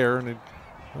up there, and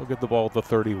he'll get the ball at the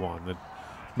 31. It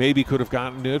maybe could have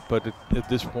gotten it, but at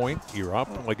this point, you're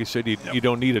up. Like you said, you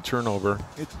don't need a turnover.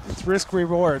 It's risk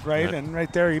reward, right? And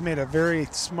right there, he made a very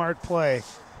smart play.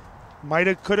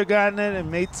 Could have gotten it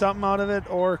and made something out of it,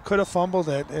 or could have fumbled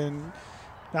it and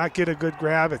not get a good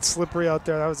grab. It's slippery out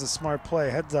there. That was a smart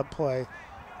play, heads up play.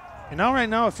 And now, right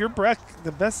now, if you're Breck,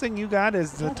 the best thing you got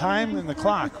is the time and the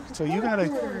clock. So you got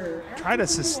to try to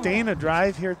sustain a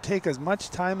drive here, take as much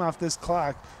time off this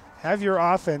clock, have your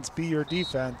offense be your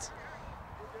defense.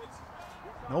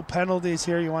 No penalties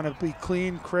here. You want to be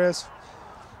clean, crisp,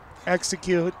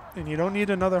 execute, and you don't need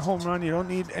another home run. You don't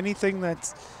need anything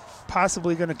that's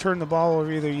possibly going to turn the ball over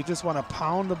either. You just want to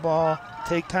pound the ball,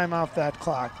 take time off that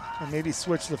clock, and maybe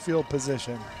switch the field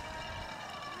position.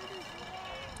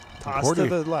 Toss Concordia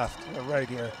to the left, right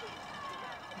here.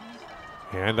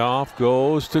 Handoff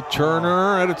goes to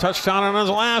Turner at a touchdown on his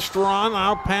last run,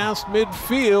 out past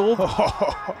midfield.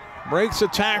 Breaks a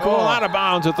tackle out of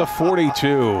bounds at the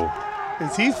 42.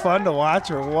 Is he fun to watch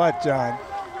or what, John?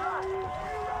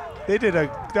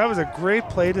 That was a great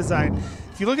play design.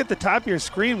 If you look at the top of your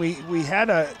screen, we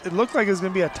had it looked like it was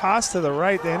going to be a toss to the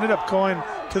right. They ended up going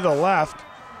to the left.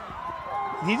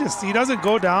 He doesn't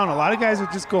go down. A lot of guys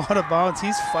would just go out of bounds.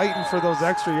 He's fighting for those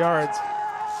extra yards.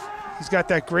 He's got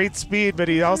that great speed, but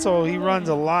he runs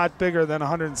a lot bigger than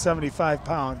 175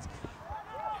 pounds.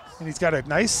 And he's got a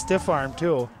nice stiff arm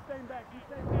too.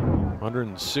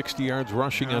 160 yards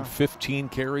rushing on 15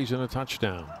 carries and a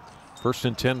touchdown. 1st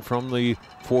and 10 from the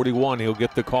 41. He'll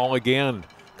get the call again.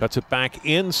 Cuts it back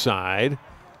inside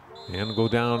and go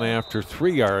down after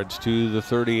 3 yards to the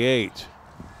 38.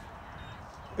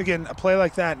 Again, a play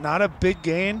like that, not a big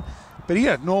gain, but he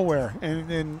had nowhere.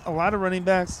 And a lot of running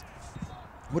backs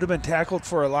would have been tackled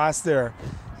for a loss there.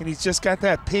 And he's just got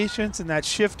that patience and that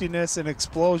shiftiness and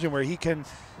explosion where he can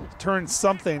turn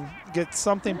something, get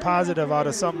something positive out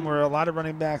of something where a lot of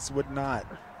running backs would not.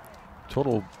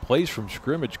 Total plays from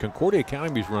scrimmage. Concordia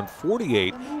Academy's run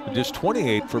 48, and just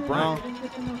 28 for Breck.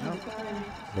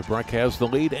 But Breck has the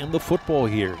lead and the football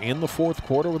here in the 4th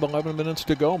quarter with 11 minutes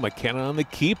to go. McKenna on the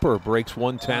keeper, breaks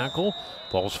one tackle,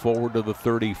 falls forward to the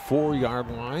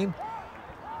 34-yard line.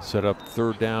 Set up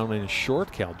 3rd down and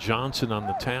short. Cal Johnson on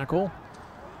the tackle.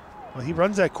 Well, he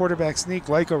runs that quarterback sneak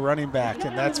like a running back,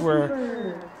 and that's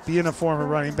where being a former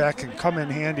running back can come in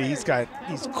handy.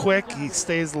 He's quick, he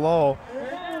stays low.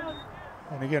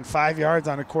 And again, 5 yards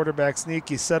on a quarterback sneak.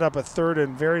 He set up a 3rd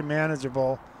and very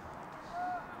manageable.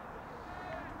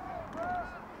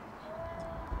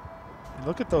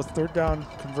 Look at those 3rd down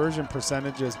conversion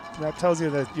percentages. That tells you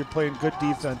that you're playing good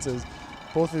defenses.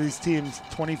 Both of these teams,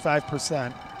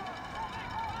 25%.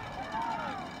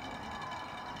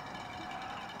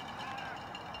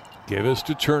 Give us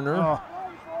to Turner.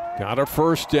 Got a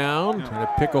 1st down. Trying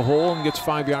to pick a hole and gets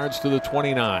 5 yards to the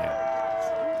 29.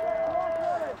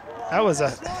 That was a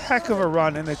heck of a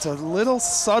run, and it's a little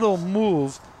subtle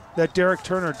move that Derek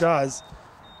Turner does.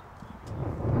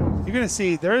 You're going to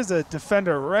see there's a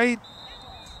defender right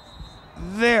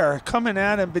there coming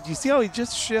at him, but you see how he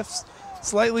just shifts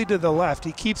slightly to the left.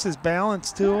 He keeps his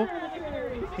balance too.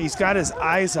 He's got his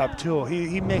eyes up too.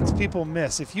 He makes people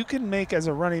miss. If you can make, as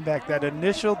a running back, that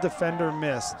initial defender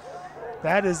miss,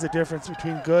 that is the difference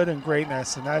between good and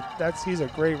greatness, and he's a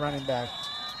great running back.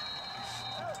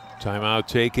 Timeout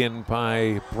taken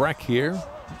by Breck here.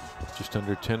 Just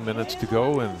under 10 minutes to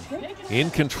go, and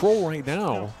in control right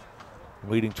now.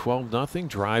 Leading 12-0,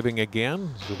 driving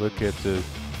again. So look at the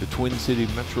Twin City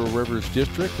Metro Rivers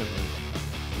District and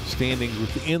the standings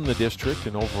within the district.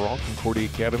 And overall, Concordia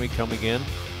Academy coming in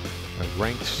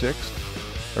ranked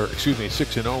 6th, or excuse me,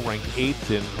 6-0, ranked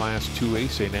 8th in Class 2A.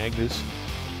 St. Agnes,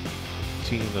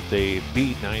 team that they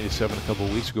beat 9-7 a couple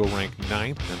of weeks ago, ranked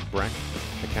 9th. And Breck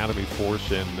Academy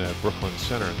Force in Brooklyn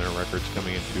Center, and their records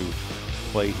coming into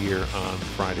play here on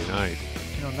Friday night.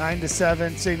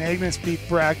 9-7. St. Agnes beat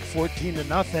Breck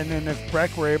 14-0, and if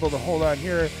Breck were able to hold on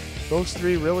here, those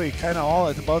three really kind of all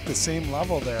at about the same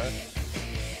level there.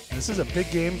 And this is a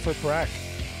big game for Breck.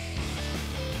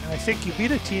 And I think you beat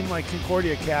a team like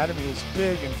Concordia Academy, who's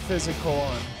big and physical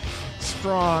and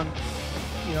strong.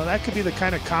 That could be the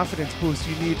kind of confidence boost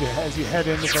you need as you head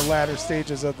into the latter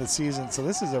stages of the season. So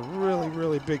this is a really,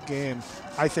 really big game,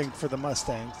 I think, for the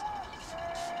Mustangs.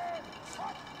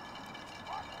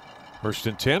 1st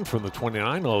and 10 from the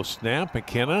 29. Low snap.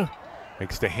 McKenna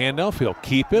makes the handoff. He'll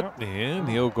keep it, and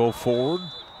he'll go forward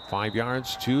 5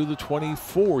 yards to the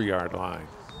 24-yard line.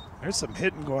 There's some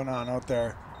hitting going on out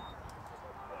there.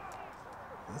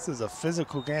 This is a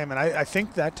physical game, and I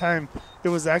think that time it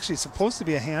was actually supposed to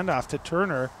be a handoff to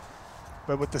Turner,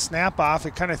 but with the snap off,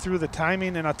 it kind of threw the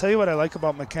timing. And I'll tell you what I like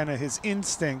about McKenna, his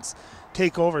instincts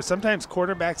take over. Sometimes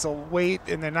quarterbacks will wait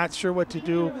and they're not sure what to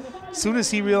do. As soon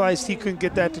as he realized he couldn't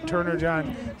get that to Turner,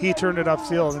 John, he turned it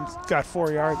upfield and got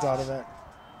 4 yards out of it.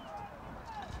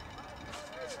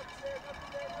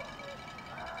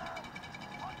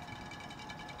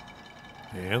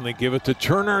 And they give it to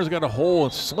Turner. He's got a hole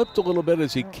and slipped a little bit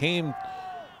as he came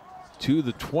to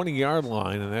the 20-yard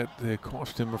line, and that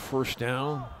cost him a first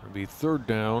down. It'll be third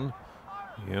down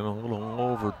and a little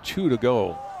over 2 to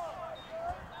go.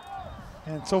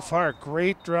 And so far,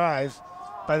 great drive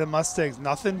by the Mustangs.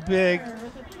 Nothing big,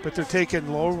 but they're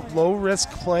taking low-risk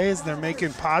plays. They're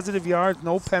making positive yards,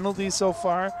 no penalties so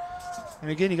far. And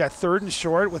again, you got 3rd and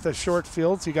short with a short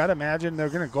field, so you got to imagine they're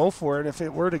going to go for it if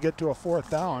it were to get to a 4th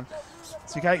down.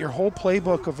 So you got your whole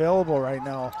playbook available right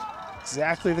now.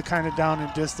 Exactly the kind of down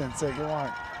and distance that you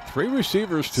want. 3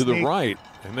 receivers to the right,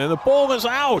 and then the ball is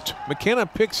out. McKenna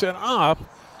picks it up.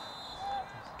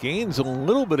 Gains a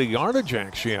little bit of yardage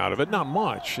actually out of it, not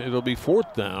much. It'll be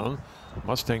 4th down.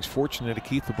 Mustangs fortunate to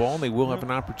keep the ball, and they will have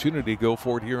an opportunity to go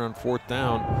for it here on 4th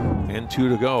down and 2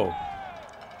 to go.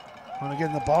 Well,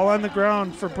 again, the ball on the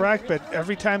ground for Breck, but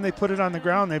every time they put it on the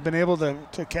ground, they've been able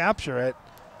to capture it.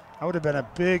 That would have been a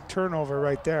big turnover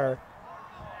right there.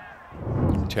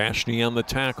 Tashney on the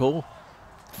tackle.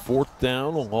 4th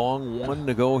down, a long 1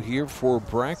 to go here for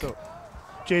Breck. So,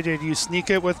 JJ, do you sneak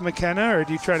it with McKenna, or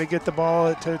do you try to get the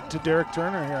ball to Derek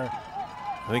Turner here?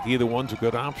 I think either one's a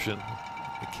good option.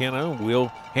 McKenna will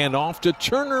hand off to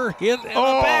Turner, hit in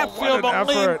the backfield, but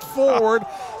leaned forward,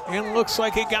 and looks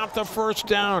like he got the first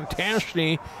down.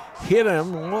 Tashney hit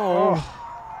him low.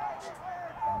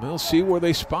 We'll see where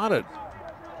they spot it.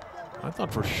 I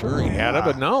thought for sure he had it,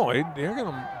 but no, they're going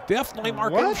to definitely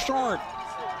mark him short.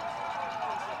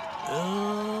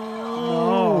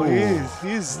 Oh,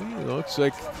 he's he looks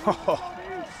like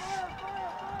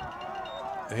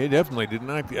he definitely did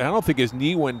not. I don't think his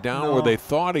knee went down where they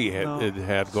thought he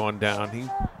had gone down. He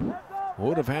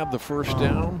would have had the first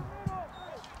down.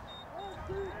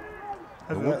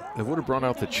 They would have brought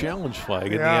out the challenge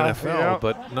flag in the NFL,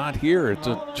 but not here. It's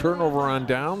a turnover on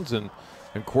downs, and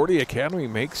Concordia Academy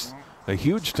makes a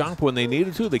huge stop when they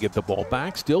needed to. They get the ball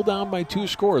back, still down by 2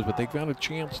 scores, but they've got a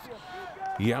chance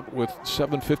yet with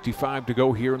 7:55 to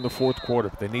go here in the 4th quarter.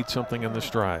 But they need something in this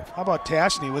drive. How about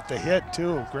Tashney with the hit,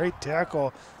 too? Great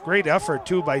tackle. Great effort,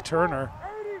 too, by Turner.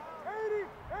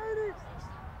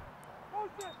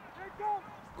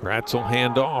 Gratz will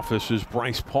hand off. This is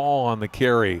Bryce Paul on the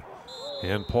carry.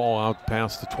 And Paul out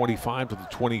past the 25 to the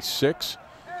 26.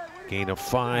 Gain of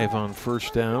 5 on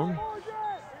first down.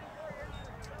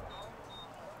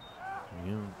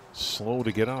 Yeah, slow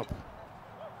to get up.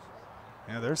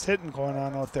 Yeah, there's hitting going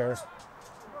on out there.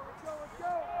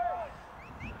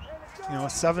 You know,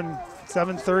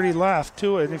 7:30 left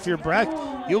too, and if you're Breck,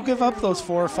 you'll give up those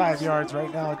 4 or 5 yards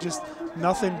right now. Just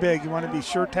nothing big. You want to be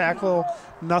sure tackle,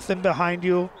 nothing behind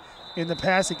you in the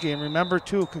passing game. Remember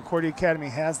too, Concordia Academy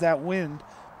has that wind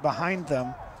behind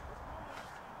them.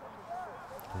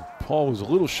 Paul was a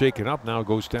little shaken up now,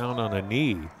 goes down on a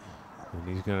knee, and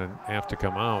he's going to have to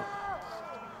come out.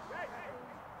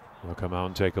 We'll come out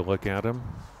and take a look at him.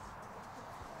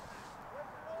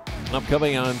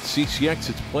 Upcoming on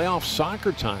CCX, it's playoff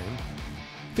soccer time.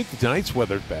 I think tonight's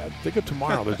weathered bad. Think of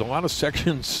tomorrow. There's a lot of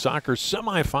section soccer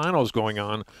semifinals going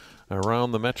on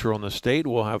around the metro and the state.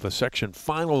 We'll have a section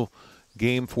final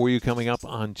game for you coming up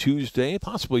on Tuesday,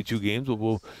 possibly 2 games, but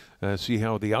we'll see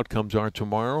how the outcomes are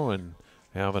tomorrow and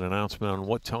have an announcement on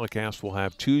what telecast we'll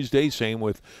have Tuesday. Same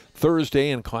with Thursday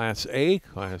in Class A.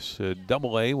 Class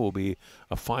AA will be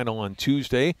a final on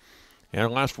Tuesday. And our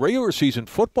last regular season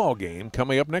football game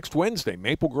coming up next Wednesday.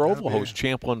 Maple Grove will host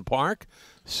Champlin Park.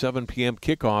 7 p.m.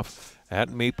 kickoff at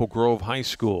Maple Grove High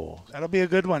School. That'll be a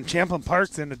good one. Champlin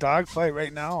Park's in a dogfight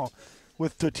right now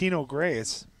with Totino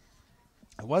Grace.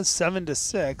 It was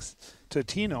 7-6,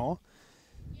 Totino.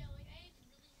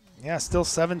 Yeah, still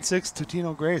 7-6,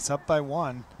 Totino Grace, up by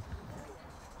 1.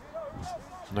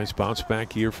 Nice bounce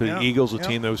back year for the Eagles, a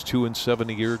team that was 2-7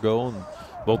 a year ago, and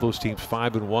both those teams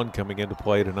 5-1 coming into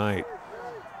play tonight.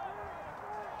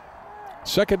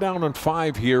 2nd down and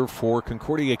 5 here for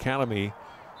Concordia Academy.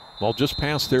 Well, just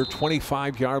past their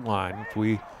 25-yard line. If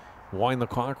we wind the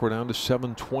clock, we're down to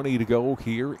 7:20 to go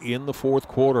here in the 4th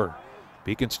quarter.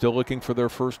 Beacon still looking for their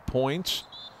first points.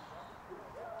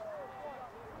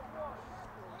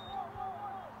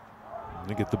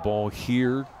 They get the ball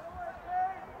here.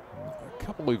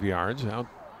 couple of yards out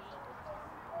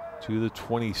to the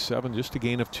 27, just a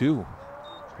gain of 2.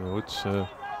 So it's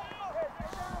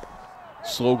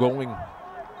slow going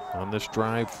on this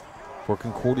drive for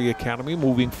Concordia Academy,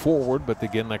 moving forward, but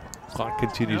again, that clock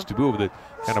continues to move. The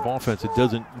kind of offense that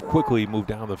doesn't quickly move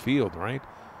down the field, right?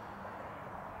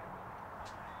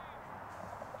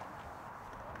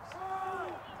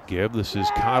 Gibb, this is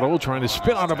Cotto trying to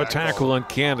spin out of a tackle on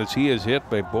Candace. He is hit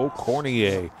by Beau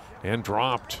Cornier and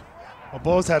dropped. Well,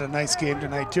 Beau's had a nice game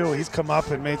tonight, too. He's come up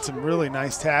and made some really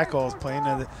nice tackles, playing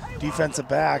the defensive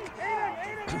back.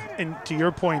 And to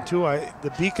your point, too,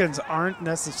 the Beacons aren't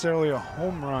necessarily a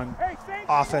home run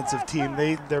offensive team.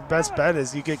 Their best bet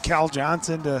is you get Cal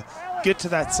Johnson to get to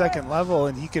that second level,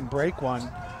 and he can break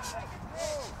one.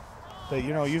 But,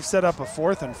 you know, you've set up a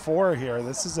 4th and 4 here.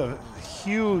 This is a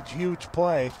huge, huge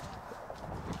play.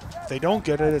 If they don't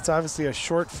get it, it's obviously a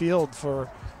short field for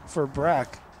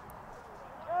Breck.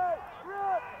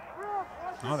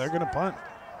 Oh, they're going to punt.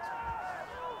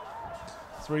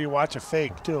 That's where you watch a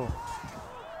fake, too.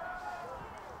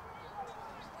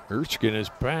 Erskine is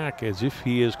back as if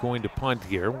he is going to punt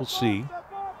here. We'll see.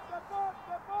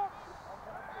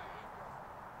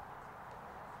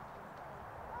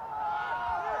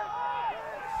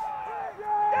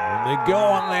 And they go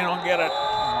and they don't get it.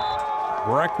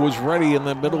 Breck was ready in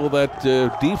the middle of that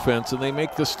defense, and they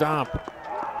make the stop.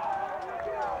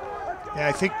 Yeah,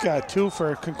 I think, too,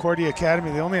 for Concordia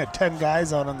Academy, they only had 10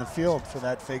 guys out on the field for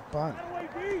that fake punt.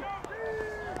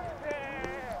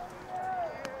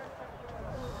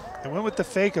 They went with the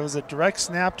fake. It was a direct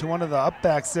snap to one of the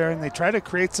upbacks there, and they try to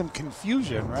create some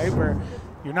confusion, right, where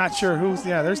you're not sure who's,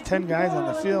 yeah, there's 10 guys on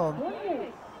the field.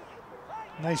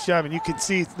 Nice job, and you can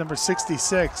see number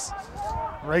 66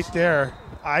 right there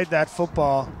eyed that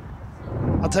football.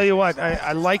 I'll tell you what,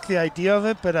 I like the idea of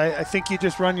it, but I think you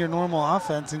just run your normal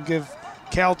offense and give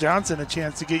Cal Johnson a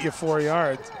chance to get you 4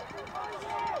 yards.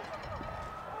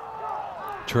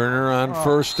 Turner on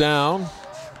first down.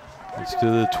 It's to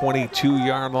the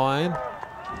 22-yard line.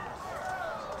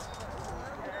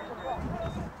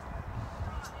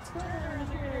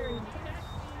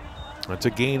 That's a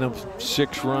gain of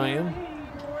 6, Ryan.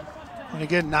 And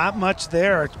again, not much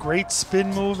there. A great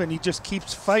spin move, and he just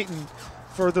keeps fighting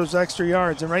for those extra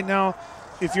yards. And right now,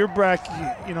 if you're Breck,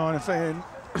 you know, and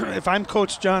if I'm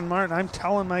Coach John Martin, I'm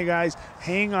telling my guys,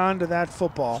 hang on to that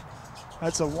football.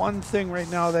 That's the one thing right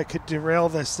now that could derail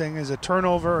this thing is a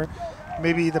turnover.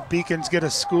 Maybe the Beacons get a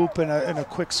scoop and a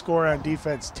quick score on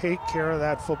defense. Take care of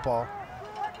that football.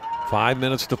 5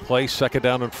 minutes to play, 2nd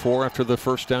down and 4 after the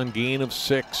first down gain of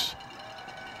 6.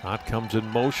 Ott comes in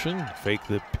motion, fake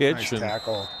the pitch, nice and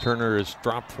tackle. Turner is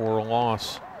dropped for a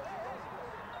loss.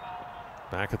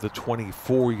 Back at the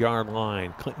 24-yard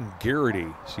line, Clinton Garrity,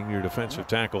 senior defensive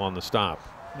tackle on the stop.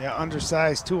 Yeah,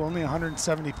 undersized too, only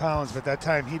 170 pounds, but that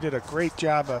time he did a great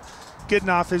job of getting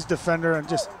off his defender and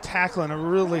just tackling a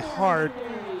really hard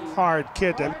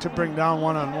kid to bring down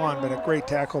one-on-one, but a great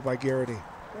tackle by Garrity.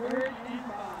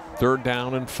 3rd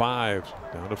down and 5,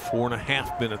 down to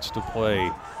 4.5 minutes to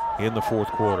play in the 4th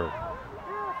quarter.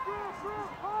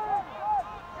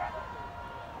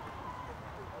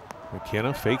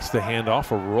 McKenna fakes the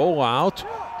handoff, a rollout.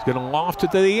 He's going to loft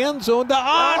it to the end zone to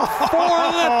Ott for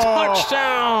the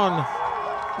touchdown.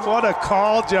 What a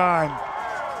call, John.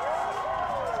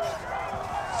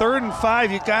 3rd and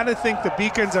 5, you got to think the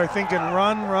Beacons are thinking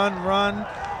run, run, run.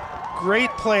 Great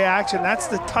play action. That's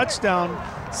the touchdown.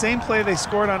 Same play they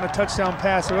scored on a touchdown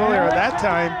pass earlier. That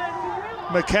time,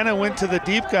 McKenna went to the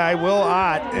deep guy, Will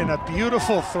Ott, in a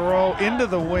beautiful throw into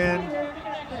the wind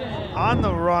on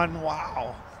the run.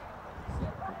 Wow.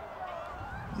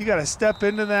 You got to step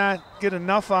into that, get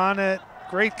enough on it.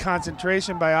 Great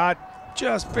concentration by Ott.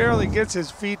 Just barely gets his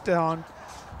feet down.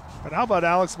 But how about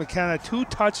Alex McKenna? 2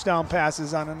 touchdown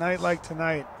passes on a night like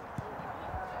tonight.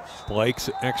 Blake's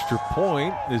extra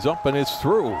point is up and it's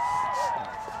through.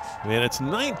 And it's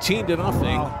 19-0,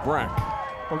 wow. Breck.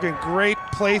 Okay, great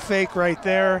play fake right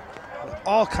there.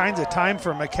 All kinds of time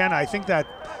for McKenna. I think that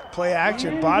play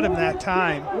action bought him that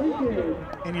time.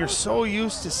 And you're so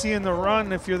used to seeing the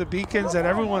run if you're the Beacons that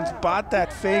everyone's bought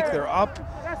that fake. They're up,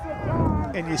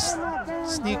 and you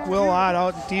sneak Will Ott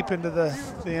out deep into the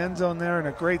end zone there, and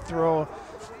a great throw.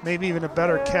 Maybe even a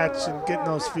better catch and getting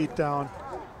those feet down.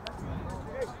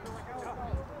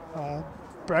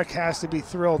 Breck has to be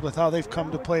thrilled with how they've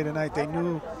come to play tonight. They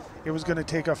knew it was going to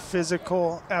take a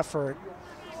physical effort,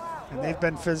 and they've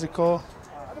been physical.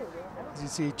 As you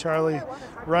see, Charlie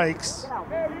Reichs,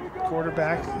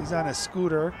 quarterback, he's on a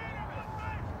scooter,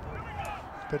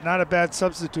 but not a bad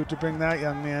substitute to bring that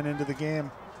young man into the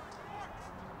game.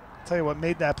 tell you what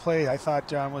made that play, I thought,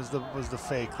 John, was the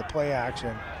fake, the play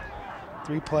action.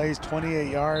 3 plays, 28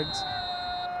 yards.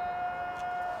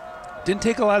 Didn't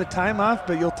take a lot of time off,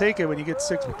 but you'll take it when you get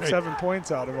 6 or 7 points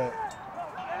out of it.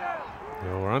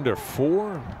 We're under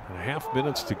 4.5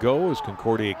 minutes to go as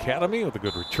Concordia Academy with a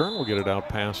good return will get it out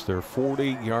past their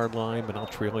 40-yard line, but now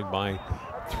trailing by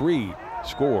 3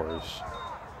 scores.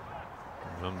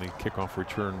 And on the kickoff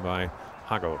return by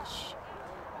Hagos.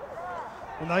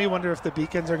 Well, now you wonder if the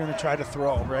Beacons are going to try to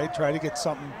throw, right? Try to get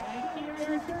something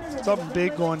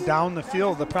big going down the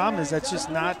field. The problem is that's just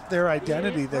not their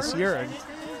identity this year. And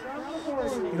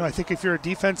you know, I think if you're a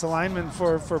defensive lineman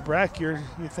for Breck, you're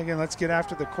thinking, let's get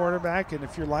after the quarterback. And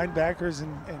if you're linebackers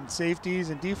and safeties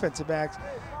and defensive backs,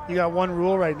 you got one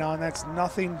rule right now, and that's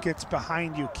nothing gets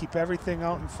behind you. Keep everything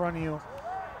out in front of you.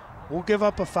 We'll give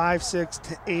up a 5, 6,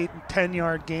 8,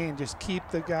 10-yard gain. Just keep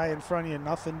the guy in front of you,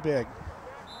 nothing big.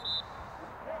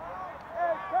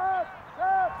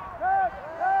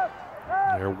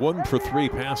 They're 1 for 3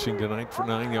 passing tonight for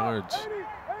 9 yards.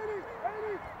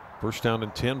 First down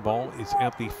and 10. Ball is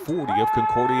at the 40 of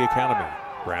Concordia Academy.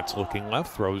 Gratz looking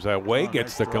left, throws that way,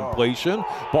 gets the completion.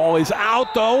 Ball is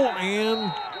out though,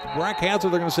 and Breck has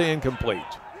it. They're going to say incomplete.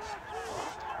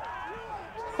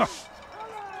 How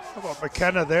about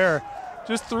McKenna there?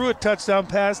 Just threw a touchdown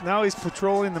pass. Now he's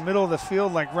patrolling the middle of the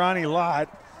field like Ronnie Lott.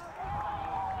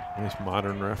 Nice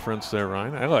modern reference there,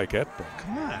 Ryan. I like it.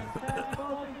 Come on.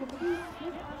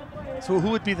 So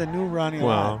who would be the new Ronnie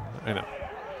Lott? Well, I know.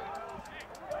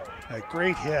 A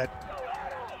great hit.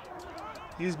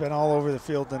 He's been all over the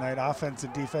field tonight, offense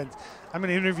and defense. I'm going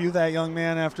to interview that young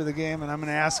man after the game, and I'm going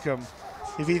to ask him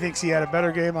if he thinks he had a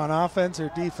better game on offense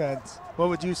or defense. What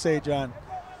would you say, John?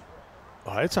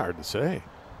 Oh, it's hard to say.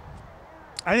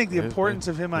 I think the importance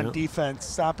of him on defense,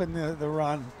 stopping the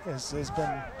run, has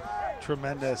been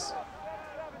tremendous.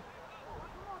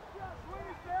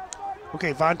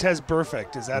 Okay, Vontez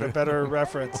Perfect. Is that a better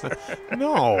reference?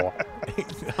 No.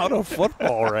 Out of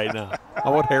football right now.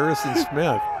 How about Harrison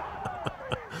Smith?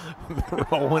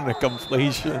 Throwing a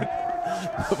completion.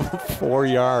 4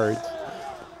 yards.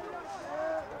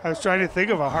 I was trying to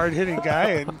think of a hard-hitting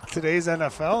guy in today's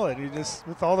NFL, and you just,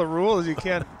 with all the rules, you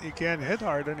can't hit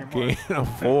hard anymore. Gain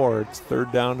of 4. It's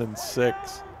 3rd down and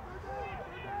 6.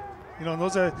 You know,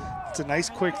 it's a nice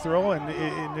quick throw, and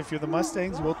if you're the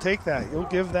Mustangs, we'll take that. You'll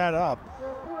give that up.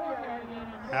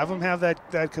 Have them have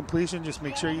that completion. Just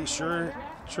make sure you sure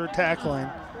tackling.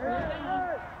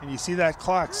 And you see that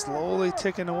clock slowly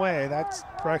ticking away. That's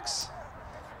Breck's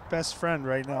best friend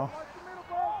right now.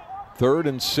 3rd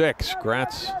and 6.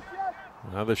 Gratz.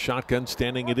 Now the shotgun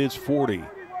standing. It is 40.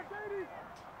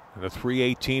 And a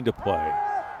 3:18 to play.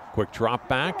 Quick drop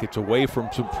back. It's away from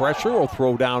some pressure. Will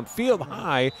throw downfield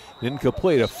high.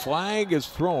 Incomplete. A flag is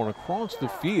thrown across the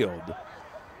field.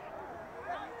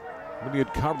 Really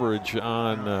good coverage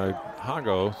on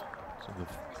Hago. So the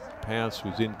pass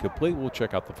was incomplete. We'll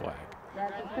check out the flag.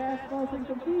 An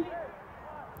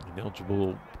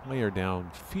eligible player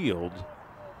downfield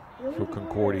for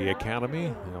Concordia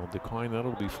Academy. They'll decline that.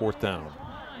 It'll be 4th down.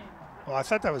 Well, I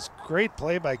thought that was great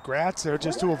play by Gratz there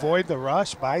just to avoid the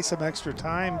rush, buy some extra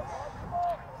time.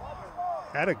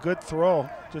 Had a good throw,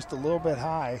 just a little bit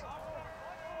high.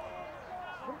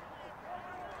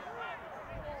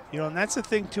 You know, and that's the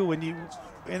thing too,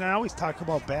 and I always talk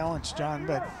about balance, John,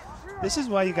 but this is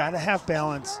why you got to have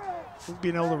balance,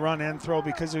 being able to run and throw,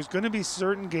 because there's going to be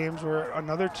certain games where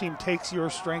another team takes your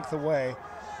strength away,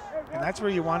 and that's where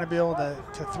you want to be able to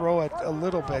throw it a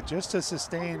little bit just to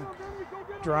sustain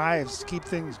drives, keep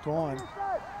things going.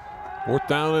 4th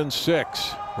down and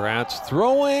 6. Gratz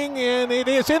throwing, and it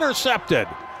is intercepted.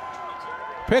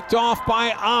 Picked off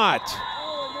by Ott.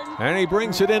 And he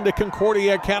brings it into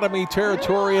Concordia Academy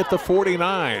territory at the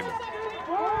 49.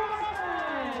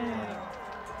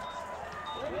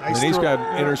 And he's got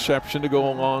an interception to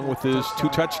go along with his 2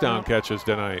 touchdown catches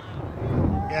tonight.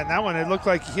 Yeah, and that one, it looked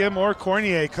like him or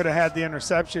Cornier could have had the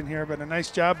interception here, but a nice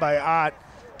job by Ott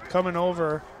coming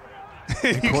over.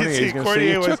 You can see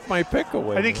Cornier took my pick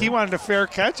away. I think he wanted a fair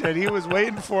catch it. He was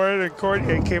waiting for it, and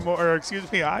Cornier came over, or excuse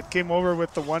me, Ott came over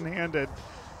with the one-handed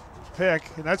pick,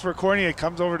 and that's where Cornier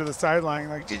comes over to the sideline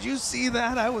like, did you see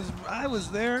that? I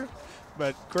was there.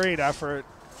 But great effort.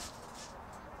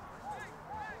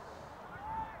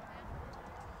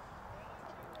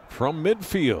 From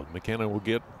midfield, McKenna will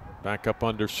get back up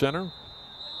under center.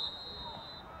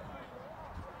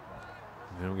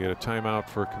 And then we get a timeout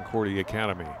for Concordia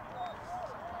Academy.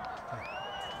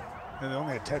 And they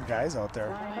only had 10 guys out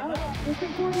there.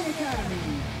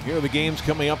 Here are the games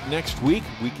coming up next week.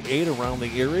 Week 8 around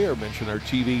the area. I mentioned our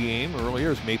TV game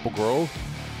earlier is Maple Grove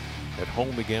at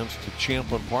home against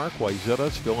Champlin Park.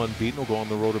 Wayzata still unbeaten. Will go on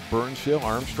the road to Burnsville.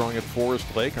 Armstrong at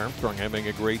Forest Lake. Armstrong having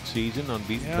a great season.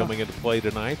 Unbeaten coming into play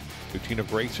tonight. Utina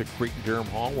breaks at Cretan-Durham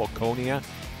Hall. Waconia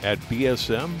at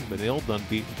BSM. Benilde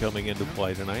unbeaten coming into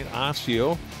play tonight.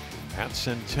 Osseo at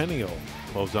Centennial.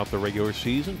 Close out the regular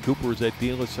season. Cooper's at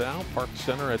De La Salle. Park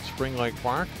Center at Spring Lake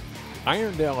Park.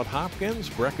 Irondale at Hopkins.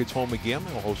 Breck's home again.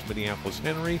 They'll host Minneapolis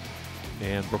Henry.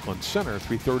 And Brooklyn Center,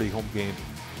 3:30 home game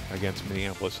against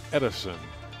Minneapolis Edison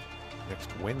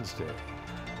next Wednesday.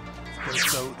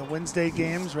 So the Wednesday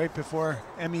games right before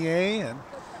MEA, and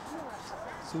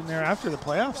soon thereafter the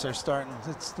playoffs are starting.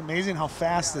 It's amazing how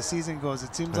fast the season goes.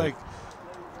 It seems like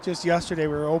just yesterday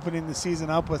we were opening the season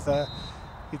up with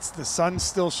it's the sun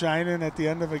still shining at the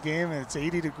end of a game, and it's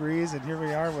 80 degrees, and here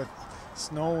we are with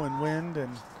snow and wind,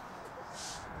 and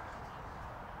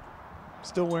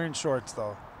still wearing shorts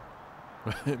though.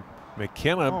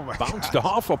 McKenna bounced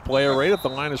off a player right at the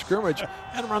line of scrimmage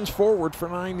and runs forward for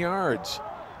 9 yards.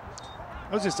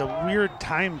 That was just a weird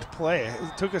timed play.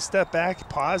 It took a step back,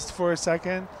 paused for a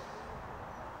second,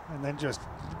 and then just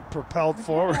propelled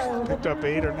forward. Picked up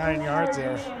 8 or 9 yards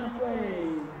there.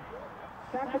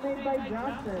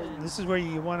 This is where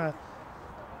you want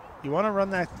to run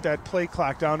that play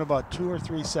clock down to about 2 or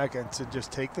 3 seconds and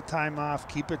just take the time off,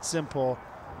 keep it simple.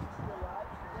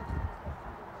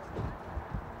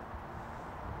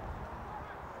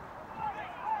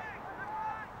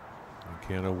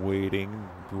 McKenna waiting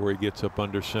before he gets up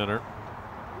under center.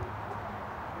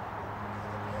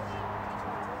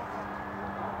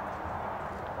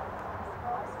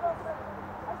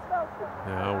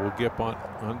 Now we'll get on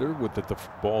under with the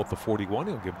ball at the 41.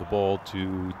 He'll give the ball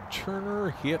to Turner,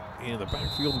 hit in the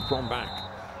backfield and thrown back.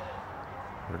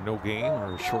 For no gain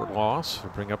or a short loss.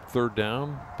 They'll bring up 3rd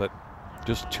down, but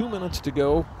just 2 minutes to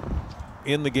go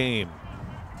in the game.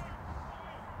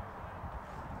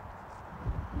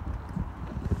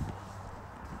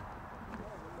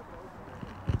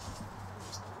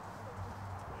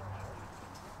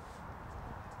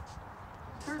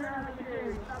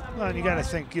 Well, and you got to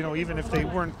think, even if they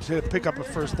weren't to pick up a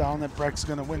 1st down, that Breck's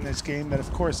going to win this game. But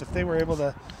of course, if they were able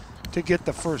to get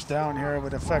the 1st down here, it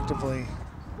would effectively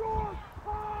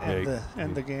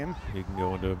end the game. You can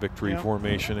go into a victory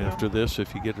formation after this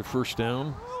if you get a 1st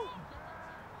down.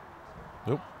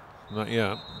 Nope, not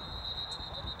yet.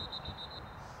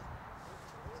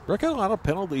 Breck had a lot of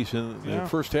penalties in the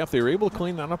first half. They were able to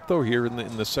clean that up though here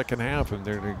in the second half, and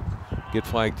they're going to get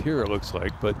flagged here, it looks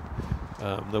like. But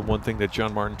the one thing that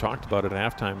John Martin talked about at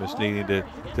halftime is needing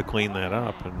to clean that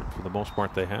up, and for the most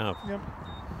part they have. Yep.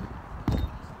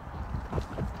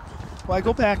 Well, I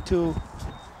go back to,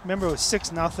 remember it was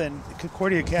 6-0.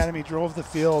 Concordia Academy drove the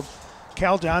field.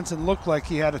 Cal Johnson looked like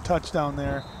he had a touchdown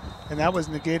there, and that was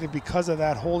negated because of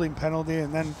that holding penalty,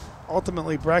 and then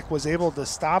ultimately Breck was able to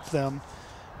stop them.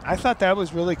 I thought that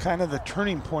was really kind of the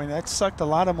turning point. That sucked a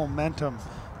lot of momentum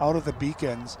out of the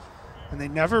Beacons, and they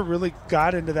never really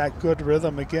got into that good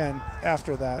rhythm again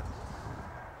after that.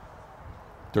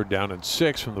 3rd down and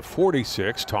 6 from the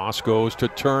 46. Toss goes to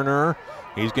Turner.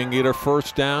 He's going to get a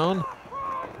 1st down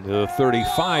to the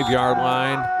 35-yard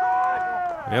line.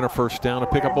 And a 1st down, a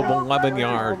pickup of 11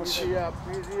 yards.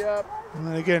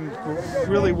 And again,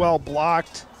 really well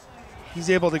blocked. He's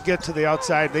able to get to the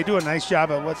outside. They do a nice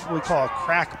job at what we call a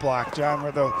crack block, John,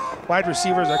 where the wide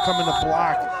receivers are coming to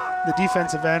block the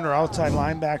defensive end or outside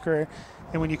linebacker.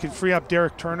 And when you can free up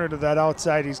Derek Turner to that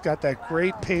outside, he's got that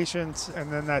great patience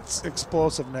and then that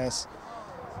explosiveness.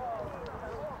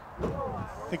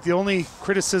 I think the only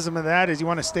criticism of that is you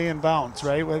want to stay in bounds,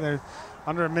 right? When they're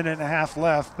under a minute and a half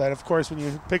left. But of course, when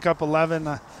you pick up 11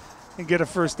 and get a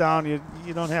 1st down,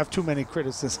 you don't have too many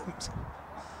criticisms.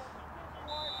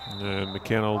 And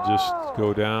McKenna will just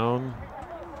go down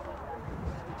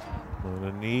on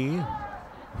a knee.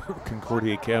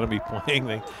 Concordia Academy playing.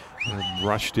 They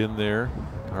rushed in there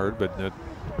hard, but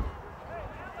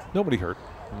nobody hurt.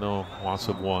 No loss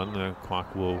of 1. The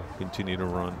clock will continue to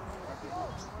run.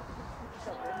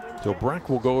 So Breck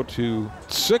will go to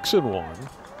 6-1.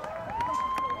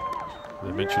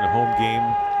 They mentioned a home game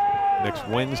next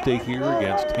Wednesday here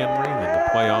against Henry, and then the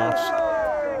playoffs.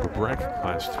 For Breck,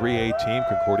 Class 3A team,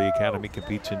 Concordia Academy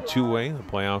competes in 2A. The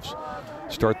playoffs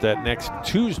start that next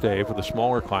Tuesday for the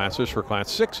smaller classes. For Class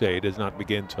 6A, it does not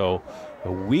begin until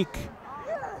a week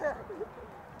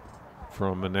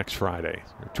from next Friday,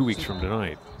 or 2 weeks from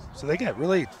tonight. So they got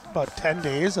really about 10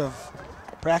 days of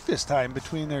practice time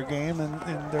between their game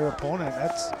and their opponent.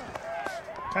 That's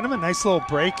kind of a nice little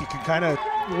break. You can kind of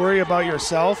worry about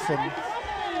yourself, and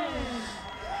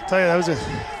I'll tell you, that was a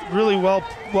really well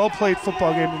played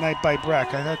football game tonight by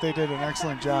Breck. I thought they did an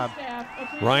excellent job.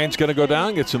 Ryan's going to go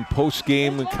down, get some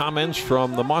post-game comments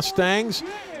from the Mustangs.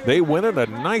 They win it. A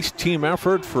nice team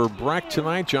effort for Breck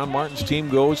tonight. John Martin's team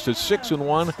goes to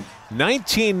 6-1.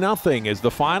 19-0 is the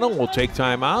final. We'll take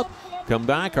time out. Come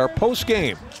back, our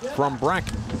post-game from Breck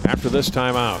after this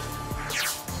timeout.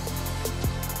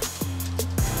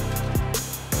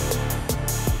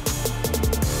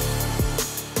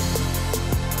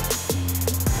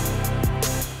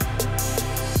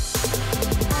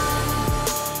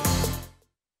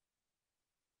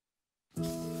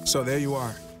 So there you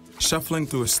are, shuffling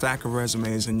through a stack of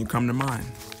resumes and you come to mine.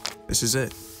 This is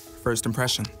it, first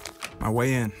impression, my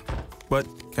way in. But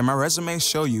can my resume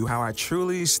show you how I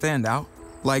truly stand out?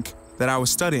 Like that I was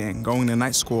studying, going to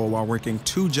night school while working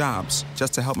 2 jobs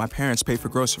just to help my parents pay for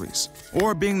groceries.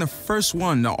 Or being the first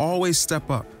one to always step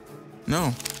up.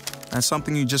 No, that's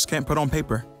something you just can't put on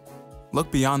paper. Look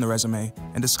beyond the resume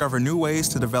and discover new ways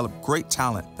to develop great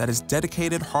talent that is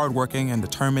dedicated, hardworking, and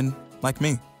determined like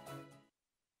me.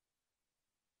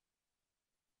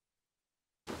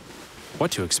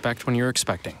 What to expect when you're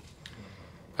expecting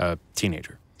a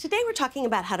teenager. Today we're talking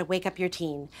about how to wake up your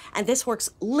teen, and this works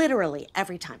literally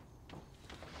every time.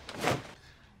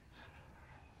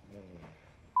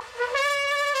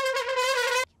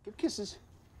 Good kisses.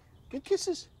 Good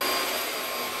kisses.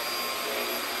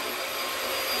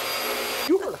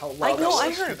 You heard how loud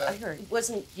I heard. It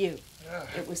wasn't you. Yeah.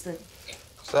 It was the...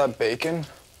 Is that bacon?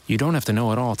 You don't have to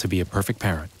know it all to be a perfect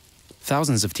parent.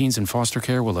 Thousands of teens in foster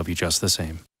care will love you just the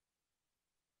same.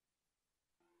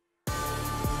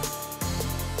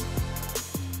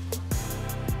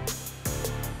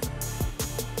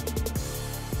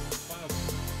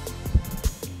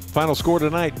 Final score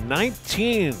tonight,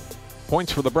 19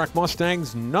 points for the Breck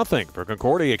Mustangs, nothing for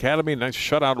Concordia Academy. Nice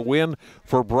shutout win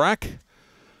for Breck.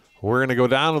 We're going to go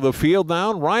down to the field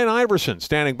now. Ryan Iverson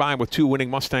standing by with 2 winning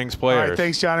Mustangs players. All right,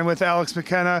 thanks, John. I'm with Alex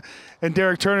McKenna and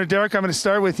Derek Turner. Derek, I'm going to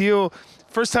start with you.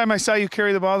 First time I saw you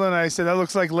carry the ball tonight, I said, that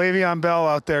looks like Le'Veon Bell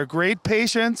out there. Great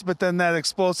patience, but then that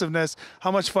explosiveness.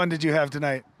 How much fun did you have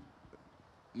tonight?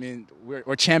 I mean,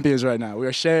 we're champions right now.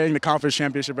 We're sharing the conference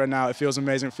championship right now. It feels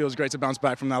amazing. It feels great to bounce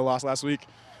back from that loss last week. It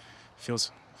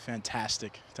feels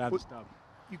fantastic to have this dub.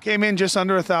 You came in just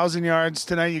under 1,000 yards.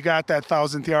 Tonight you got that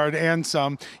 1,000th yard and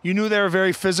some. You knew they were a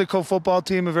very physical football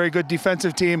team, a very good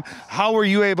defensive team. How were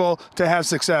you able to have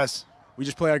success? We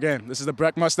just play our game. This is the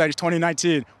Breck Mustangs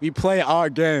 2019. We play our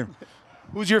game.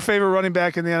 Who's your favorite running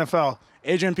back in the NFL?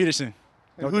 Adrian Peterson.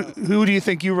 Who do you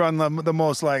think you run the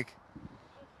most like?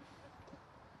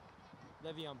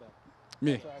 Le'Veon Bell.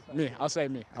 Me. I'll say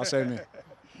me.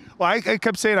 Well, I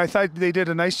kept saying I thought they did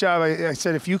a nice job. I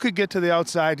said if you could get to the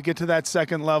outside, to get to that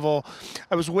second level.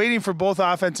 I was waiting for both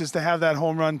offenses to have that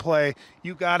home run play.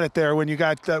 You got it there when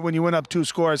you went up 2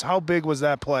 scores. How big was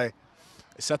that play?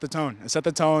 It set the tone.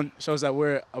 It shows that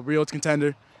we're a real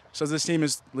contender. Shows this team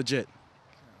is legit.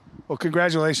 Well,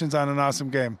 congratulations on an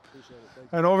awesome game.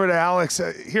 And over to Alex.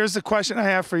 Here's the question I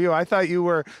have for you. I thought you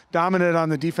were dominant on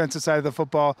the defensive side of the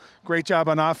football. Great job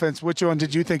on offense. Which one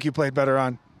did you think you played better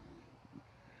on?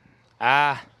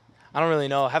 I don't really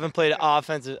know. I haven't played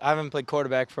offense. I haven't played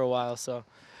quarterback for a while, so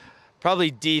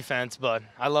probably defense, but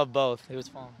I love both. It was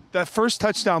fun. That first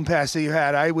touchdown pass that you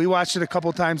had, we watched it a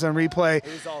couple times on replay. It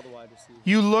was all the wide receiver.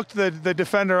 You looked the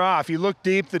defender off. You looked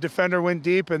deep, the defender went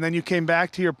deep, and then you came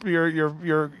back to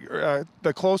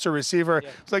the closer receiver. Yeah.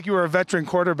 It's like you were a veteran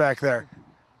quarterback there.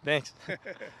 Thanks.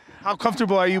 How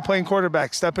comfortable are you playing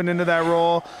quarterback, stepping into that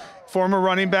role? Former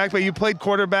running back, but you played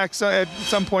quarterback at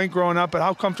some point growing up, but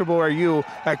how comfortable are you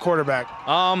at quarterback?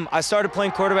 I started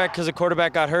playing quarterback because the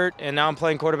quarterback got hurt, and now I'm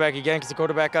playing quarterback again because the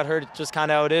quarterback got hurt. It's just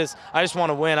kind of how it is. I just want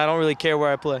to win. I don't really care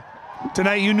where I play.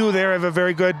 Tonight you knew they have a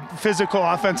very good physical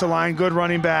offensive line, good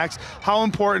running backs. How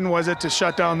important was it to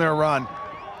shut down their run?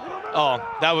 Oh,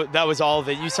 that was all of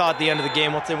it. You saw at the end of the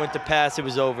game, once they went to pass, it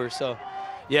was over. So,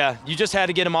 yeah, you just had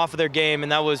to get them off of their game,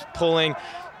 and that was pulling.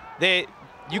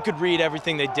 You could read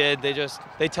everything they did.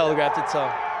 They telegraphed it so.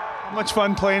 How much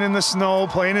fun playing in the snow,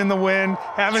 playing in the wind,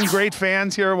 having great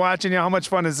fans here watching you. How much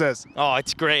fun is this? Oh,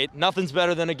 it's great. Nothing's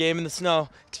better than a game in the snow,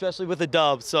 especially with a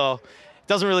dub. So it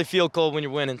doesn't really feel cold when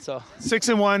you're winning. So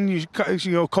 6-1,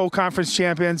 you know, co-conference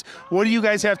champions. What do you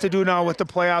guys have to do now with the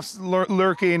playoffs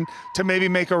lurking to maybe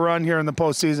make a run here in the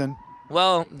postseason?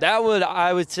 Well,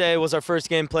 I would say was our first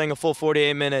game playing a full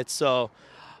 48 minutes. So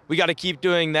we got to keep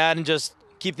doing that and just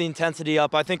keep the intensity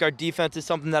up. I think our defense is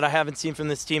something that I haven't seen from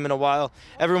this team in a while.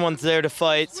 Everyone's there to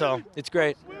fight, so it's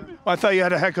great. Well, I thought you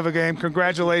had a heck of a game.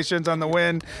 Congratulations on the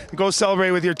win. Go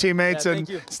celebrate with your teammates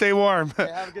and stay warm.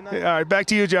 Okay, have a good night. All right, back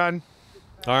to you, John.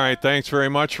 All right, thanks very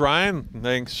much, Ryan.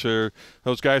 Thanks,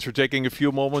 those guys, for taking a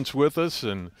few moments with us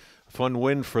and Fun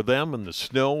win for them in the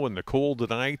snow and the cold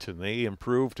tonight, and they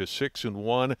improved to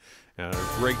 6-1. A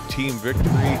great team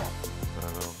victory.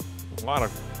 A lot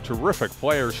of terrific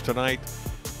players tonight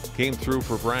came through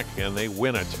for Breck, and they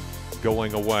win it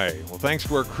going away. Well, thanks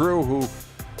to our crew who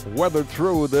weathered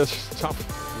through this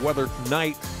tough weather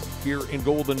night here in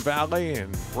Golden Valley,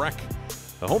 and Breck,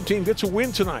 the home team, gets a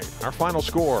win tonight. Our final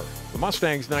score, the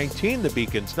Mustangs 19, the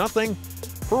Beacons nothing.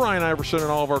 For Ryan Iverson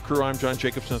and all of our crew, I'm John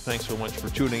Jacobson. Thanks so much for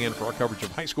tuning in for our coverage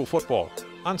of high school football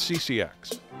on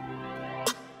CCX.